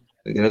 Yep.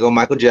 I'm gonna go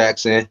Michael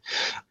Jackson.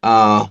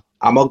 I'm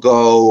gonna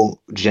go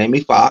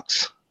Jamie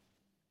Foxx.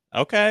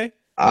 Okay.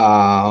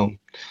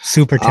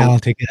 Super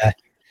talented guy.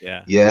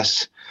 Yeah.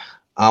 Yes.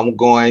 I'm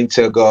going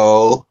to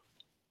go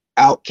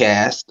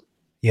Outkast.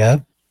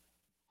 Yep.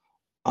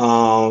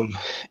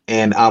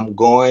 And I'm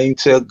going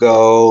to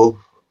go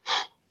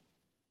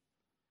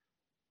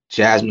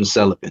Jasmine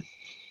Sullivan.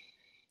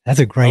 That's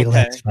a great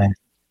list, man.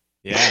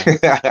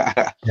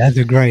 Yeah. That's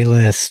a great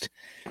list.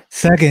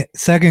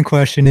 Second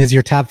question is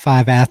your top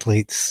 5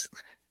 athletes. I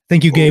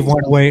think you gave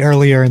one away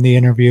earlier in the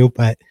interview,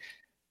 but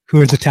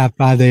who are the top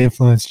 5 that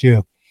influenced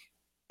you?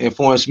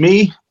 Influenced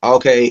me?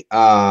 Okay.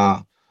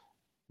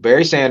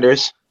 Barry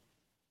Sanders,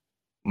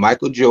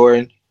 Michael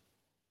Jordan,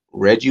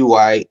 Reggie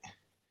White,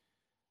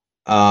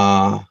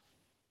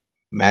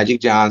 Magic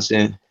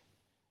Johnson,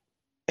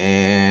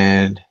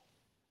 and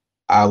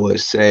I would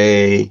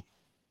say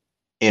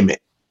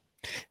Emmett.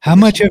 How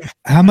much of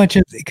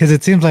because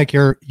it seems like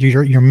your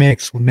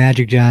mix with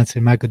Magic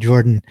Johnson, Michael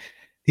Jordan,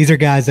 these are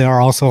guys that are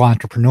also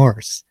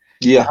entrepreneurs.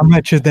 Yeah. How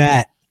much of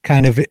that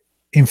kind of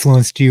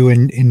influenced you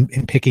in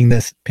picking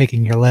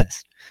your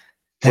list?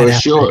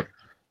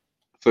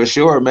 For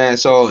sure, man.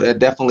 So it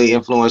definitely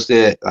influenced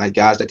it. Like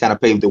guys that kind of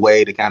paved the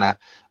way to kind of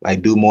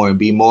like do more and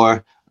be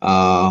more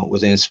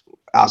within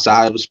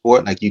outside of the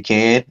sport. Like you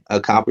can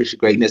accomplish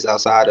greatness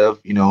outside of,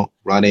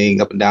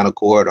 running up and down a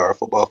court or a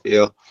football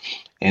field.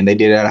 And they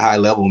did it at a high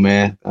level,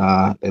 man.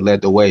 They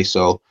led the way.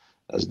 So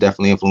that's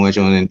definitely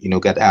influential,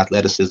 and got the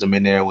athleticism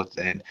in there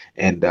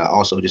and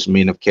also just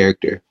mean of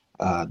character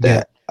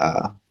that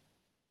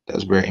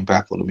was very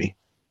impactful to me.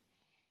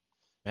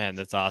 Man,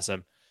 that's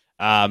awesome.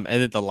 And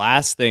then the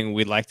last thing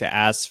we'd like to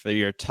ask for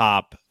your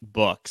top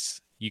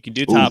books. You can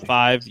do top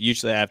 5.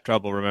 Usually I have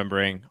trouble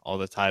remembering all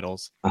the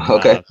titles.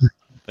 Okay.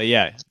 But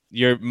yeah,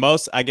 your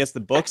most, I guess, the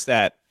books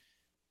that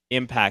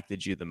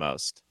impacted you the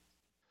most.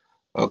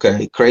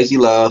 Okay. Crazy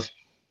Love,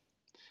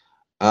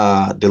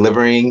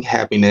 Delivering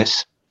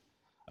Happiness,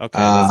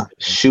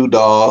 Shoe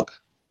Dog.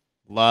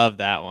 Love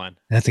that one.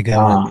 That's a good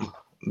one.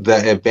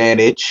 The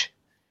Advantage,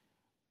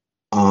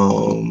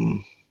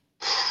 and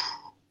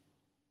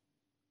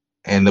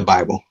the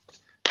Bible.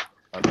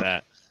 Love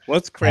that.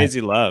 What's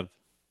Crazy Love?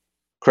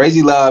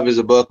 Crazy Love is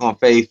a book on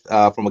faith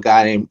from a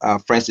guy named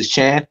Francis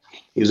Chan.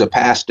 He was a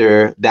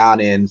pastor down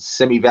in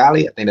Simi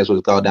Valley. I think that's what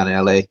it's called down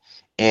in LA.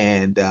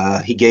 And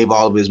he gave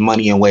all of his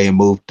money away and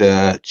moved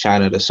to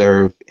China to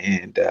serve.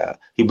 And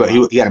he got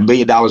 $1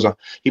 million.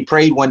 He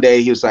prayed one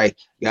day. He was like,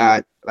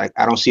 God, like,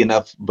 I don't see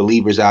enough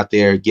believers out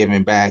there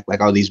giving back, like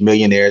all these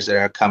millionaires that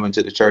are coming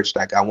to the church.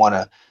 Like, I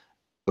want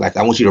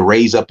you to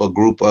raise up a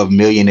group of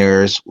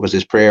millionaires, was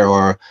his prayer,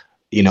 or,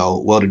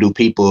 well-to-do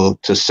people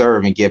to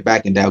serve and give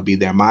back. And that would be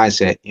their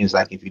mindset. And it's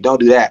like, if you don't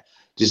do that,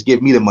 just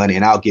give me the money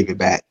and I'll give it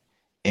back.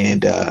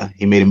 And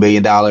he made $1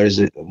 million,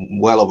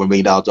 well over $1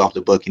 million off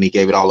the book, and he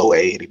gave it all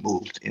away, and he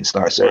moved and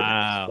started serving.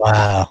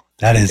 Wow.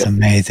 That is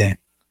amazing.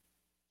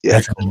 Yeah.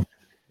 That's cool.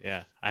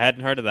 Yeah. I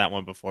hadn't heard of that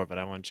one before, but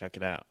I want to check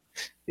it out.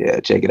 Yeah,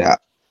 check it out.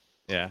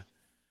 Yeah.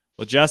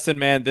 Well, Justin,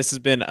 man, this has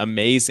been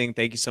amazing.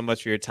 Thank you so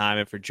much for your time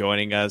and for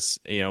joining us.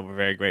 We're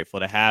very grateful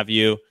to have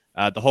you.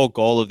 The whole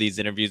goal of these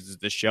interviews is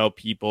to show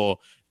people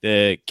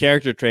the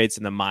character traits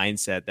and the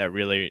mindset that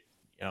really,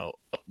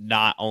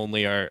 not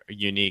only are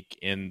unique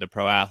in the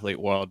pro athlete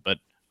world, but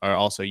are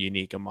also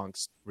unique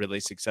amongst really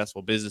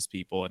successful business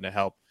people, and to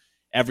help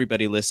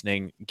everybody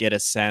listening get a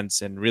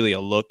sense and really a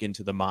look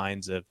into the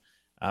minds of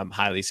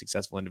highly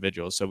successful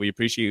individuals. So we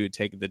appreciate you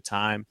taking the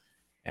time,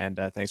 and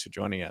thanks for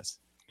joining us.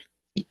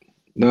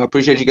 No, I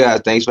appreciate you guys.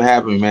 Thanks for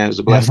having me, man. It was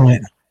a blessing.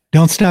 Definitely.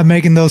 Don't stop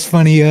making those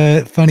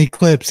funny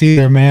clips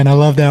either, man. I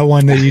love that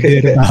one that you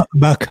did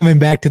about coming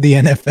back to the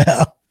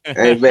NFL.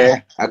 Hey,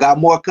 man, I got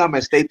more coming.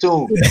 Stay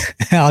tuned.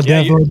 I'll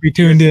definitely be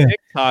tuned in.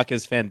 TikTok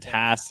is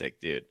fantastic,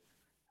 dude.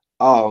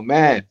 Oh,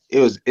 man,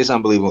 it's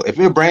unbelievable. If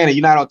you're Brandon,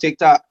 you're not on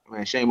TikTok,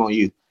 man, shame on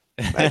you.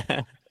 Like,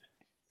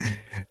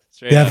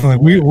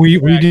 definitely.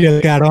 We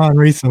just got on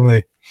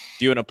recently.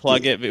 Do you want to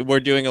plug it? We're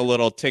doing a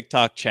little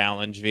TikTok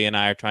challenge. V and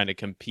I are trying to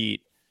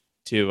compete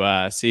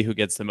to see who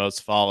gets the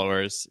most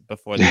followers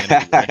before the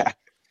interview.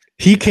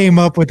 He came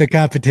up with the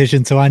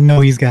competition, so I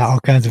know he's got all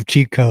kinds of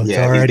cheat codes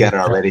already. He's got it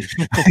already.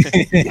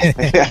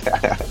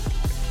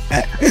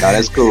 No,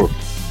 that's cool.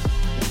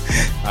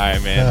 All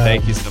right, man.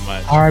 Thank you so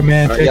much. All right,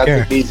 man. Take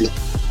care.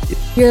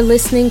 You're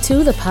listening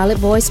to the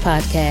Pilot Boys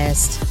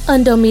podcast.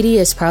 Undo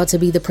Media is proud to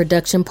be the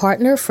production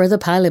partner for the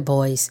Pilot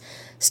Boys.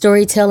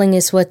 Storytelling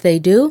is what they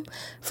do.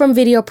 From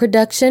video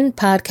production,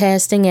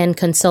 podcasting, and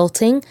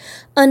consulting,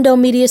 Undo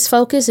Media's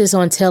focus is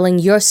on telling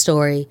your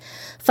story.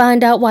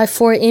 Find out why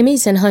 4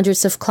 Emmys and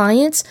hundreds of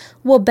clients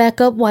will back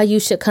up why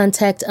you should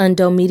contact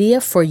Undo Media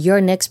for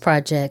your next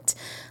project.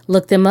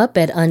 Look them up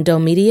at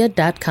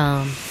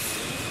undomedia.com.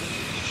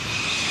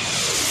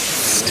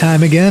 It's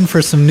time again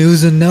for some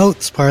news and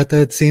notes.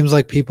 Partha, it seems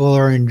like people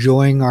are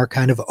enjoying our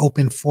kind of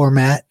open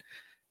format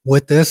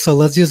with this. So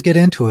let's just get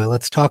into it.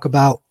 Let's talk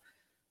about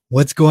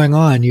what's going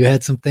on. You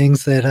had some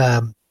things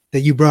that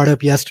you brought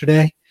up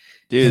yesterday,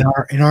 dude,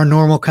 in our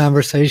normal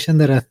conversation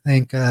that I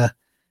think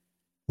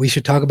we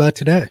should talk about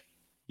today.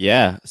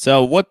 Yeah.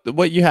 So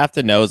what you have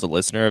to know as a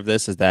listener of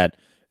this is that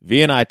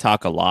V and I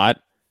talk a lot,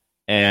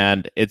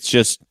 and it's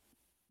just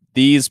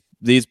these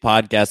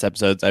podcast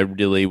episodes I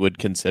really would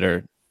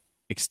consider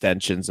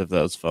extensions of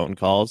those phone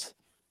calls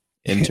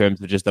in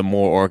terms of just a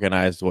more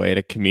organized way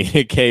to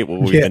communicate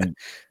what we've been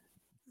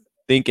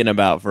thinking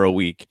about for a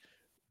week.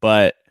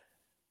 But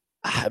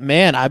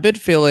man, I've been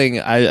feeling,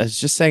 I was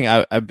just saying,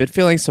 I've been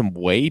feeling some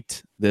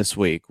weight this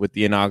week with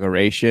the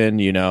inauguration.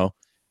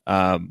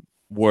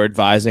 We're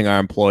advising our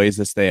employees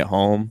to stay at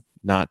home,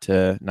 not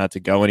to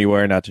go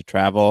anywhere, not to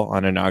travel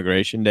on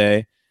Inauguration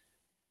Day.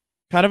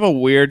 Kind of a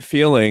weird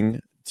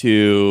feeling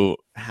to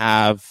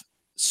have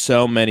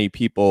so many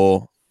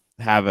people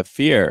have a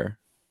fear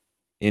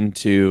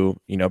into,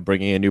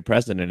 bringing a new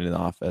president in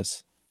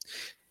office.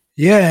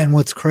 Yeah, and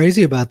what's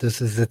crazy about this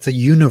is it's a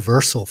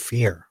universal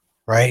fear,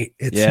 right?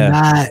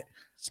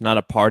 It's not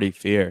a party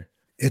fear.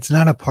 it's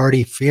not a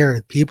party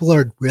fear. People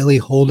are really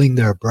holding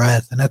their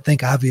breath. And I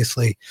think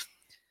obviously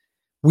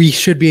we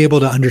should be able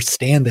to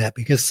understand that,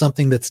 because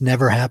something that's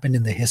never happened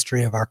in the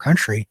history of our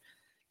country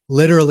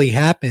literally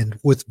happened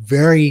with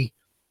very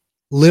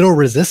little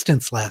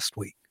resistance last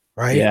week,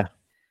 right? Yeah.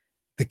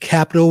 The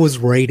Capitol was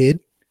raided.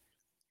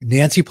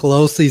 Nancy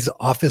Pelosi's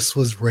office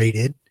was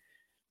raided.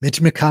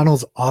 Mitch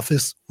McConnell's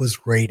office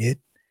was raided,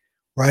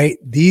 right?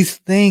 These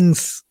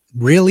things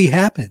really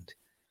happened.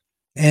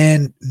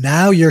 And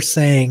now you're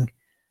saying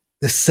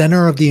the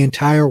center of the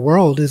entire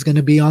world is going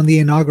to be on the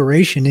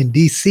inauguration in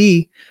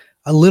DC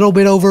a little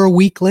bit over a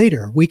week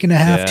later, week and a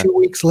half, 2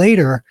 weeks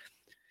later.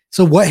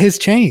 So what has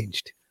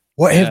changed?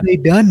 What have they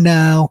done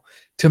now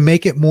to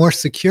make it more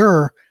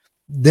secure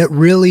that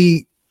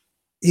really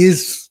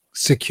is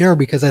secure?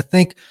 Because I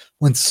think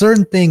when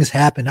certain things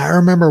happen, I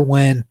remember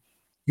when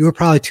you were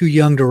probably too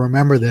young to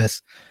remember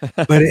this,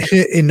 but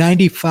in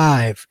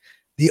 95,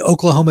 the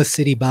Oklahoma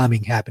City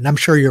bombing happened. I'm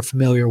sure you're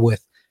familiar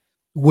with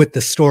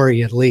the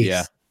story at least.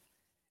 Yeah.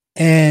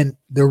 And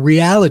the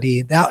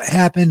reality that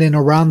happened in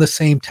around the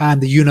same time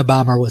the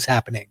Unabomber was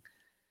happening,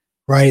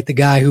 right? The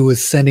guy who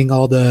was sending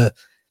all the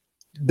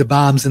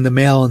bombs in the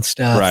mail and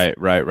stuff.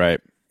 Right.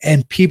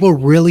 And people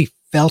really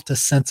felt a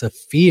sense of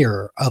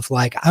fear of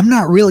like, I'm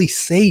not really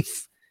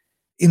safe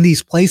in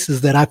these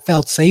places that I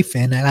felt safe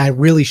in, and I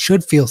really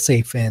should feel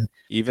safe in.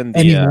 Even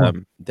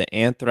the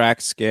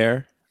anthrax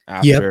scare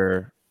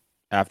after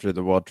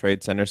the World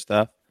Trade Center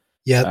stuff.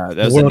 Yeah,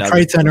 the World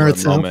Trade Center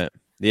itself. Moment.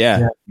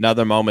 Yeah,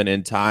 another moment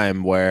in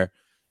time where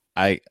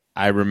I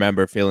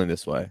remember feeling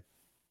this way.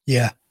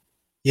 Yeah,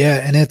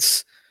 and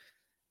it's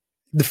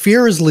the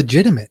fear is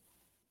legitimate,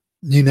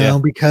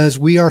 because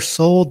we are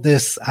sold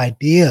this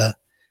idea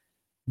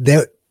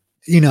that,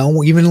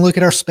 even look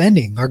at our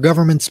spending. Our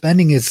government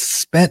spending is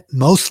spent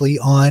mostly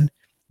on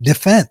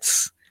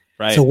defense.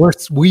 Right. So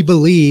we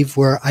believe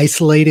we're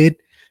isolated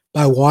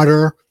by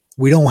water.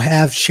 We don't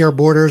have share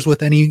borders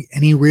with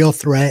any real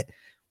threat.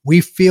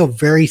 We feel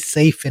very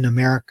safe in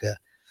America.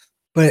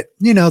 But,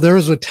 there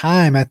was a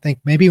time, I think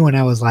maybe when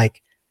I was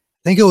like,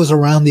 I think it was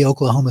around the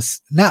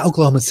not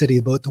Oklahoma City,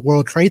 but the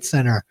World Trade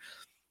Center,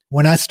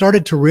 when I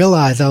started to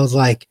realize, I was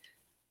like,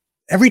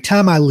 every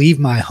time I leave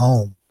my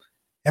home,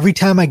 every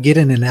time I get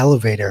in an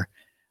elevator,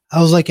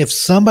 I was like, if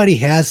somebody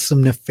has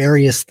some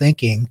nefarious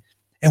thinking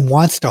and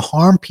wants to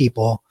harm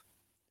people,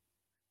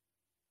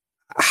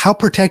 how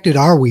protected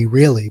are we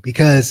really?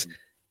 Because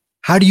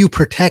how do you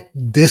protect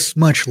this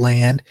much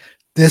land,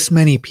 this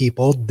many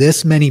people,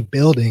 this many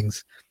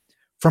buildings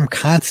from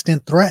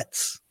constant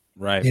threats?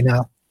 Right.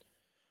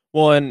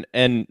 Well,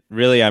 and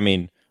really, I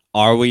mean,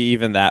 are we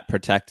even that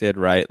protected,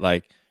 right?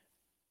 Like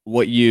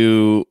what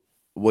you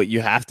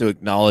have to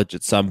acknowledge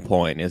at some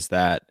point is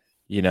that,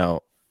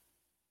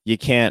 you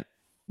can't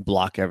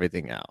block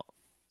everything out.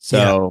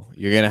 So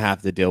you're going to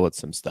have to deal with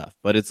some stuff.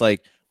 But it's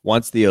like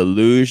once the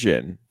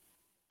illusion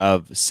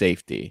of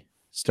safety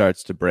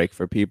starts to break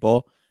for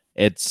people,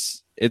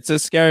 it's a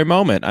scary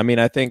moment. I mean,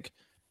 I think,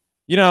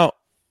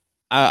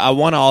 I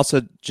want to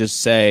also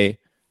just say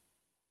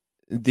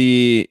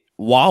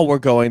while we're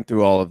going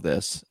through all of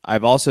this,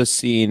 I've also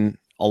seen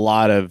a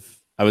lot of,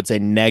 I would say,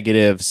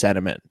 negative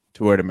sentiment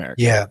toward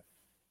America. Yeah.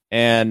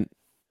 And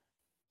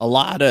a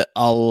lot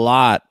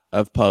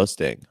of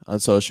posting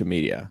on social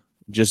media,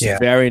 just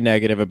very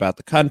negative about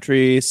the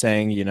country,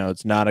 saying,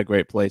 it's not a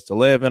great place to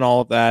live and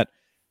all of that.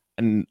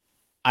 And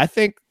I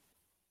think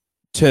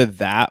to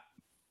that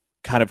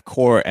kind of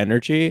core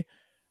energy,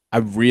 I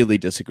really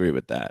disagree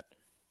with that.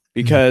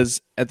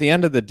 Because at the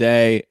end of the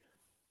day,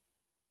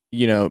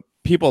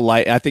 people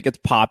I think it's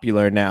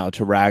popular now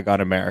to rag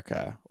on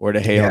America or to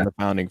hate on the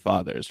founding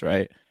fathers,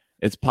 right?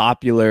 It's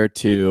popular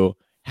to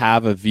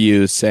have a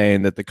view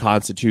saying that the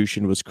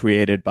Constitution was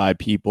created by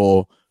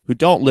people who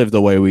don't live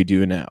the way we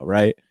do now,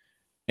 right?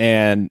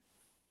 And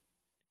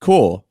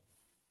cool.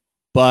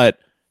 But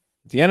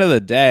at the end of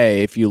the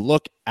day, if you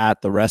look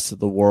at the rest of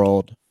the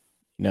world,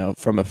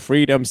 from a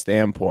freedom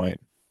standpoint,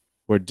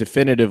 we're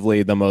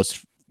definitively the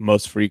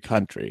most free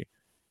country.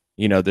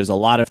 There's a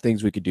lot of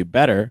things we could do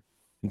better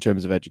in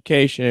terms of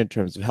education, in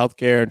terms of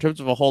healthcare, in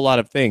terms of a whole lot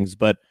of things.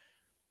 But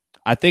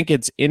I think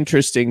it's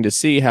interesting to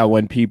see how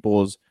when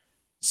people's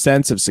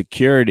sense of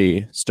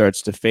security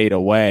starts to fade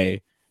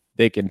away,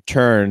 they can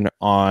turn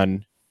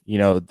on,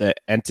 the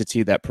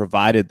entity that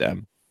provided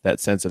them that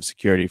sense of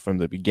security from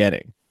the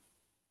beginning.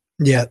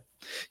 Yeah.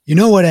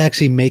 What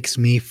actually makes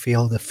me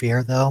feel the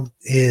fear though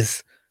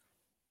is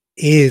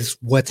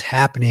what's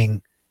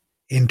happening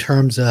in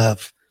terms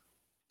of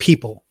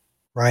people,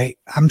 right?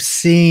 I'm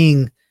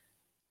seeing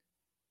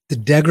the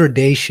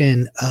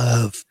degradation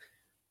of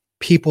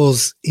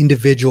people's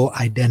individual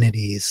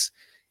identities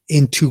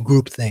into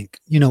groupthink.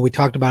 We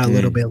talked about it a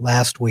little bit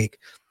last week,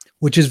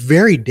 which is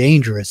very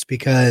dangerous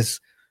because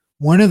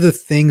one of the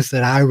things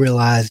that I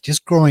realized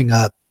just growing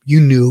up,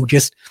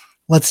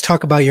 let's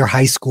talk about your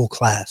high school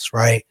class,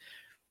 right?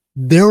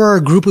 There were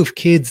a group of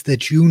kids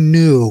that you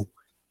knew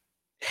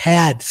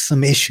had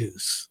some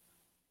issues,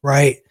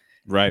 right?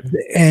 Right.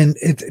 And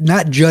it's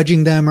not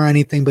judging them or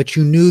anything, but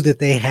you knew that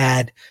they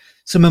had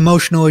some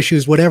emotional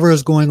issues, whatever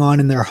is going on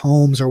in their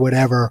homes or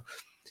whatever,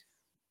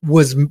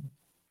 was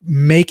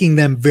making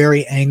them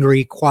very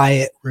angry,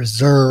 quiet,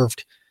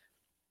 reserved.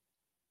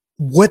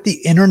 What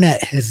the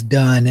internet has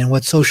done and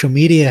what social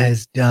media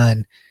has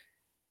done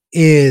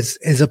is,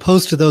 as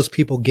opposed to those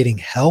people getting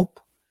help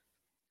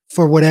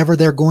for whatever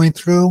they're going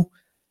through,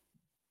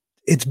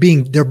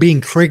 they're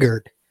being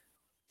triggered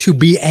to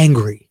be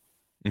angry,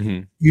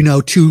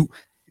 to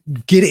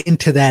get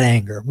into that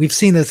anger. We've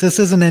seen this. This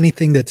isn't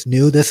anything that's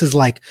new. This is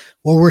like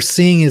what we're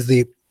seeing is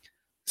the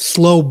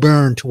slow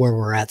burn to where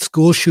we're at.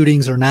 School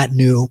shootings are not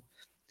new,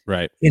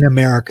 right? In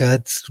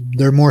America,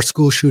 there are more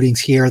school shootings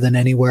here than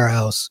anywhere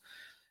else.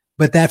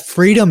 But that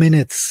freedom in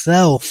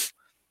itself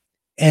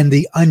and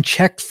the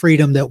unchecked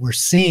freedom that we're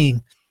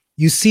seeing,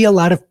 you see a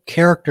lot of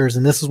characters,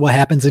 and this is what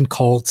happens in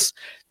cults.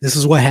 This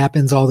is what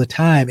happens all the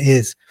time,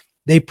 is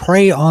they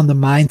prey on the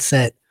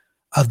mindset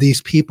of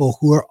these people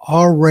who are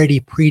already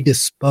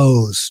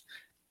predisposed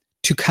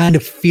to kind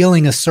of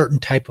feeling a certain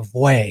type of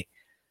way.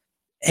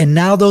 And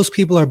now those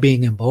people are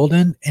being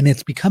emboldened, and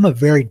it's become a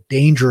very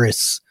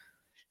dangerous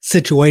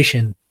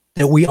situation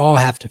that we all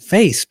have to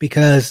face,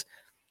 because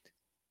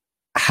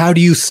how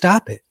do you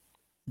stop it?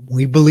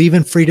 We believe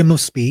in freedom of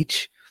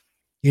speech.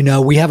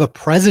 We have a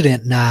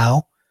president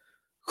now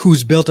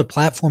who's built a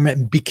platform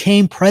and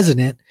became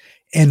president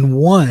and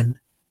won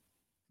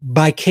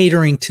by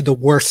catering to the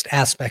worst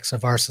aspects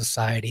of our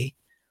society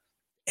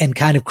and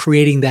kind of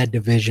creating that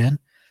division.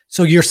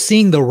 So you're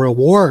seeing the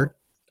reward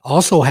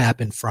also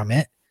happen from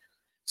it.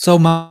 So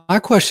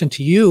my question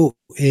to you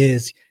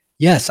is,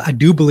 yes, I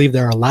do believe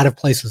there are a lot of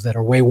places that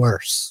are way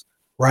worse,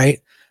 right?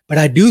 But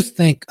I do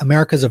think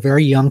America is a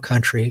very young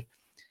country,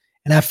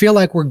 and I feel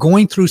like we're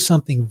going through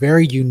something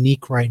very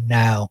unique right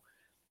now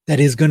that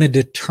is going to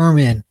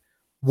determine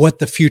what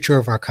the future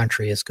of our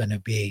country is going to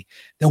be,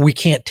 that we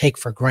can't take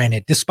for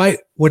granted, despite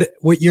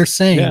what you're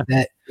saying,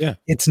 that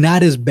it's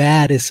not as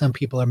bad as some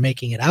people are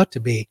making it out to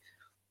be.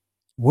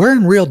 We're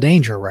in real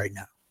danger right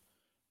now.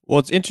 Well,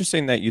 it's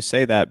interesting that you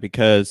say that,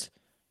 because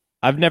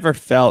I've never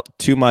felt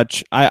too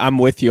much. I'm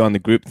with you on the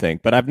group thing,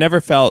 but I've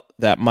never felt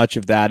that much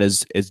of that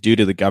is due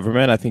to the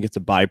government. I think it's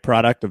a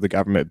byproduct of the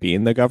government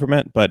being the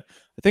government, but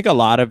I think a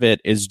lot of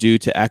it is due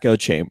to echo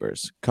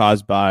chambers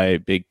caused by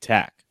big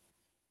tech.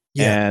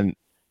 Yeah. And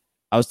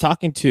I was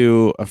talking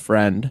to a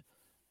friend,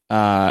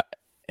 and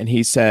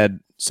he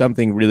said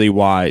something really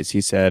wise. He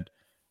said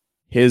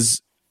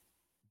his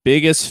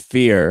biggest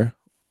fear,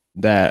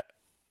 that,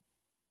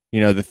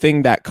 the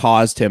thing that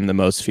caused him the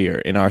most fear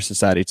in our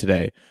society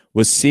today,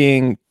 was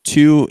seeing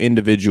two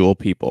individual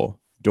people,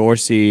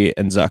 Dorsey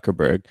and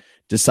Zuckerberg,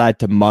 decide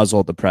to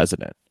muzzle the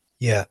president.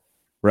 Yeah.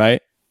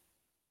 Right?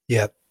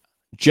 Yeah.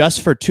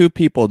 Just for two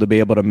people to be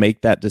able to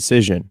make that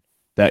decision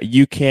that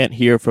you can't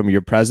hear from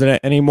your president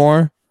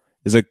anymore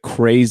is a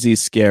crazy,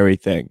 scary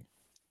thing.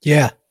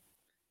 Yeah.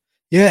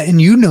 Yeah. And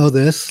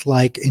this,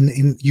 like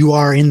you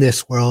are in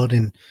this world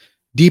and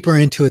deeper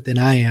into it than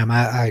I am.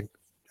 I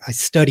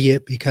study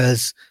it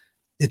because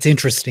it's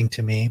interesting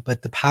to me,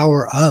 but the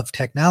power of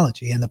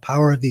technology and the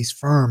power of these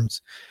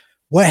firms,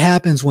 what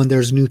happens when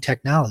there's new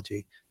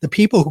technology? The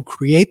people who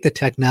create the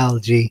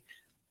technology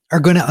are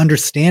going to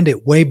understand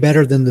it way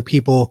better than the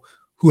people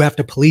who have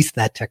to police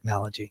that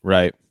technology.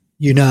 Right.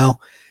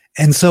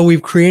 And so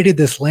we've created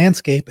this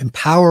landscape, and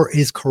power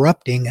is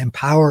corrupting and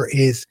power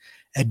is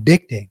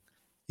addicting.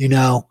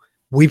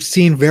 We've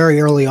seen very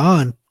early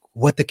on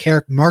what the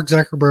character, Mark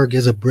Zuckerberg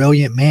is a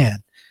brilliant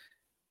man,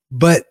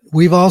 but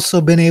we've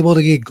also been able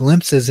to get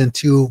glimpses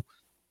into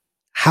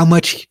how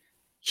much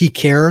he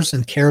cares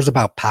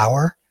about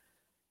power,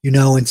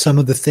 and some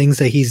of the things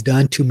that he's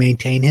done to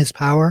maintain his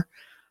power,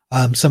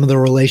 some of the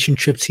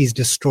relationships he's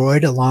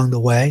destroyed along the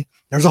way.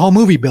 There's a whole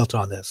movie built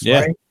on this,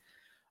 right?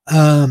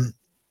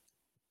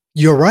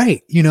 You're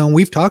right.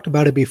 We've talked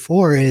about it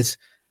before, is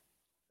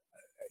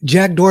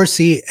Jack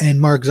Dorsey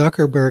and Mark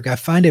Zuckerberg. I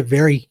find it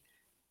very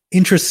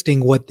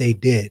interesting what they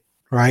did,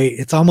 right?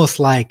 It's almost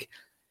like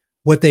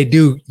what they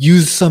do,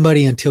 use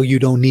somebody until you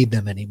don't need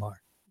them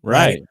anymore.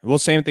 Right. Well,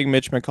 same thing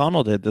Mitch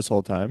McConnell did this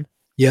whole time.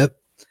 Yep.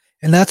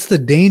 And that's the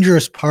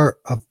dangerous part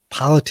of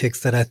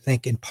politics that I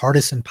think in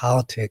partisan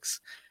politics.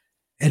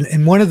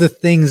 And one of the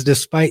things,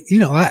 despite,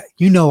 I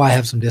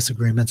have some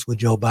disagreements with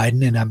Joe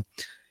Biden, and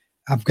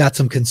I've got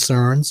some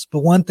concerns, but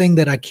one thing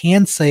that I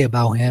can say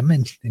about him,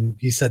 and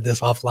you said this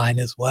offline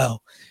as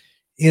well,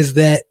 is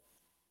that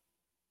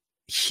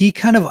he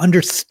kind of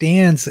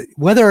understands,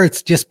 whether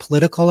it's just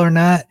political or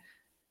not,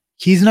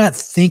 he's not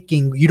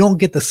thinking, you don't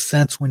get the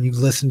sense when you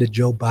listen to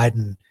Joe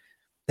Biden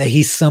that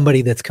he's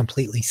somebody that's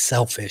completely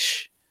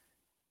selfish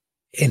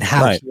in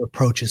how he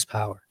approaches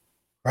power.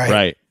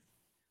 Right.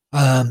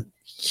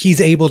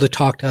 He's able to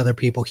talk to other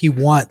people. He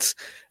wants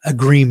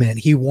agreement.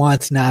 He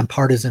wants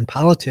nonpartisan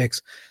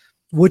politics,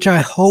 which I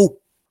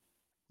hope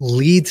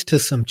leads to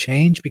some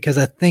change, because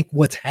I think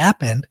what's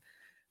happened,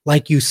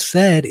 like you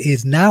said,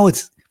 is now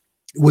it's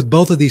with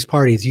both of these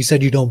parties. You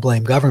said you don't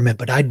blame government,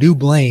 but I do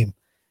blame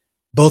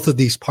both of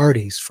these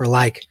parties for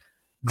like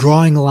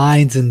drawing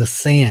lines in the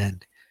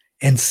sand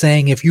and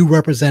saying, if you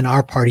represent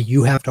our party,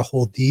 you have to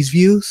hold these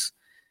views.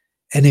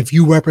 And if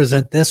you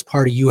represent this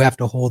party, you have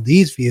to hold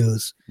these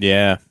views.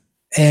 Yeah.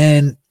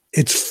 And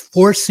it's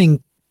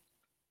forcing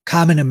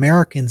common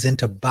Americans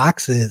into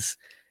boxes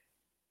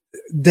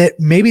that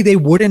maybe they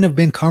wouldn't have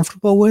been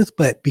comfortable with,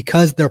 but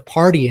because they're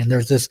party and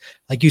there's this,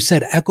 like you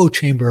said, echo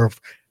chamber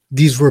of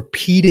these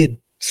repeated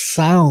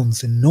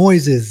sounds and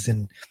noises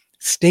and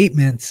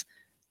statements,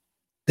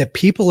 that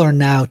people are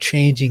now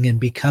changing and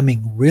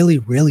becoming really,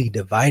 really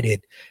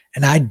divided.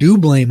 And I do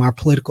blame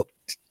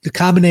the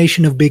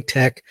combination of big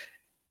tech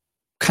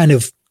kind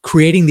of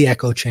creating the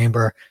echo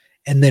chamber,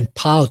 and then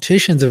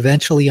politicians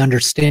eventually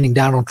understanding,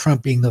 Donald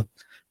Trump being the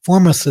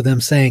foremost of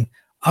them, saying,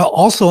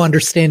 also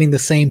understanding the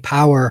same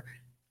power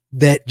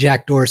that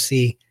Jack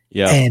Dorsey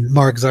and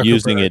Mark Zuckerberg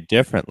using it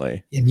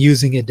differently.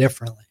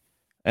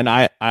 And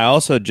I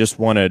also just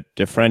want to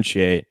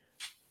differentiate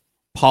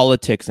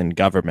politics and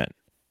government,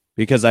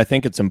 because I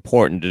think it's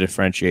important to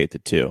differentiate the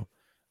two.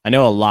 I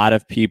know a lot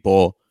of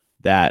people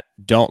that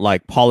don't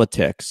like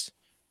politics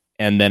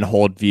and then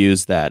hold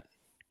views that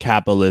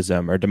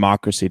capitalism or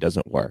democracy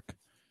doesn't work.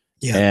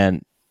 Yeah.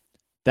 And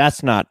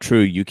that's not true.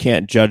 You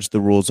can't judge the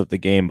rules of the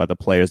game by the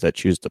players that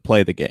choose to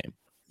play the game,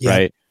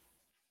 right?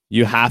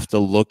 You have to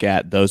look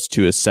at those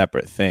two as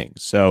separate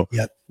things. So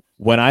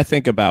when I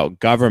think about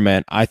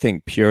government, I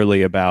think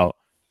purely about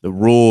the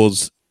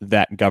rules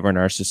that govern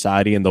our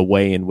society and the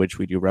way in which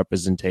we do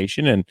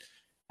representation. And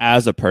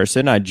as a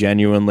person, I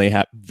genuinely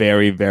have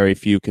very, very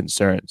few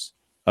concerns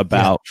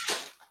about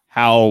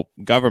how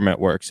government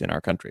works in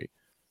our country.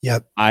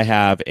 I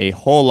have a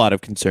whole lot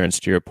of concerns,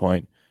 to your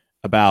point,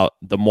 about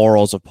the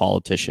morals of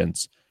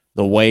politicians,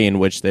 the way in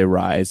which they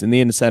rise, and the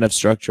incentive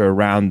structure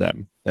around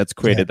them that's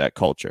created that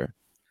culture.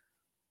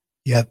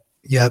 Yep.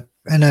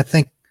 And I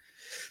think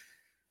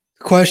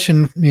the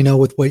question,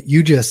 with what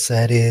you just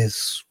said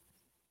is,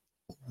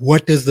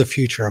 what does the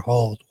future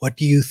hold? What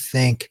do you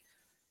think?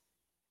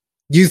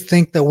 Do you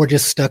think that we're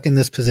just stuck in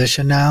this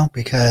position now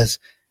because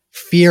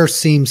fear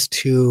seems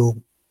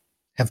to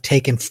have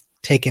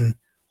taken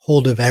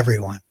hold of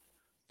everyone?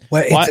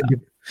 Well,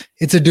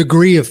 it's a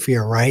degree of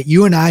fear, right?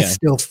 You and I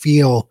still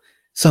feel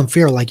some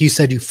fear. Like you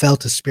said, you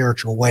felt a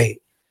spiritual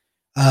weight.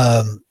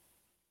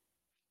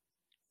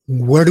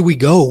 Where do we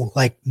go,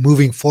 like,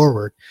 moving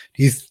forward?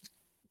 Do you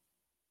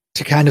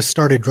to kind of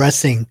start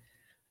addressing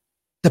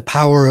the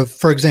power of,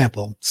 for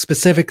example,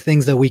 specific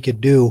things that we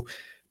could do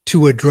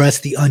to address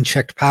the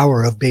unchecked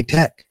power of big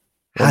tech?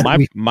 Well,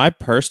 my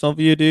personal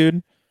view,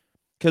 dude,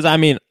 because I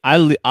mean,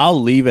 I'll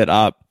leave it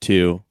up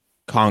to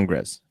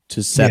Congress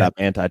to set up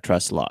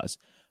antitrust laws.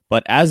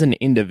 But as an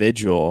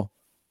individual,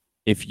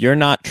 if you're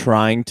not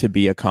trying to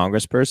be a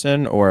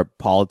congressperson or a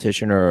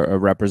politician or a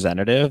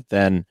representative,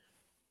 then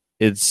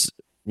it's,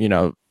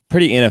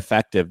 pretty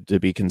ineffective to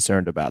be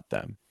concerned about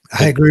them.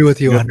 I agree with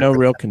you. You have no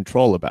real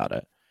control about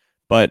it.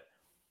 But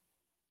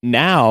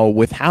now,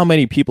 with how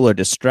many people are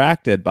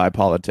distracted by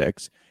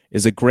politics,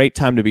 is a great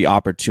time to be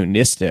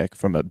opportunistic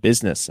from a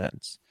business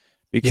sense,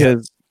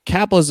 because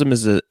capitalism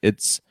is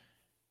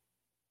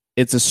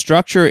it's a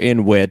structure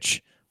in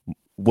which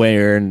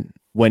when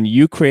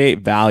you create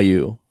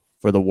value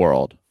for the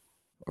world,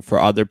 for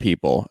other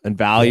people, and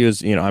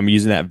values, I'm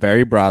using that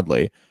very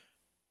broadly.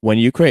 When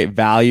you create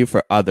value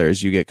for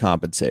others, you get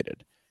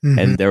compensated. Mm-hmm.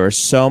 And there are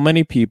so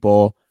many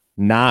people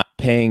not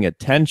paying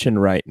attention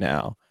right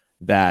now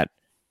that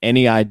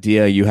any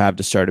idea you have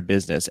to start a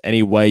business,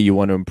 any way you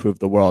want to improve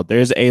the world,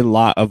 there's a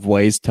lot of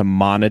ways to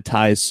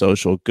monetize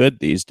social good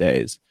these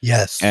days.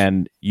 Yes.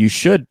 And you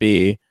should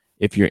be,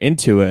 if you're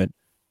into it,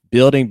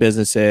 building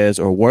businesses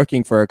or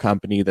working for a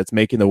company that's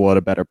making the world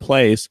a better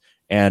place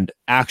and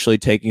actually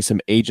taking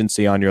some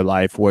agency on your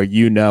life where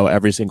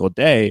every single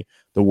day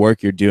the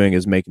work you're doing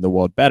is making the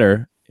world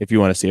better if you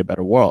want to see a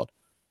better world,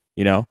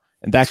 and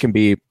that can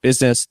be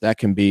business, that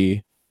can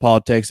be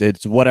politics,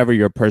 it's whatever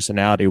your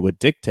personality would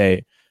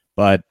dictate.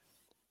 But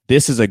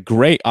this is a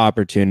great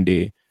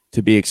opportunity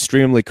to be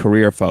extremely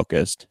career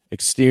focused,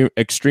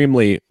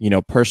 extremely,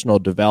 personal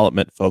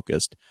development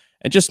focused,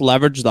 and just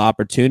leverage the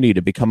opportunity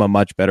to become a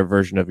much better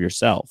version of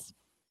yourself.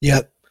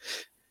 Yep.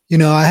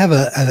 I have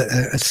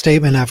a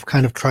statement I've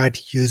kind of tried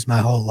to use my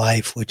whole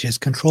life, which is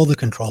control the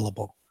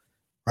controllable,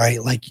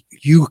 right? Like,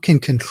 you can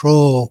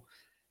control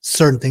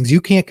certain things.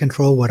 You can't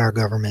control what our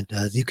government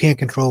does. You can't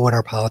control what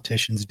our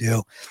politicians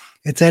do.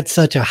 It's at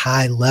such a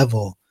high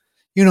level,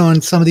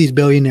 and some of these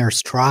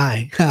billionaires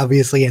try,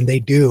 obviously, and they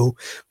do,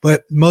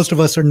 but most of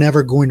us are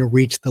never going to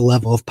reach the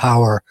level of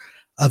power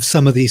of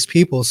some of these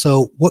people.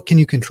 So what can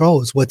you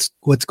control is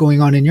what's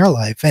going on in your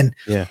life. And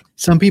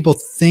some people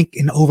think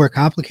and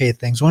overcomplicate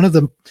things. One of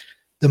the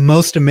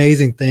most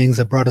amazing things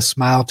that brought a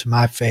smile to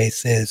my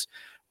face is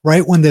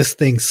right when this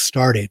thing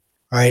started,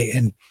 right?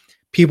 And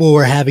people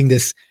were having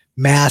this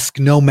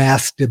no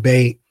mask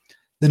debate.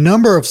 The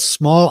number of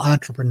small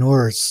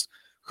entrepreneurs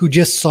who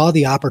just saw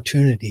the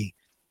opportunity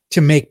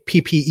to make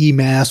PPE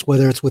masks,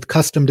 whether it's with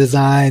custom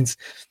designs,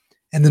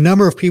 and the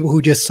number of people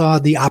who just saw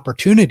the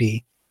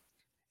opportunity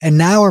and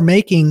now are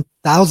making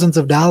thousands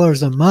of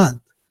dollars a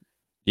month.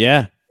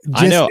 Yeah.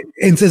 I know.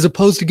 And as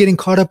opposed to getting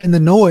caught up in the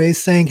noise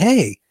saying,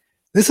 hey,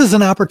 this is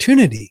an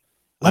opportunity.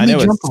 Let me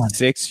jump on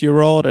it. A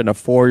 6-year-old and a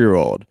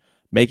 4-year-old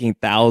making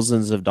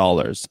thousands of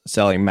dollars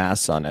selling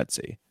masks on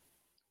Etsy.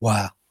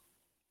 Wow.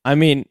 I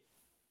mean,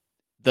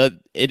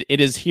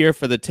 it is here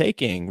for the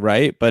taking,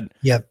 right? But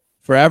yep.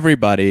 For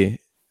everybody,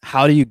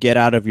 how do you get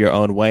out of your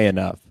own way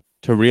enough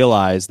to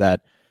realize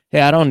that,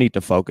 hey, I don't need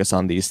to focus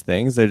on these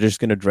things. They're just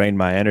going to drain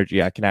my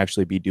energy. I can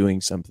actually be doing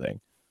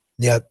something.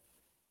 Yep.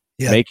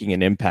 Making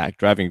an impact,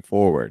 driving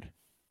forward.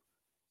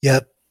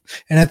 Yep.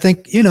 And I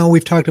think,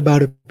 we've talked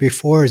about it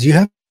before, is you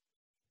have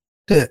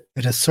to,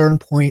 at a certain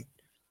point,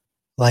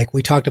 like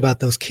we talked about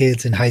those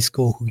kids in high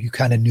school who you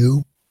kind of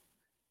knew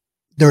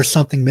there was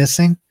something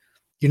missing,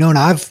 and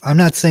I'm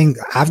not saying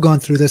I've gone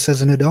through this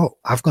as an adult.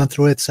 I've gone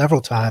through it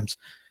several times,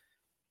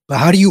 but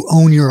how do you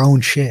own your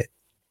own shit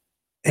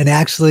and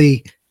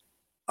actually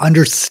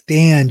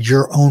understand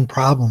your own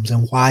problems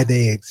and why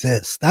they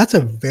exist? That's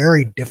a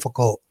very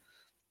difficult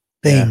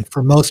thing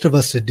for most of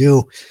us to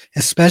do,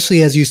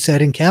 especially as you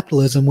said in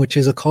capitalism, which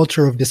is a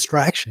culture of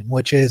distraction,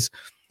 which is,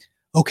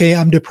 okay,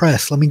 I'm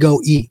depressed. Let me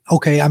go eat.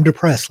 Okay, I'm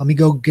depressed. Let me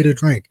go get a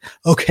drink.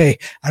 Okay,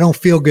 I don't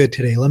feel good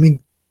today. Let me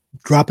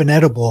drop an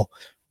edible.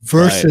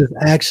 Versus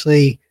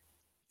actually,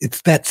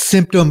 it's that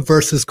symptom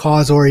versus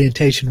cause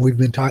orientation we've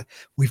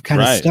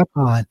kind of stuck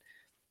on.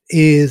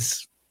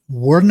 Is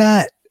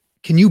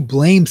can you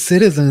blame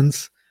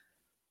citizens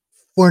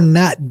for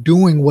not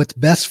doing what's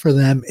best for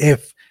them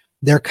if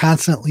they're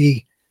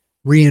constantly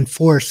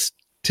reinforced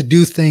to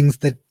do things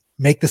that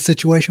make the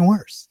situation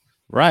worse?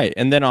 Right.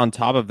 And then on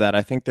top of that,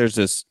 I think there's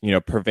this,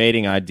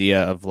 pervading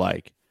idea of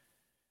like,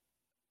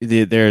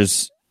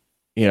 there's,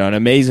 an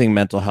amazing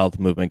mental health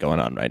movement going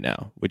on right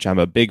now, which I'm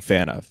a big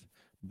fan of.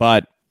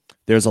 But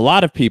there's a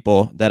lot of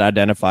people that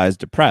identify as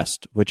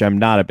depressed, which I'm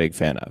not a big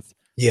fan of.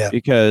 Yeah.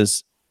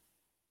 Because,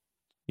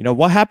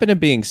 what happened to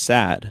being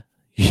sad?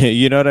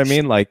 You know what I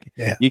mean? Like,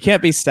 you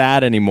can't be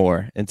sad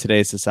anymore in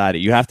today's society.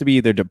 You have to be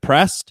either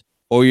depressed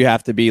or you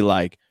have to be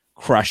like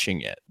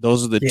crushing it.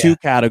 Those are the two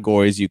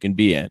categories you can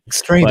be in.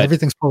 Extreme.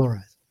 Everything's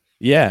polarized.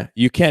 Yeah.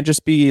 You can't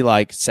just be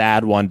like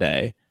sad one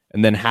day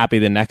and then happy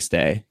the next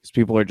day. Because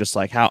people are just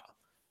like,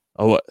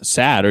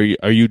 sad?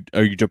 Are you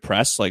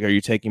depressed? Like, are you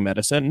taking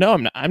medicine?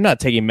 No, I'm not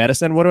taking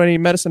medicine. What do I need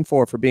medicine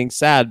for being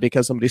sad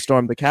because somebody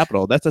stormed the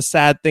Capitol? That's a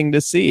sad thing to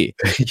see.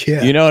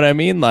 Yeah. You know what I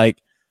mean? Like,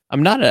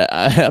 I'm not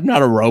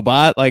a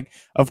robot. Like,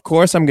 of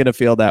course I'm going to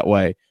feel that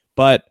way,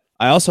 but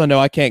I also know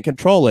I can't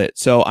control it.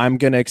 So I'm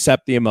going to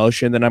accept the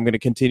emotion, and I'm going to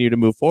continue to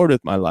move forward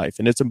with my life.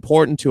 And it's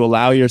important to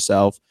allow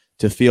yourself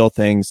to feel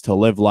things, to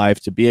live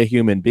life, to be a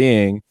human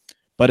being.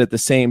 But at the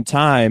same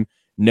time,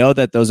 know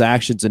that those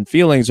actions and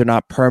feelings are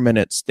not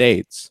permanent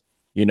states.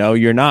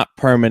 You're not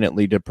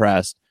permanently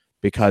depressed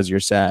because you're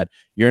sad.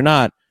 You're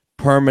not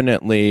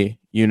permanently,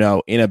 in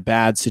a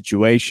bad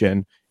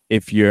situation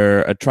if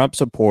you're a Trump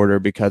supporter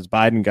because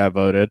Biden got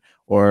voted,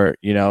 or,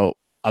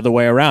 other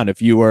way around.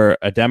 If you were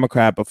a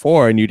Democrat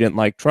before and you didn't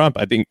like Trump,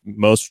 I think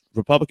most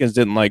Republicans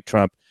didn't like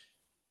Trump.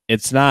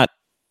 It's not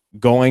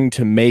going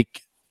to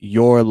make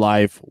your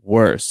life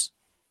worse.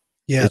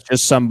 Yeah. It's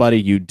just somebody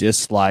you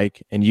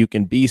dislike, and you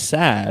can be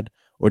sad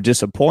or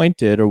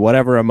disappointed or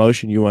whatever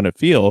emotion you want to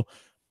feel,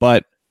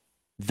 but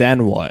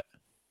then what?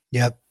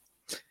 Yep.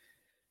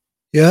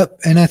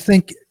 And I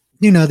think,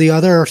 the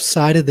other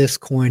side of this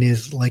coin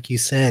is, like you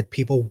said,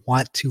 people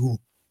want to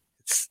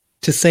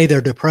say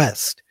they're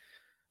depressed,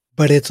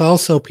 but it's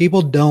also they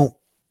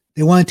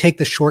want to take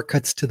the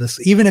shortcuts to this.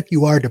 Even if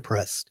you are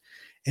depressed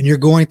and you're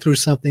going through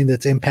something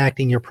that's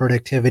impacting your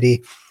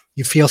productivity,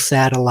 you feel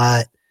sad a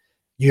lot,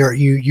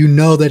 you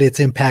know that it's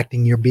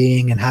impacting your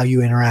being and how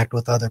you interact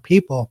with other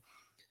people.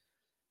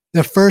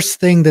 The first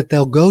thing that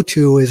they'll go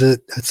to is a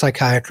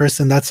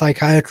psychiatrist, and that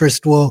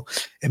psychiatrist will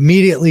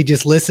immediately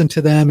just listen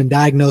to them and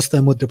diagnose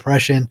them with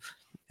depression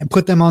and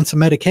put them on some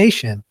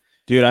medication.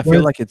 Dude, I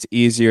feel like it's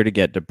easier to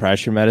get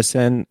depression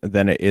medicine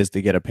than it is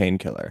to get a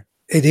painkiller.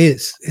 It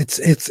is.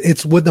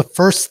 It's with the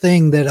first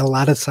thing that a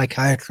lot of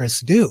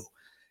psychiatrists do.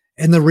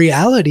 And the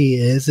reality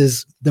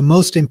is the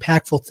most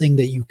impactful thing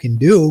that you can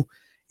do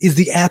is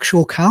the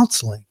actual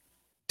counseling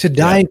to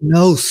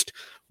diagnose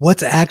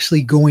what's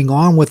actually going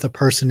on with a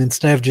person,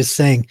 instead of just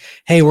saying,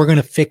 hey, we're going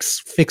to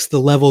fix the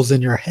levels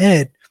in your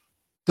head.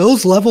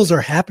 Those levels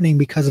are happening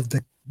because of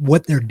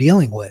what they're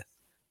dealing with.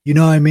 You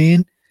know what I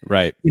mean?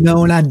 Right.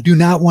 And I do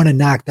not want to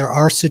knock. There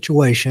are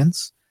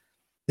situations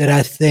that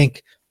I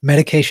think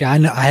medication,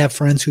 I have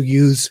friends who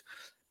use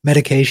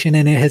medication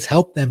and it has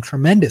helped them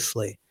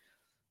tremendously,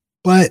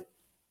 but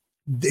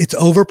it's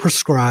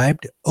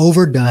overprescribed,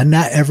 overdone.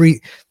 Not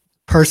every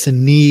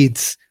person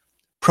needs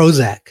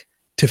Prozac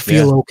to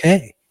feel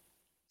okay.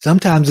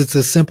 Sometimes it's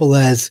as simple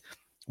as,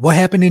 what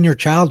happened in your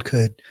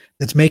childhood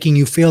that's making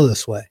you feel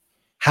this way?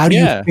 How do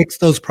you fix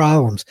those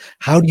problems?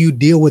 How do you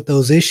deal with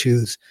those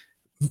issues?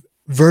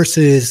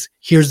 Versus,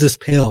 here's this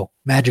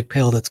magic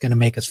pill that's going to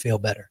make us feel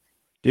better.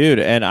 Dude,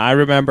 and I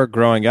remember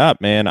growing up,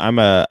 man,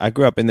 I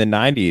grew up in the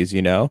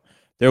 90s,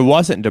 there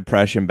wasn't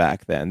depression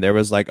back then. There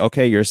was like,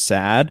 okay, you're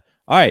sad.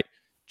 All right,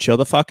 chill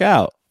the fuck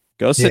out.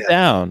 Go sit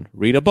down,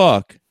 read a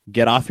book,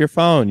 get off your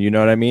phone. You know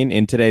what I mean?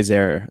 In today's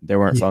era, there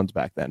weren't phones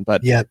back then.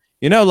 But,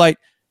 like,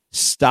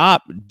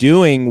 stop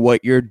doing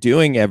what you're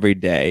doing every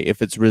day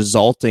if it's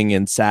resulting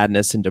in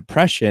sadness and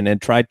depression,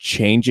 and try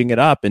changing it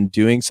up and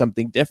doing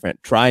something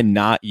different. Try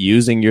not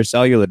using your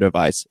cellular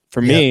device.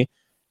 For me,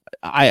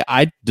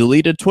 I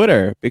deleted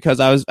Twitter because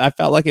I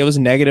felt like it was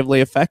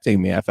negatively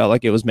affecting me. I felt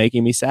like it was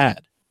making me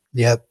sad.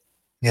 Yep.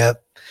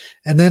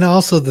 And then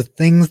also the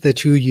things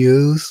that you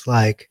use,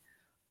 like,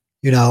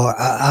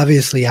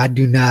 obviously I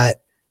do not,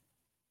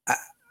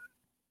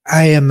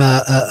 I am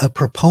a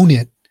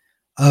proponent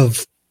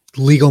of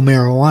legal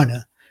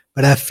marijuana,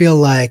 but I feel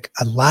like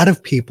a lot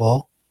of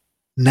people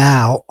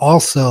now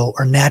also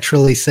are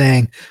naturally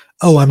saying,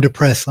 oh, I'm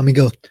depressed, let me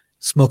go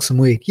smoke some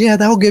weed. Yeah,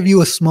 that will give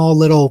you a small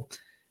little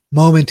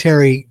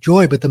momentary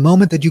joy, but the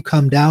moment that you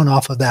come down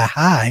off of that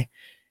high,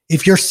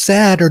 if you're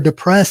sad or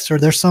depressed or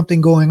there's something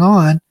going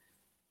on,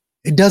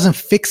 it doesn't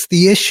fix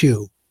the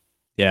issue.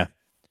 Yeah.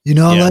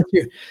 Unless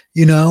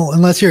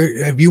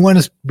if you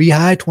want to be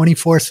high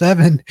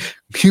 24/7,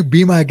 you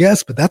be my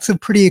guest, but that's a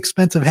pretty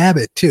expensive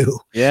habit too.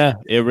 Yeah,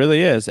 it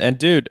really is. And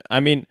dude, I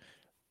mean,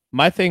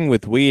 my thing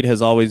with weed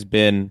has always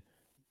been,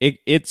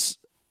 it's,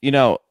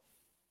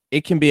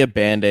 it can be a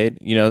Band-Aid,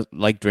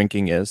 like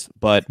drinking is,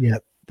 but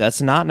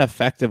that's not an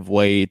effective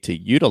way to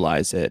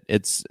utilize it.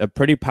 It's a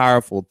pretty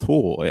powerful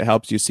tool. It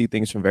helps you see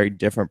things from very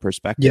different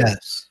perspectives.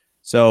 Yes.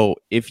 So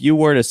if you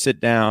were to sit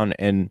down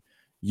and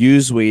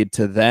use weed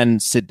to then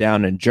sit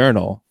down and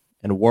journal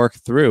and work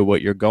through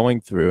what you're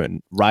going through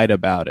and write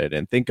about it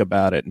and think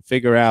about it and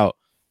figure out,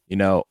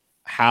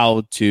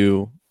 how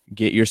to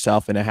get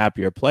yourself in a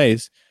happier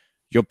place,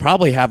 you'll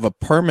probably have a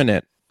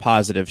permanent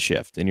positive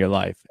shift in your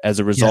life as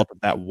a result of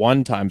that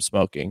one-time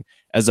smoking,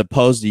 as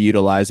opposed to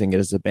utilizing it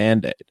as a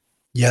Band-Aid.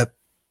 Yep.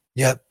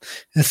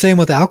 The same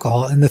with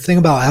alcohol. And the thing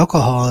about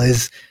alcohol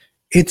is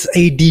it's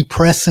a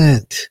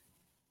depressant.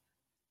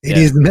 It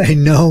is a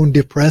known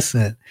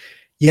depressant.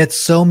 Yet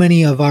so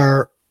many of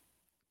our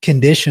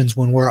conditions,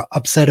 when we're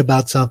upset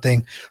about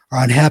something or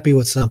unhappy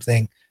with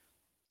something,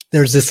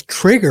 there's this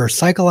trigger,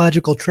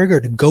 psychological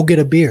trigger to go get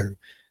a beer,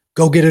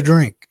 go get a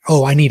drink.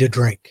 Oh, I need a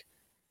drink.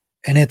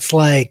 And it's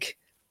like,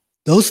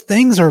 those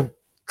things are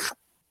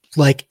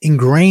like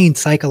ingrained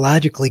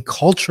psychologically,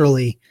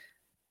 culturally.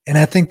 And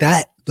I think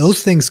that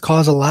those things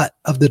cause a lot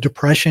of the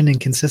depression and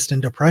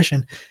consistent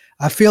depression.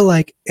 I feel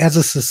like as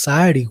a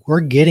society,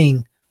 we're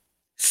getting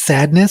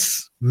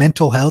sadness,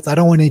 mental health. I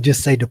don't want to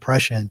just say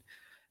depression,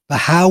 but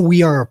how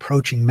we are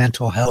approaching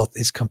mental health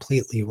is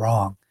completely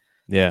wrong.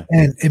 Yeah.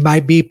 And it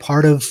might be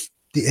part of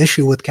the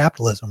issue with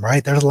capitalism,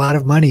 right? There's a lot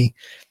of money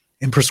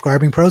in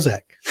prescribing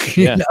Prozac.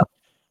 Yeah.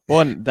 Well,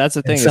 and that's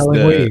the thing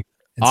is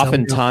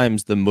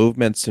oftentimes the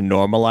movements to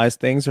normalize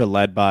things are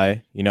led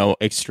by,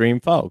 extreme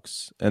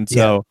folks. And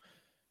so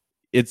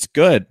it's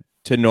good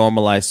to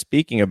normalize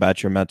speaking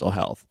about your mental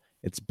health.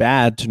 It's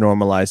bad to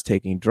normalize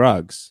taking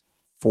drugs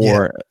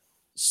for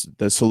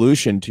the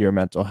solution to your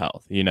mental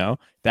health.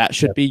 That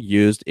should be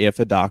used if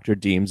a doctor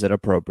deems it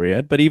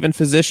appropriate, but even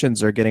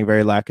physicians are getting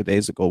very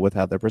lackadaisical with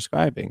how they're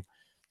prescribing.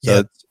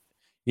 So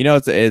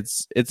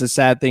it's a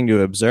sad thing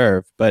to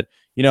observe, but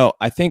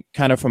I think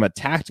kind of from a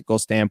tactical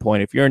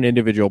standpoint, if you're an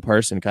individual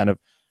person kind of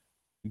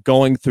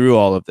going through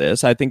all of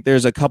this, I think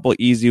there's a couple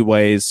easy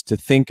ways to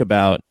think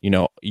about,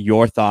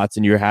 your thoughts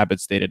and your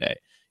habits day to day.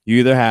 You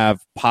either have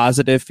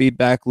positive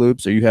feedback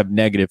loops or you have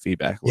negative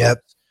feedback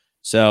loops.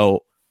 So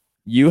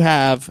you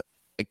have,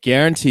 I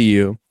guarantee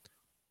you,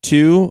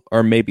 2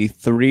 or maybe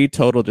 3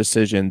 total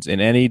decisions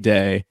in any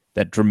day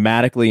that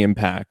dramatically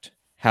impact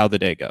how the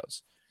day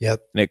goes. And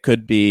it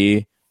could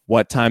be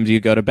what time do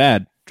you go to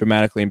bed,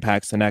 dramatically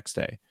impacts the next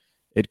day.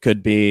 It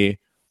could be,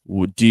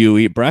 do you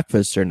eat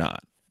breakfast or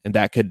not? And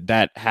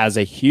that has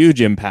a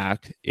huge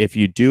impact if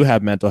you do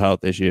have mental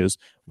health issues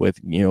with,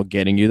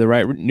 getting you the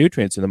right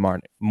nutrients in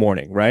the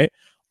morning, right?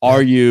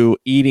 Are you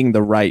eating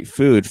the right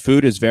food?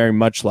 Food is very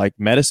much like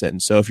medicine.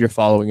 So if you're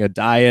following a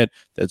diet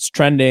that's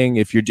trending,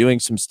 if you're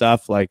doing some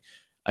stuff like,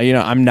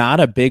 I'm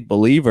not a big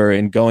believer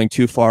in going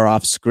too far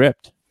off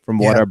script from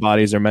what our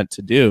bodies are meant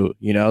to do.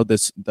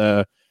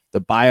 The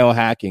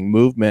biohacking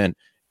movement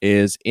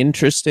is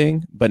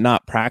interesting, but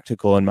not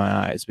practical in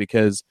my eyes,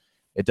 because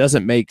it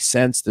doesn't make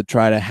sense to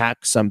try to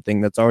hack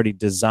something that's already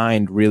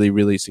designed really,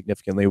 really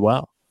significantly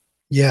well.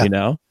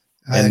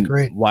 I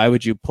agree. Why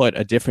would you put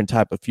a different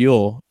type of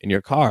fuel in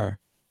your car?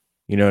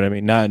 You know what I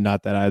mean?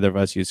 Not that either of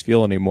us use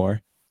fuel anymore.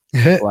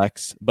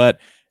 Flex. But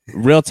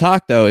real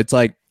talk though, it's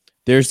like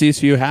there's these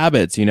few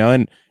habits,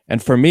 and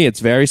for me it's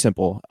very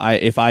simple.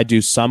 If I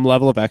do some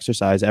level of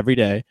exercise every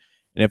day,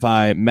 and if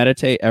I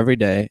meditate every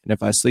day, and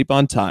if I sleep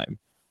on time,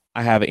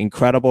 I have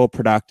incredible,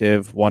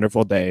 productive,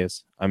 wonderful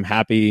days. I'm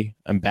happy,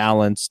 I'm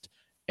balanced,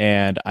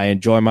 and I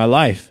enjoy my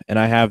life. And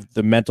I have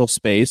the mental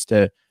space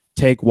to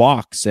take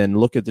walks and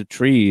look at the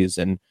trees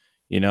and,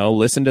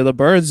 listen to the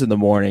birds in the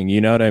morning.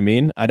 You know what I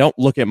mean? I don't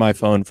look at my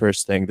phone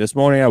first thing. This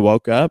morning I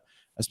woke up,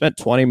 I spent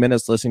 20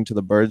 minutes listening to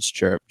the birds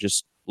chirp,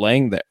 just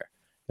laying there.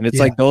 And it's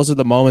like, those are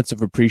the moments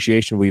of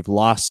appreciation we've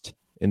lost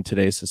in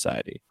today's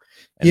society.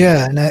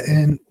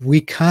 And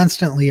we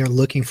constantly are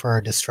looking for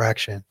our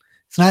distraction.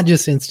 It's not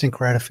just instant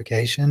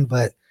gratification,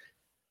 but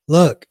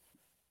look,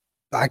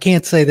 I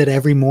can't say that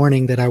every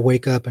morning that I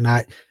wake up and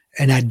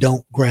I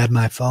don't grab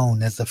my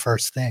phone as the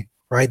first thing,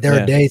 right?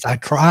 There are days I'm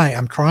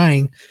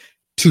trying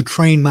to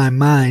train my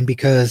mind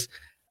because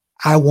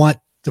I want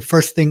the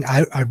first thing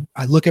I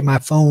look at my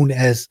phone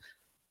as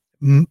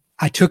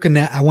I took a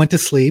nap, I went to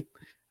sleep,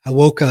 I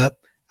woke up,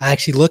 I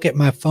actually look at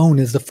my phone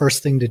as the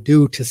first thing to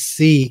do to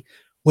see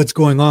what's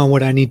going on,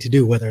 what I need to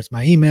do, whether it's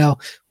my email,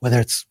 whether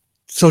it's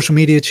social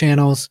media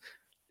channels.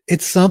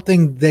 It's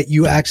something that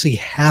you actually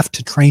have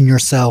to train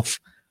yourself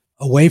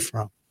away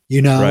from,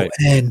 Right.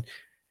 and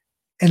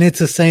it's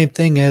the same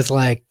thing as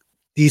like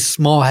these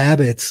small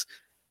habits.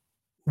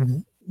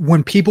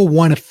 When people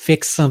want to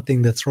fix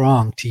something that's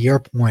wrong, to your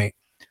point,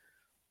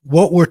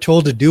 what we're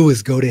told to do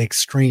is go to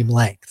extreme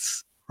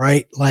lengths,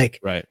 right? Like,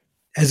 Right.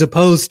 as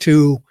opposed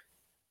to,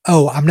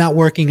 oh, I'm not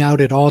working out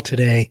at all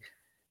today,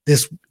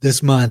 this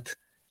month.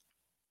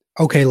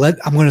 Okay,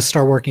 I'm going to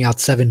start working out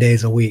 7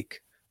 days a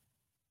week.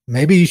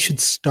 Maybe you should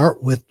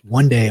start with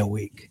 1 day a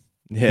week.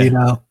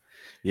 Yeah.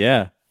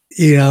 Yeah.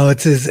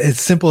 It's as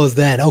simple as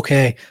that.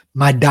 Okay,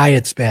 my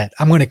diet's bad.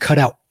 I'm going to cut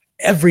out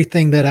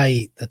everything that I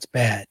eat that's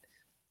bad.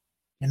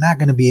 You're not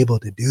going to be able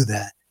to do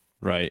that.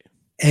 Right.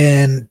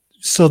 And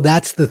so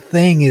that's the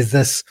thing, is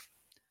this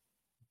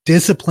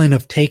discipline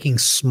of taking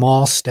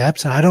small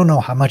steps. And I don't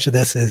know how much of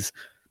this is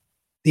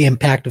the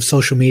impact of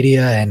social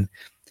media and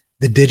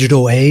the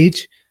digital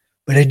age,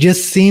 but it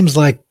just seems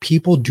like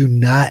people do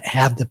not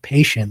have the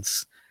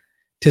patience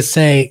to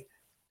say,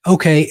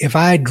 okay, if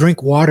I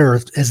drink water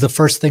as the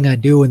first thing I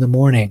do in the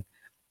morning,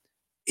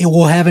 it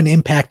will have an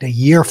impact a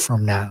year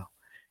from now.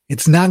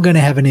 It's not going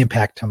to have an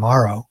impact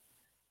tomorrow.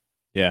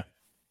 Yeah.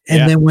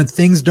 And then when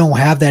things don't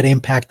have that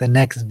impact the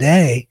next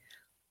day,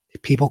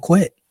 people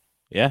quit.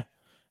 Yeah.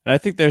 And I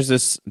think there's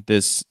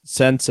this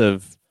sense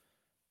of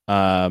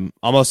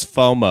almost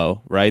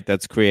FOMO, right?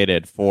 That's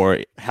created for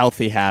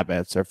healthy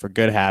habits or for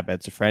good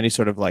habits or for any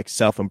sort of like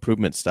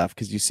self-improvement stuff.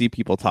 Cause you see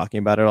people talking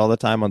about it all the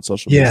time on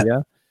social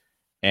media,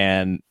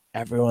 and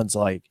everyone's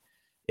like,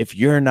 if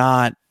you're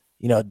not,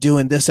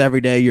 doing this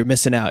every day, you're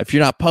missing out. If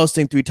you're not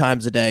posting 3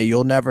 times a day,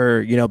 you'll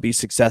never, be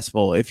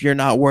successful. If you're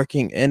not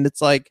working, and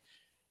it's like,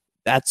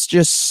 that's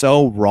just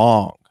so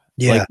wrong.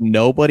 Yeah. Like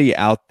nobody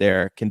out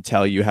there can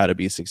tell you how to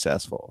be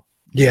successful.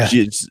 Yeah.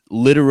 Just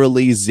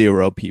literally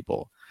 0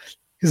 people.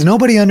 Because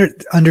nobody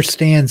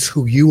understands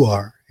who you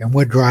are and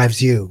what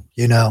drives you.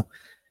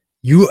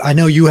 I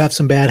know you have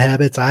some bad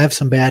habits. I have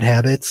some bad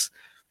habits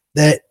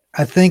that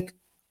I think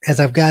as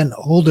I've gotten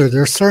older,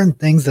 there are certain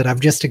things that I've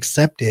just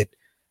accepted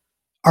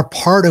are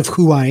part of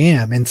who I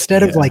am.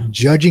 Instead of like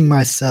judging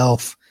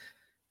myself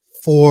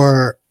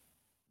for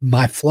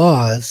my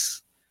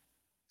flaws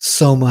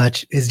so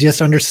much, is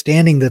just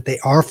understanding that they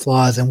are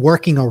flaws and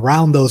working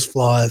around those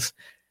flaws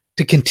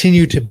to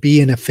continue to be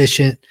an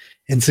efficient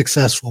and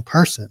successful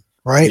person.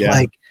 Right. Yeah.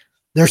 Like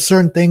there's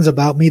certain things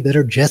about me that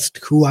are just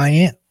who I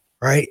am.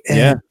 Right.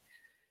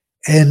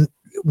 And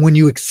when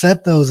you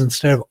accept those,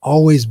 instead of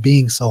always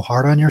being so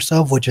hard on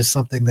yourself, which is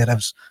something that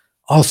has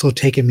also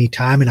taken me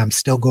time and I'm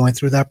still going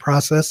through that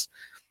process,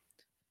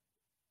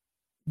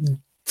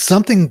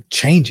 something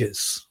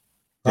changes.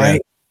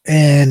 Right.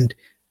 And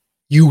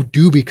you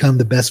do become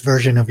the best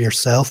version of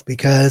yourself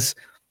because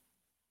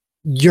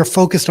you're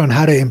focused on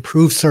how to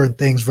improve certain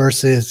things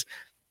versus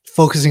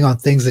focusing on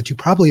things that you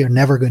probably are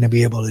never going to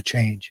be able to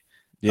change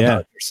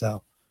about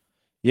yourself.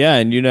 Yeah.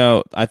 And,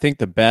 I think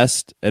the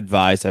best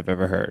advice I've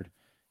ever heard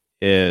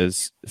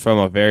is from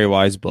a very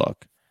wise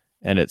book.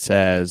 And it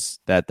says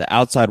that the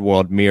outside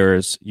world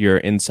mirrors your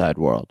inside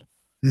world.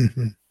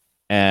 Mm-hmm.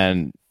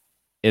 And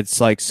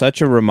it's like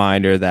such a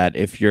reminder that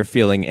if you're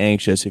feeling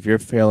anxious, if you're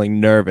feeling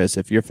nervous,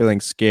 if you're feeling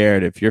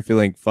scared, if you're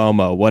feeling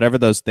FOMO, whatever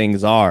those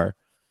things are,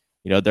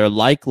 they're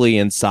likely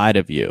inside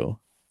of you.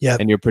 Yep.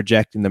 And you're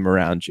projecting them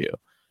around you.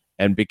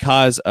 And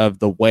because of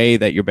the way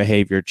that your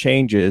behavior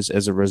changes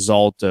as a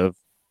result of,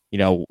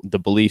 the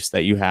beliefs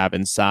that you have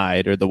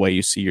inside or the way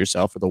you see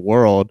yourself or the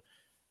world,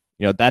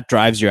 that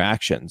drives your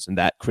actions and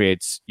that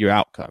creates your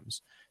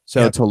outcomes.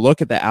 So to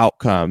look at the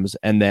outcomes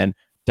and then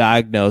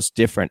diagnose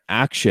different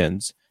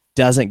actions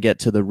doesn't get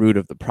to the root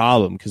of the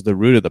problem, because the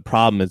root of the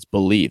problem is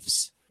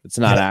beliefs. It's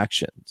not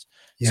actions.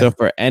 So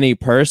for any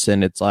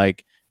person, it's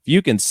like, if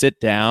you can sit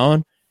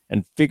down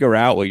and figure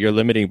out what your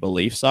limiting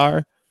beliefs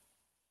are,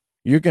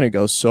 you're going to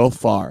go so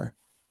far.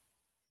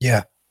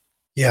 Yeah.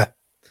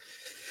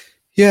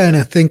 And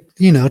I think,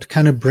 to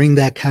kind of bring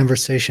that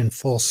conversation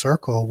full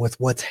circle with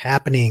what's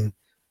happening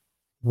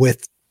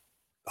with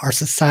our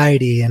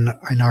society and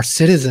our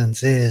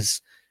citizens,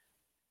 is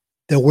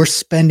that we're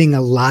spending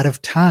a lot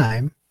of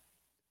time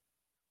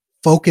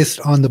focused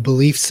on the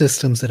belief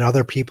systems that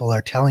other people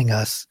are telling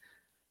us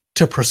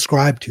to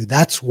prescribe to.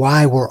 That's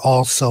why we're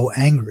all so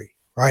angry,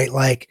 right?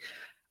 Like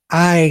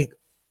I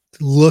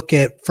look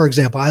at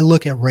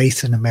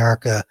race in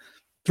America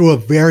through a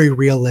very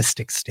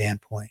realistic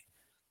standpoint.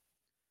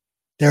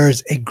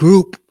 There's a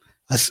group,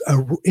 a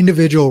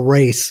individual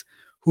race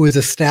who has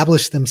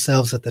established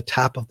themselves at the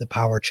top of the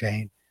power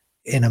chain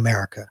in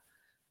America.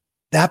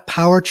 That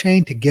power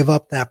chain, to give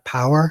up that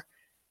power,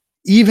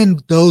 even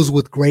those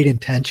with great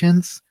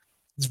intentions,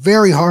 it's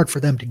very hard for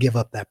them to give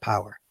up that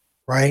power,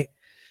 right?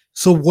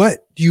 So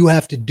what do you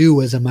have to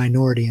do as a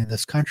minority in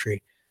this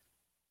country?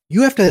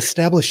 You have to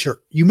establish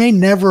you may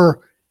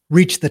never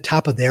reach the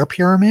top of their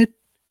pyramid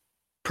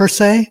per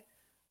se,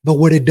 but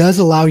what it does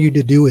allow you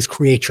to do is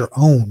create your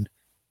own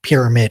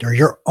pyramid or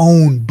your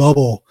own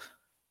bubble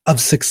of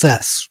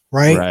success,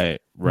 right?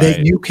 Right.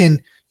 That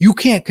you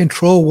can't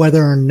control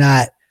whether or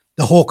not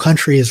the whole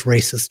country is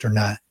racist or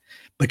not,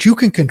 but you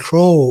can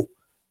control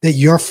that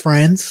your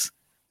friends,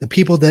 the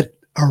people that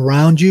are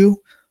around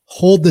you,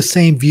 hold the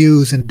same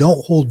views and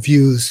don't hold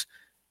views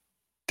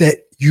that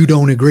you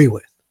don't agree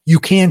with. You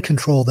can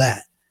control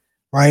that,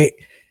 right?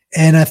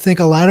 And I think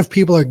a lot of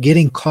people are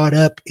getting caught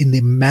up in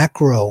the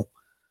macro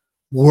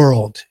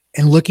world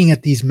and looking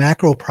at these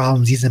macro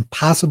problems, these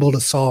impossible to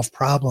solve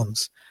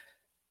problems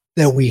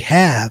that we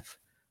have,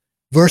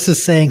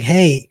 versus saying,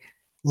 hey,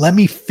 let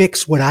me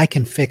fix what I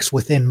can fix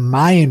within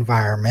my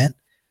environment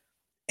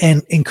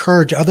and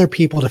encourage other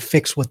people to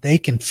fix what they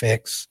can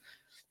fix,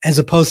 as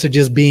opposed to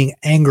just being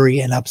angry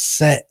and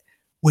upset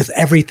with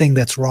everything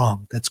that's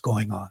wrong that's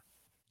going on.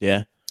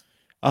 Yeah,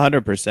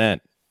 100%.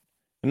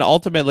 And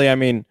ultimately, I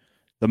mean,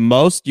 the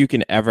most you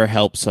can ever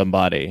help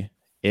somebody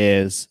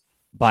is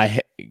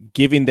by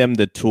giving them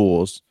the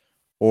tools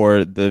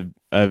or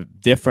a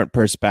different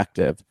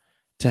perspective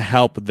to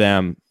help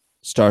them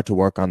start to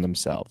work on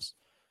themselves.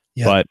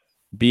 Yeah. But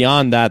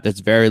beyond that, there's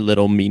very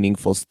little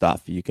meaningful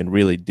stuff you can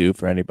really do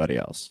for anybody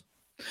else.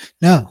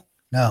 No.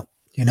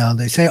 You know,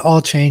 they say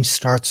all change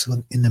starts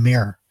in the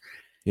mirror.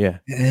 Yeah.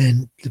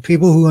 And the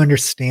people who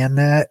understand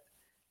that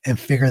and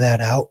figure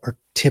that out are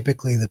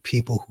typically the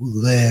people who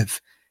live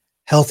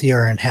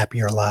healthier and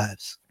happier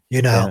lives,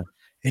 you know. Yeah.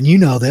 And you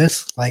know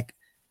this, like,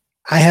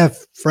 I have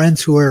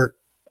friends who are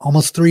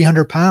almost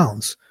 300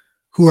 pounds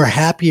who are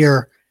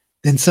happier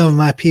than some of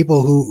my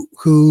people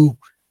who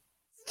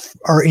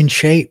are in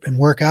shape and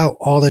work out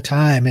all the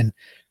time. And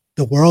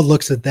the world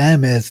looks at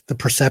them as the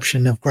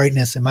perception of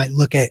greatness and might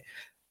look at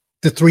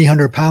the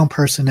 300-pound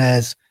person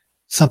as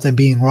something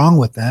being wrong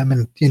with them.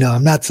 And, you know,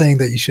 I'm not saying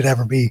that you should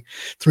ever be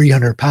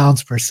 300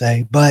 pounds per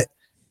se, but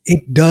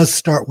it does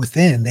start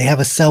within. They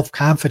have a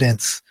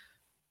self-confidence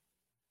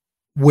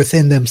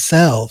within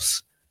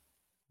themselves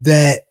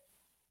that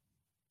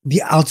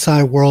the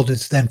outside world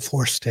is then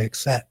forced to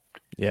accept.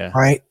 Yeah.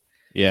 Right.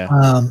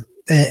 Yeah.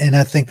 And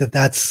I think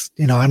that's,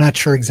 you know, I'm not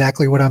sure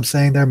exactly what I'm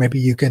saying there. Maybe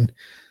you can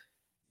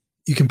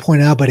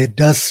point out, but it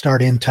does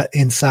start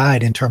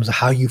inside in terms of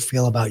how you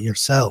feel about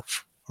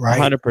yourself. Right.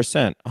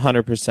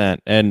 100%.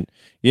 And,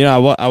 you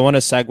know, I want to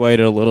segue it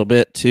a little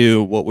bit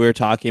to what we were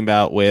talking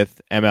about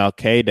with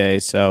MLK Day.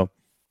 So,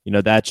 you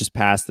know, that just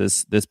passed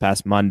this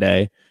past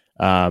Monday.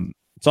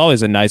 It's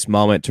always a nice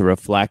moment to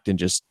reflect and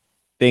just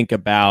think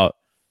about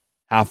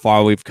how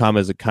far we've come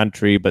as a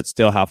country, but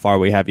still how far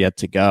we have yet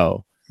to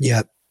go.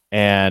 Yeah.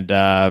 And,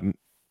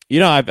 you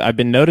know, I've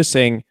been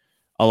noticing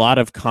a lot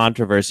of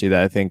controversy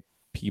that I think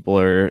people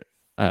are,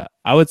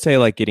 I would say,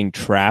 like, getting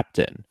trapped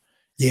in.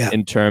 Yeah.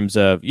 In terms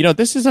of, you know,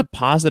 this is a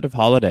positive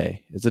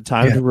holiday. It's a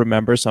time to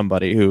remember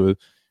somebody who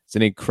is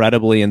an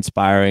incredibly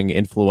inspiring,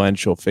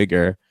 influential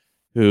figure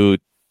who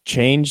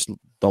changed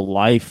the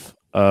life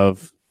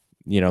of,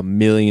 you know,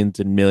 millions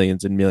and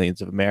millions and millions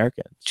of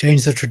Americans.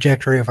 Changed the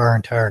trajectory of our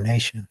entire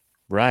nation.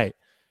 Right.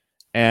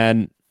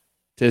 And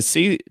to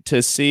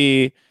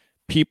see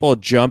people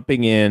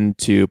jumping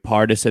into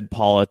partisan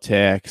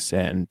politics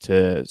and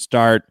to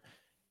start,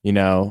 you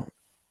know,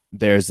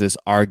 there's this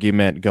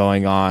argument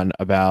going on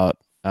about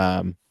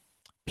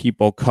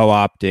people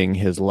co-opting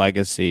his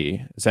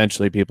legacy.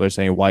 Essentially, people are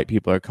saying white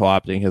people are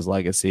co-opting his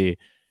legacy,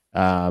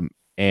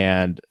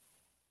 and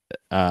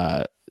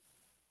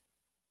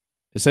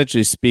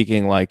essentially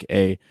speaking like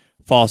a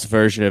false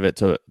version of it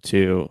to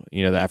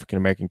you know, the African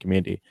American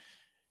community.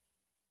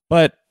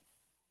 But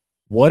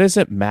what does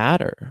it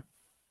matter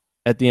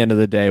at the end of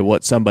the day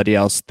what somebody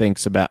else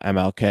thinks about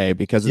MLK?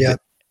 Because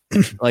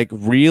like,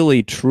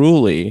 really,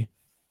 truly,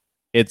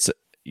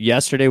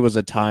 yesterday was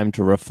a time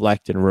to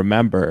reflect and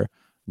remember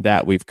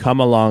that we've come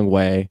a long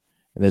way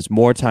and there's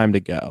more time to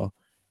go.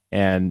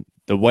 And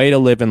the way to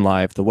live in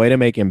life, the way to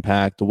make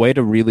impact, the way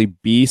to really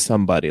be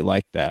somebody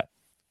like that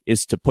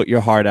is to put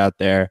your heart out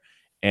there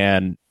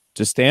and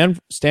to stand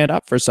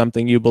up for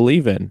something you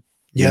believe in,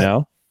 you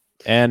know?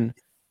 And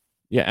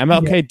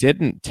MLK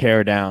didn't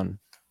tear down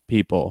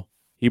people.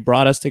 He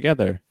brought us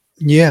together.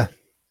 Yeah.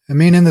 I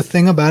mean, and the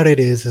thing about it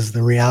is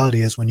the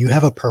reality is when you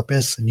have a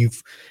purpose and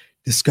you've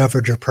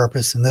discovered your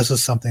purpose, and this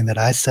is something that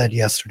I said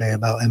yesterday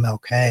about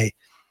MLK,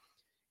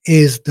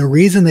 is the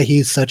reason that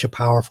he's such a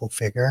powerful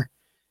figure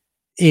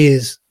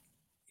is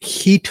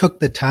he took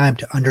the time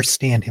to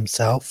understand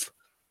himself,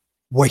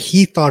 what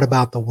he thought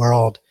about the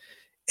world,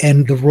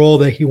 and the role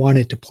that he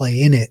wanted to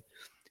play in it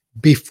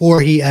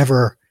before he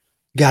ever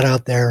got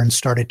out there and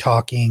started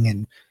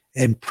talking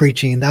and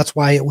preaching. And that's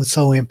why it was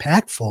so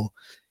impactful,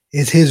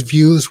 is his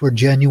views were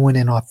genuine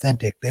and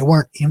authentic. They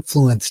weren't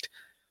influenced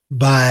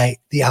by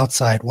the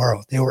outside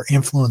world. They were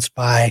influenced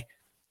by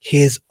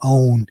his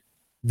own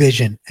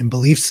vision and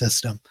belief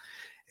system.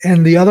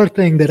 And the other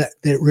thing that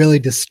really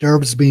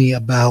disturbs me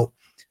about,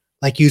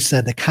 like you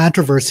said, the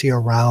controversy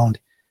around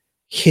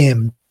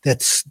him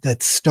that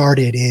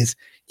started is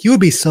he would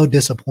be so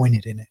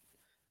disappointed in it,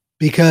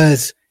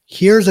 because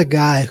here's a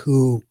guy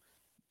who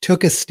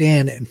took a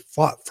stand and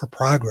fought for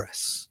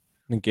progress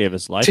and gave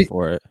his life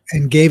for it.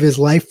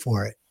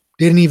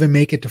 Didn't even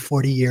make it to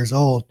 40 years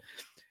old.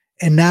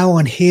 And now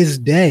on his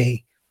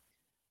day,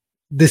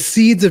 the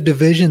seeds of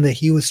division that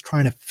he was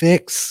trying to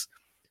fix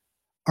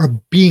are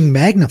being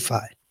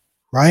magnified,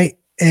 right?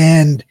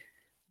 And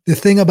the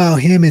thing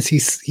about him is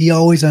he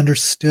always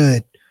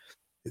understood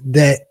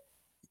that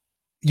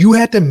you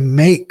had to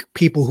make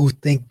people who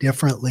think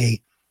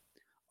differently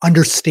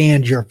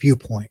understand your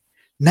viewpoint,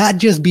 not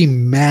just be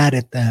mad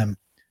at them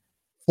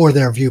for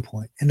their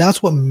viewpoint. And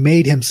that's what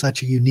made him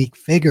such a unique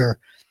figure,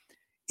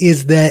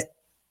 is that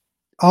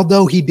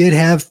although he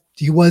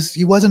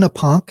wasn't a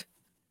punk,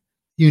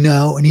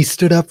 and he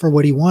stood up for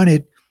what he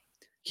wanted,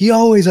 he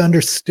always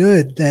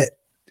understood that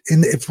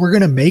if we're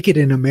going to make it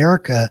in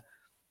America,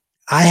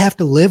 I have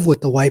to live with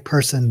the white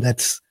person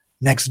that's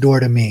next door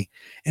to me.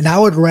 And I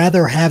would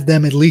rather have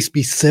them at least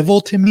be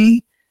civil to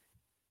me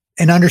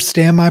and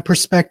understand my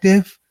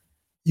perspective,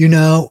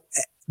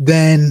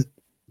 than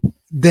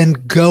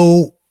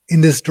go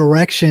in this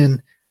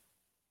direction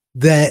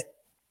that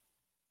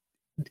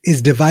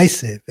is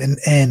divisive and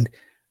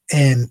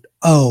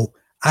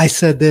I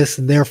said this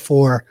and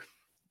therefore,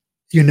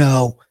 you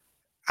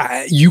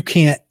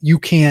can't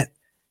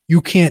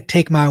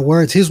take my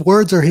words. His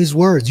words are his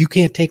words. You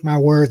can't take my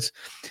words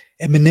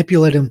and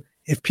manipulate them.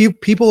 If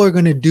people are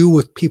going to do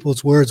with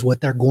people's words what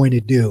they're going to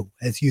do,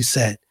 as you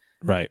said,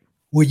 right?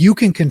 What you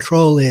can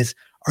control is,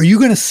 are you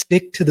going to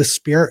stick to the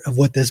spirit of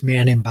what this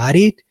man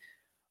embodied?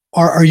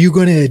 Or are you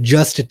going to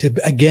adjust it to,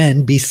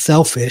 again, be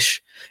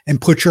selfish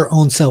and put your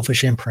own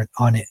selfish imprint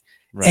on it?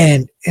 Right.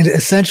 And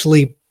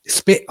essentially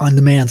spit on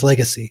the man's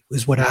legacy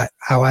is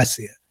how I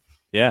see it.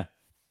 Yeah.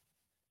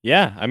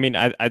 Yeah. I mean,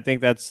 I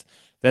think that's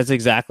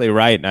exactly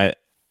right. And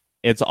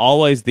it's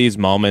always these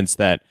moments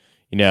that,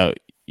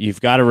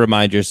 you've got to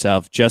remind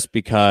yourself, just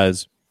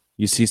because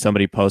you see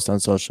somebody post on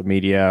social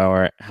media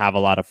or have a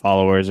lot of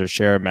followers or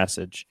share a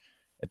message,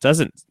 it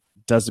doesn't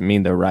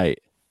mean they're right.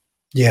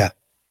 Yeah.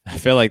 I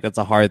feel like that's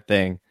a hard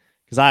thing,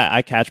 because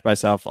I catch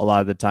myself a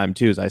lot of the time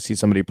too, as I see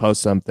somebody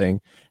post something,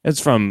 it's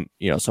from,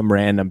 some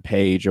random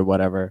page or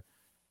whatever.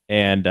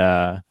 And,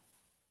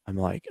 I'm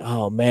like,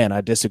 oh man,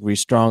 I disagree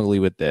strongly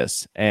with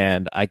this.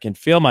 And I can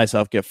feel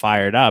myself get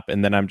fired up.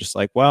 And then I'm just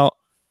like, well,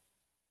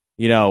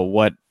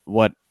 what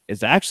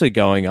is actually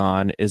going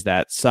on is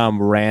that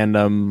some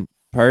random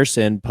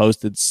person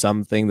posted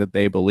something that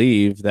they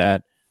believe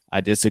that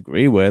I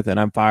disagree with, and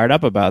I'm fired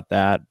up about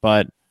that,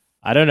 but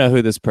I don't know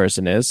who this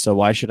person is, so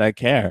why should I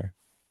care?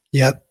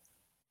 Yep.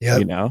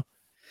 Yep.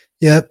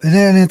 And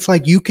then it's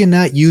like, you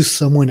cannot use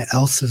someone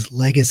else's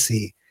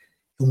legacy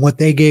and what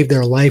they gave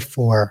their life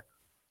for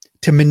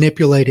to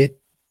manipulate it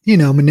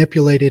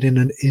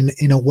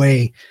in a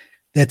way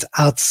that's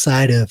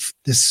outside of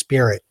the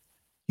spirit.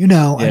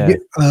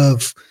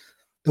 Of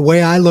the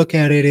way I look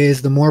at it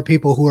is, the more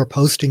people who are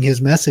posting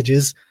his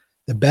messages,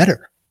 the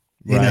better.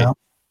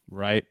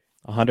 Right.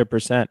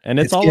 100%. And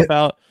it's all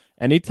about,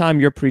 anytime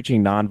you're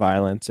preaching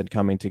nonviolence and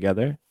coming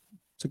together,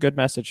 it's a good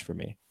message for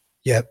me.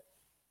 Yep.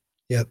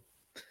 And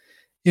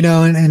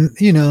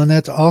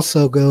that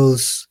also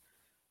goes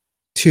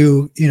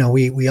to,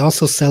 we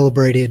also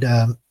celebrated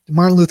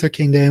Martin Luther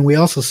King Day, and we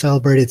also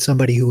celebrated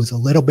somebody who was a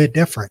little bit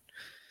different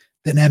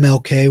than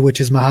MLK,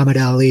 which is Muhammad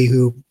Ali,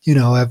 who,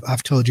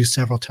 I've told you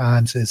several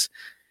times is,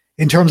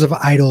 in terms of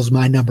idols,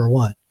 my number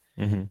one,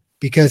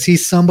 because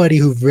he's somebody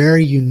who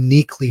very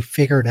uniquely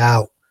figured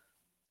out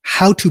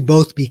how to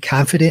both be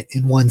confident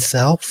in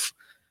oneself,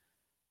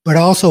 but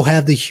also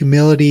have the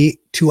humility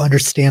to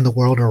understand the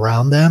world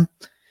around them,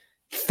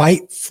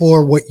 fight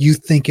for what you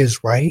think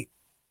is right,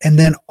 and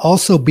then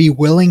also be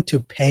willing to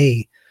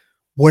pay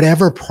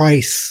whatever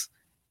price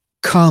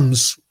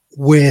comes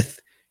with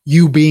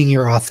you being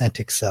your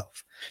authentic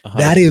self.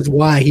 That is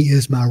why he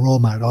is my role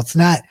model. It's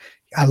not,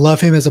 I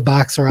love him as a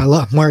boxer.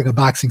 I'm wearing a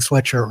boxing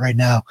sweatshirt right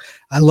now.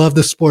 I love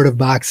the sport of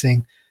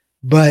boxing,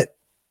 but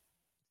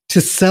to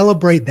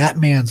celebrate that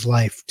man's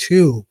life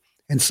too.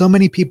 And so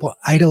many people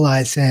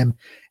idolize him,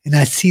 and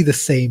I see the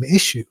same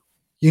issue.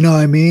 You know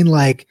what I mean?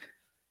 Like,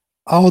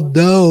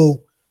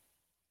 although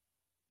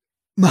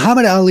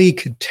Muhammad Ali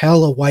could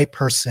tell a white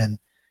person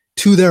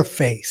to their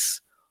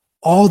face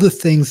all the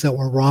things that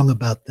were wrong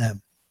about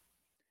them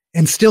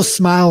and still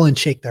smile and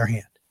shake their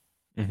hand,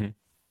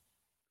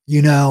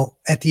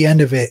 at the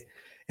end of it,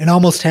 and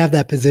almost have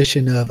that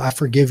position of, I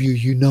forgive you,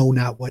 you know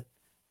not what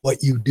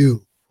you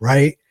do,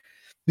 right?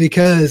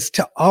 Because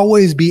to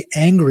always be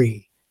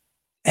angry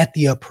at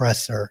the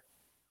oppressor,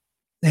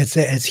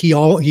 as he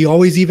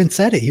always even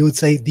said it, he would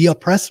say, the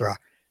oppressor,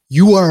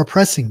 you are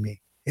oppressing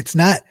me. It's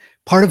not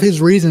part of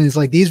his reason is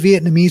like, these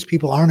Vietnamese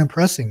people aren't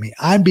impressing me.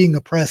 I'm being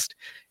oppressed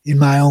in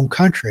my own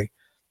country.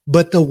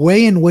 But the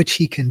way in which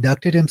he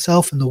conducted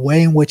himself and the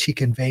way in which he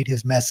conveyed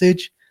his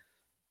message,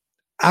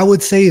 I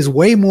would say is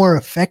way more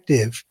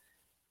effective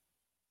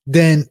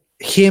than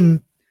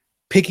him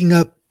picking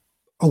up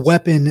a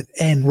weapon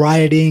and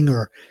rioting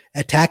or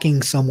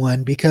attacking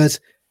someone, because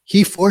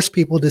he forced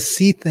people to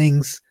see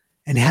things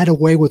and had a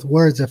way with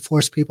words that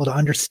forced people to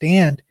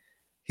understand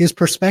his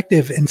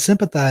perspective and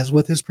sympathize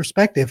with his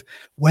perspective,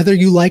 whether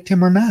you liked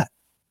him or not.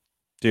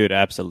 Dude,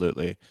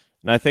 absolutely.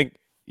 And I think,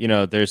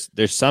 there's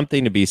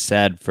something to be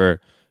said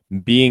for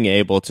being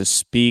able to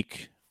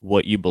speak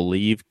what you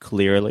believe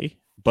clearly,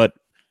 but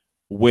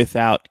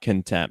without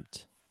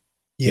contempt.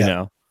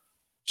 Yeah.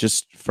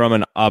 Just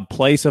from a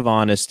place of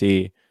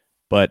honesty,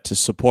 but to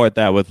support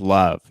that with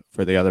love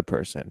for the other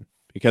person.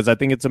 Because I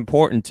think it's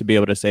important to be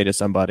able to say to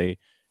somebody,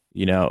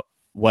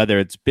 whether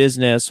it's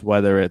business,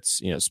 whether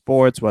it's,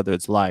 sports, whether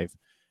it's life,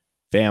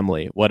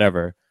 family,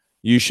 whatever,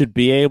 you should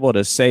be able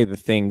to say the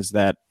things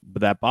that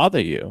bother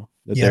you,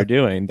 that they're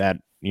doing, that,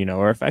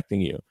 are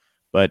affecting you.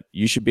 But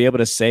you should be able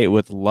to say it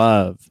with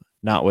love,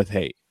 not with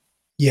hate.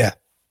 Yeah,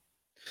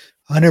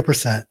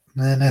 100%.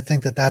 And I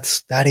think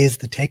that is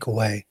the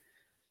takeaway,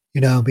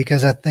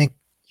 because I think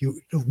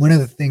one of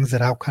the things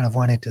that I kind of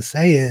wanted to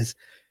say is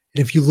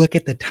that if you look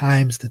at the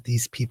times that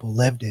these people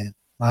lived in,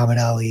 Muhammad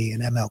Ali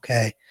and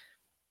MLK,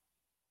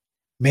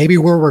 maybe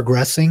we're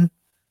regressing,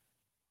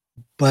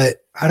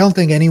 but I don't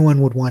think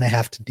anyone would want to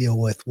have to deal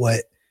with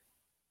what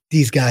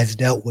these guys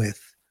dealt with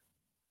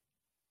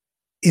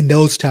in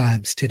those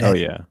times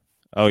today.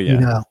 Oh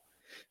yeah.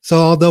 So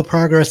although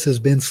progress has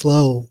been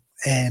slow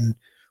and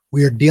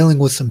we are dealing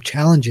with some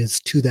challenges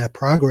to that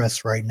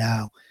progress right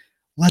now,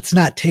 let's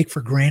not take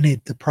for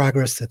granted the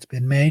progress that's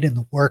been made and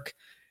the work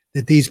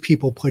that these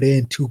people put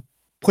in to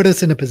put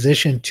us in a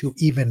position to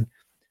even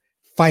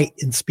fight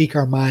and speak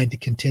our mind to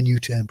continue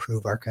to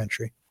improve our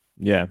country.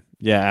 Yeah,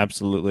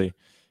 absolutely.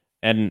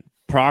 And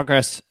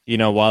progress,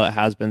 while it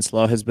has been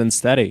slow, has been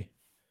steady.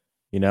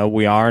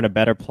 We are in a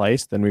better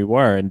place than we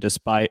were. And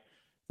despite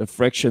the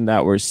friction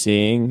that we're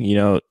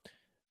seeing,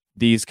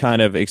 these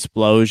kind of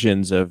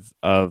explosions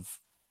of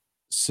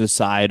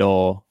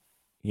societal,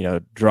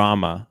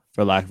 drama,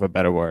 for lack of a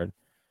better word,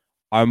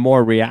 are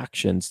more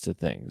reactions to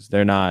things.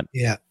 They're not,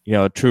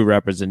 a true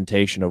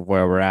representation of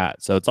where we're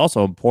at. So it's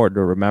also important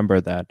to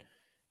remember that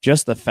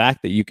just the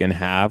fact that you can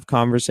have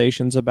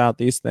conversations about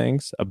these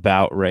things,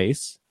 about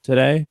race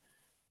today,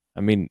 I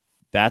mean,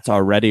 that's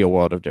already a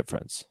world of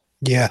difference.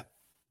 Yeah.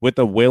 With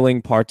a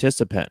willing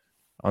participant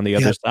on the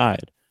other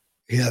side.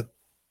 Yep.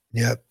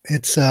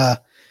 It's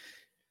the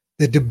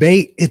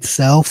debate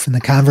itself and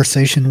the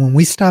conversation. When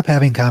we stop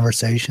having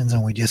conversations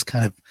and we just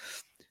kind of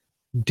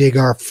dig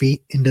our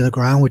feet into the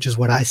ground, which is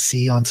what I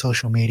see on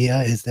social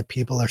media, is that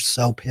people are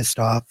so pissed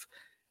off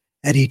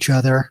at each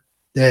other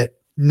that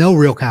no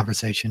real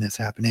conversation is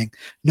happening.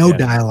 No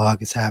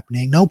dialogue is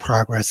happening. No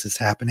progress is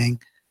happening.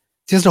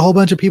 Just a whole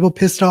bunch of people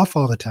pissed off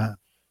all the time.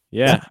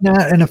 Yeah. That's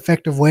not an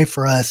effective way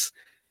for us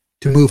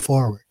to move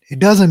forward. It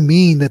doesn't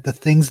mean that the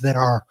things that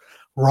are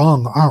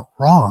wrong aren't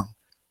wrong,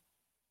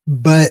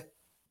 but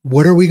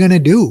what are we going to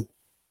do?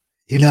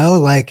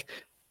 Like,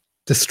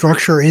 the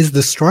structure is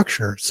the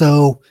structure.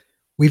 So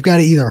we've got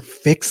to either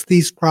fix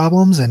these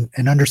problems and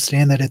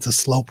understand that it's a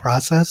slow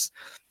process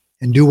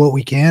and do what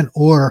we can,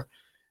 or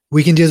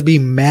we can just be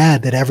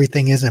mad that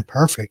everything isn't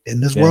perfect.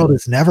 And this world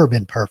has never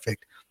been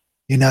perfect.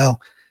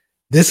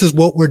 This is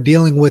what we're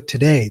dealing with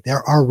today.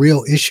 There are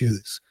real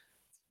issues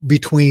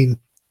between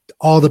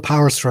all the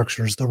power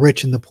structures, the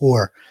rich and the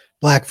poor,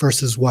 black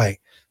versus white,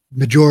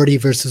 majority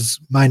versus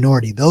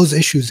minority. Those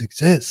issues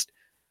exist,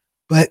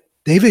 but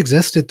they've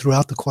existed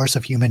throughout the course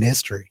of human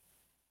history.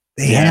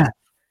 They have.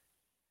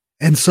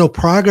 And so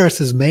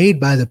progress is made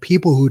by the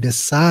people who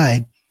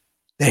decide,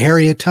 the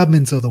Harriet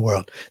Tubmans of the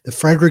world, the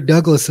Frederick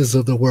Douglasses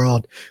of the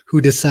world,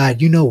 who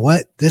decide,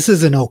 what, this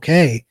isn't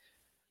okay,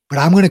 but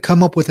I'm going to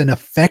come up with an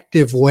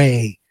effective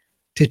way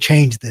to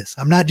change this.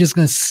 I'm not just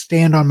going to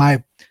stand on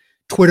my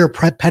Twitter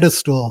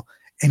pedestal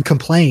and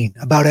complain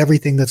about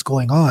everything that's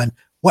going on.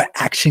 What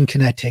action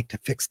can I take to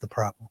fix the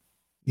problem?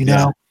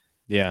 Yeah.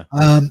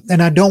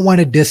 And I don't want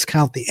to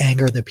discount the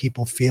anger that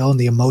people feel and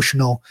the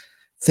emotional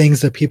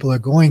things that people are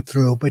going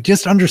through, but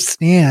just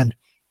understand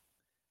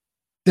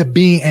that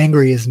being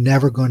angry is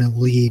never going to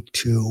lead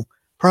to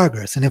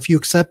progress. And if you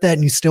accept that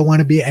and you still want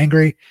to be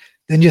angry,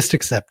 then just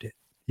accept it.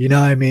 You know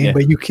what I mean? Yeah.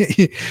 But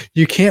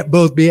you can't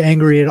both be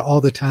angry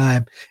all the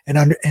time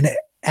and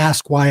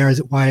ask why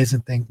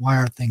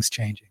aren't things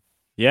changing?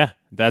 Yeah,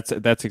 that's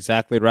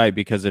exactly right.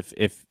 Because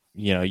if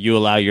you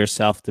allow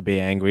yourself to be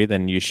angry,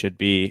 then you should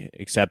be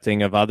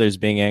accepting of others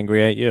being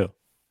angry at you.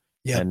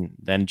 Yeah. And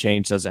then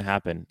change doesn't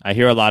happen. I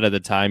hear a lot of the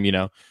time,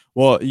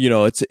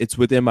 it's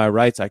within my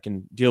rights. I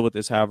can deal with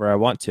this however I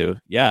want to.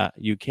 Yeah,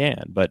 you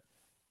can. But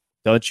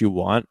don't you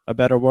want a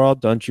better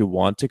world? Don't you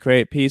want to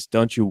create peace?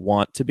 Don't you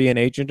want to be an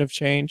agent of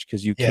change?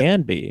 Because you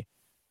can be.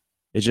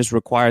 It just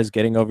requires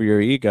getting over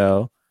your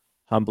ego,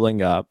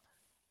 humbling up,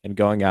 and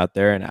going out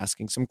there and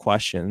asking some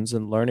questions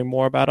and learning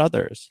more about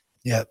others.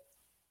 Yep.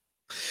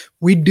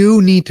 We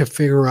do need to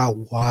figure out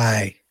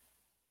why,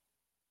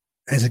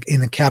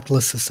 in a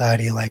capitalist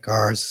society like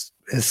ours,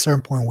 at a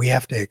certain point, we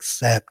have to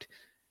accept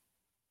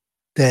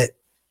that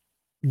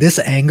this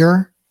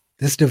anger,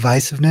 this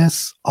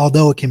divisiveness,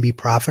 although it can be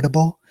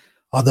profitable,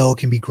 although it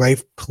can be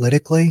great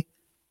politically,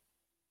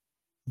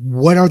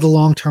 what are the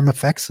long-term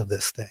effects of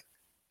this thing?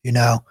 You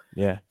know?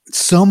 Yeah.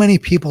 So many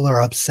people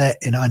are upset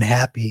and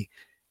unhappy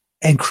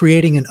and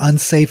creating an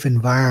unsafe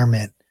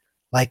environment.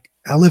 Like,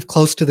 I live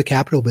close to the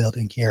Capitol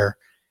building here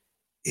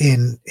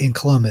in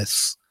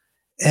Columbus,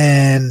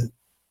 and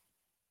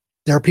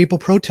there are people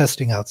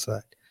protesting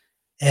outside.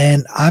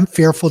 And I'm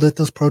fearful that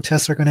those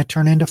protests are going to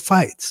turn into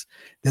fights,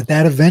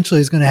 that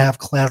eventually is going to have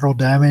collateral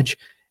damage.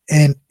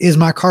 And is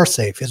my car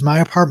safe? Is my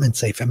apartment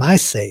safe? Am I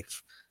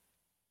safe?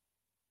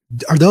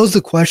 Are those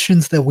the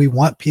questions that we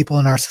want people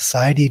in our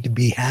society to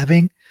be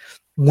having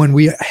when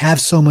we have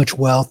so much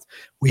wealth,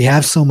 we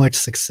have so much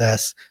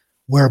success,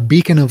 we're a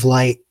beacon of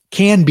light,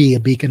 can be a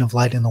beacon of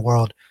light in the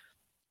world?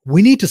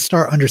 We need to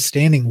start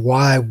understanding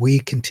why we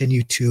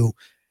continue to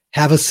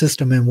have a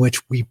system in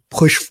which we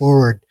push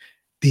forward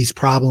these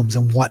problems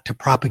and want to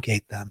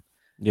propagate them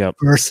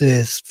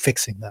versus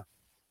fixing them.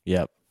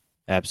 Yep,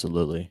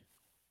 absolutely.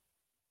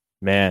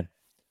 Man.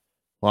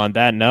 Well, on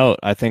that note,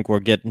 I think we're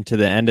getting to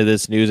the end of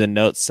this news and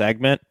notes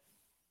segment.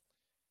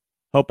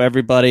 Hope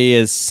everybody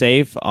is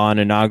safe on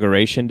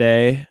Inauguration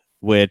Day,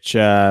 which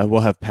will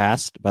have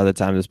passed by the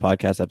time this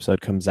podcast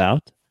episode comes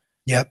out.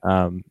 Yep.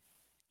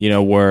 You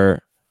know,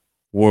 we're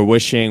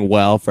wishing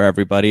well for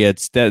everybody.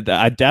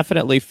 I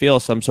definitely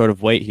feel some sort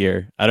of weight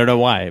here. I don't know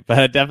why, but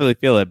I definitely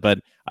feel it. But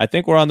I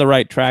think we're on the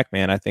right track,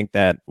 man. I think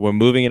that we're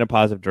moving in a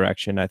positive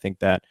direction. I think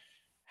that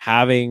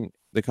having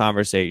the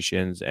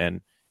conversations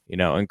and, you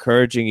know,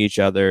 encouraging each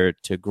other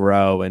to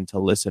grow and to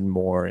listen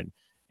more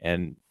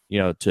and you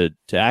know, to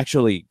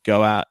actually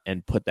go out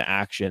and put the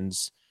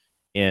actions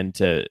in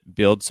to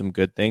build some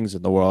good things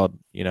in the world,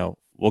 you know,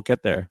 we'll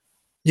get there.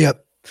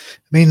 Yep. I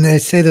mean, they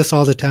say this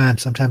all the time.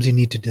 Sometimes you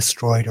need to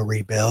destroy to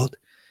rebuild.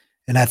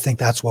 And I think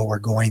that's what we're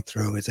going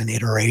through, is an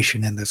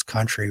iteration in this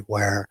country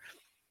where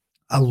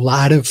a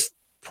lot of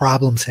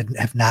problems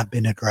have not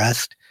been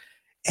addressed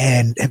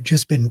and have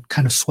just been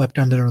kind of swept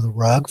under the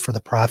rug for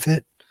the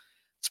profit,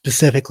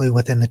 specifically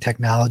within the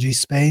technology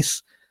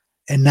space.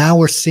 And now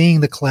we're seeing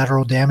the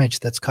collateral damage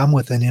that's come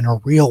with it in a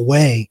real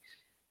way.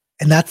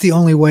 And that's the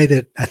only way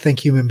that I think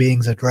human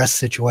beings address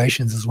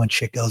situations, is when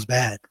shit goes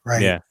bad,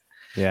 right? Yeah.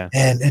 Yeah.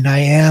 And I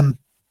am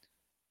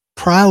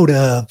proud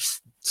of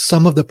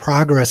some of the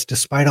progress,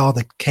 despite all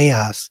the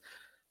chaos,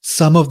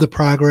 some of the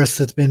progress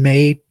that's been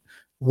made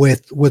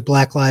with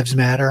Black Lives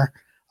Matter,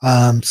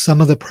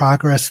 some of the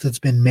progress that's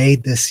been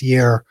made this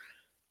year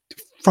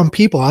from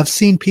people. I've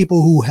seen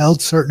people who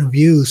held certain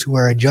views who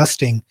are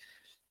adjusting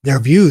their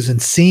views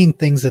and seeing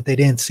things that they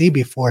didn't see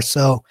before.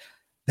 So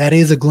that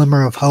is a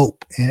glimmer of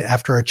hope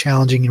after a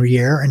challenging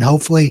year. And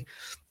hopefully,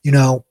 you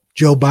know,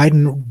 Joe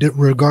Biden,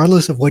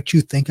 regardless of what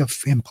you think of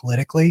him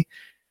politically,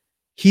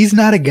 he's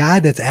not a guy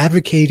that's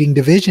advocating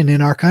division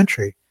in our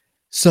country.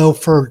 So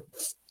for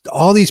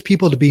all these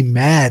people to be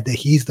mad that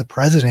he's the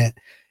president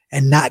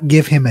and not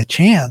give him a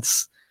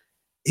chance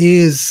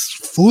is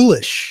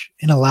foolish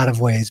in a lot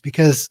of ways,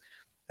 because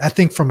I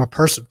think from a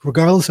person,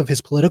 regardless of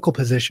his political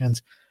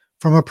positions,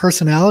 from a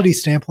personality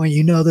standpoint,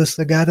 you know, this is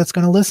the guy that's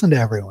going to listen to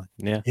everyone.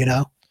 Yeah. You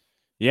know?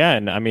 Yeah.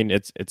 And I mean,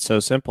 it's so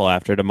simple.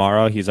 After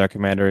tomorrow, he's our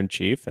commander in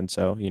chief. And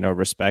so, you know,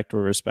 respect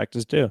where respect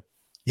is due.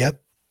 Yep.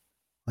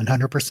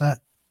 100%.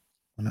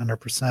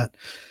 100%.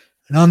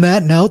 And on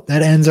that note,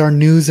 that ends our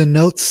news and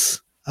notes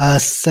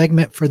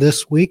segment for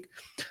this week.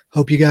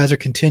 Hope you guys are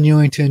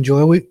continuing to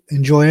enjoy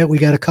it. We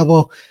got a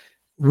couple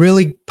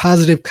really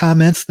positive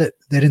comments that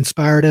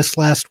inspired us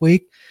last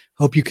week.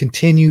 Hope you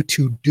continue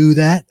to do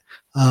that.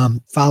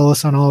 Follow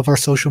us on all of our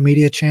social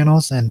media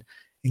channels and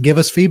give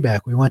us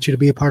feedback. We want you to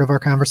be a part of our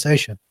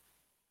conversation.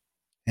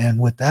 And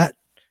with that,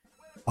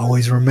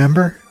 always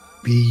remember,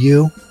 be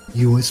you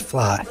is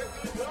fly.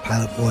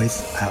 Pilot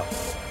Boys out.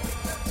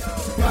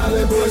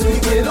 Pilot Boys, we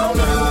get on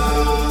up.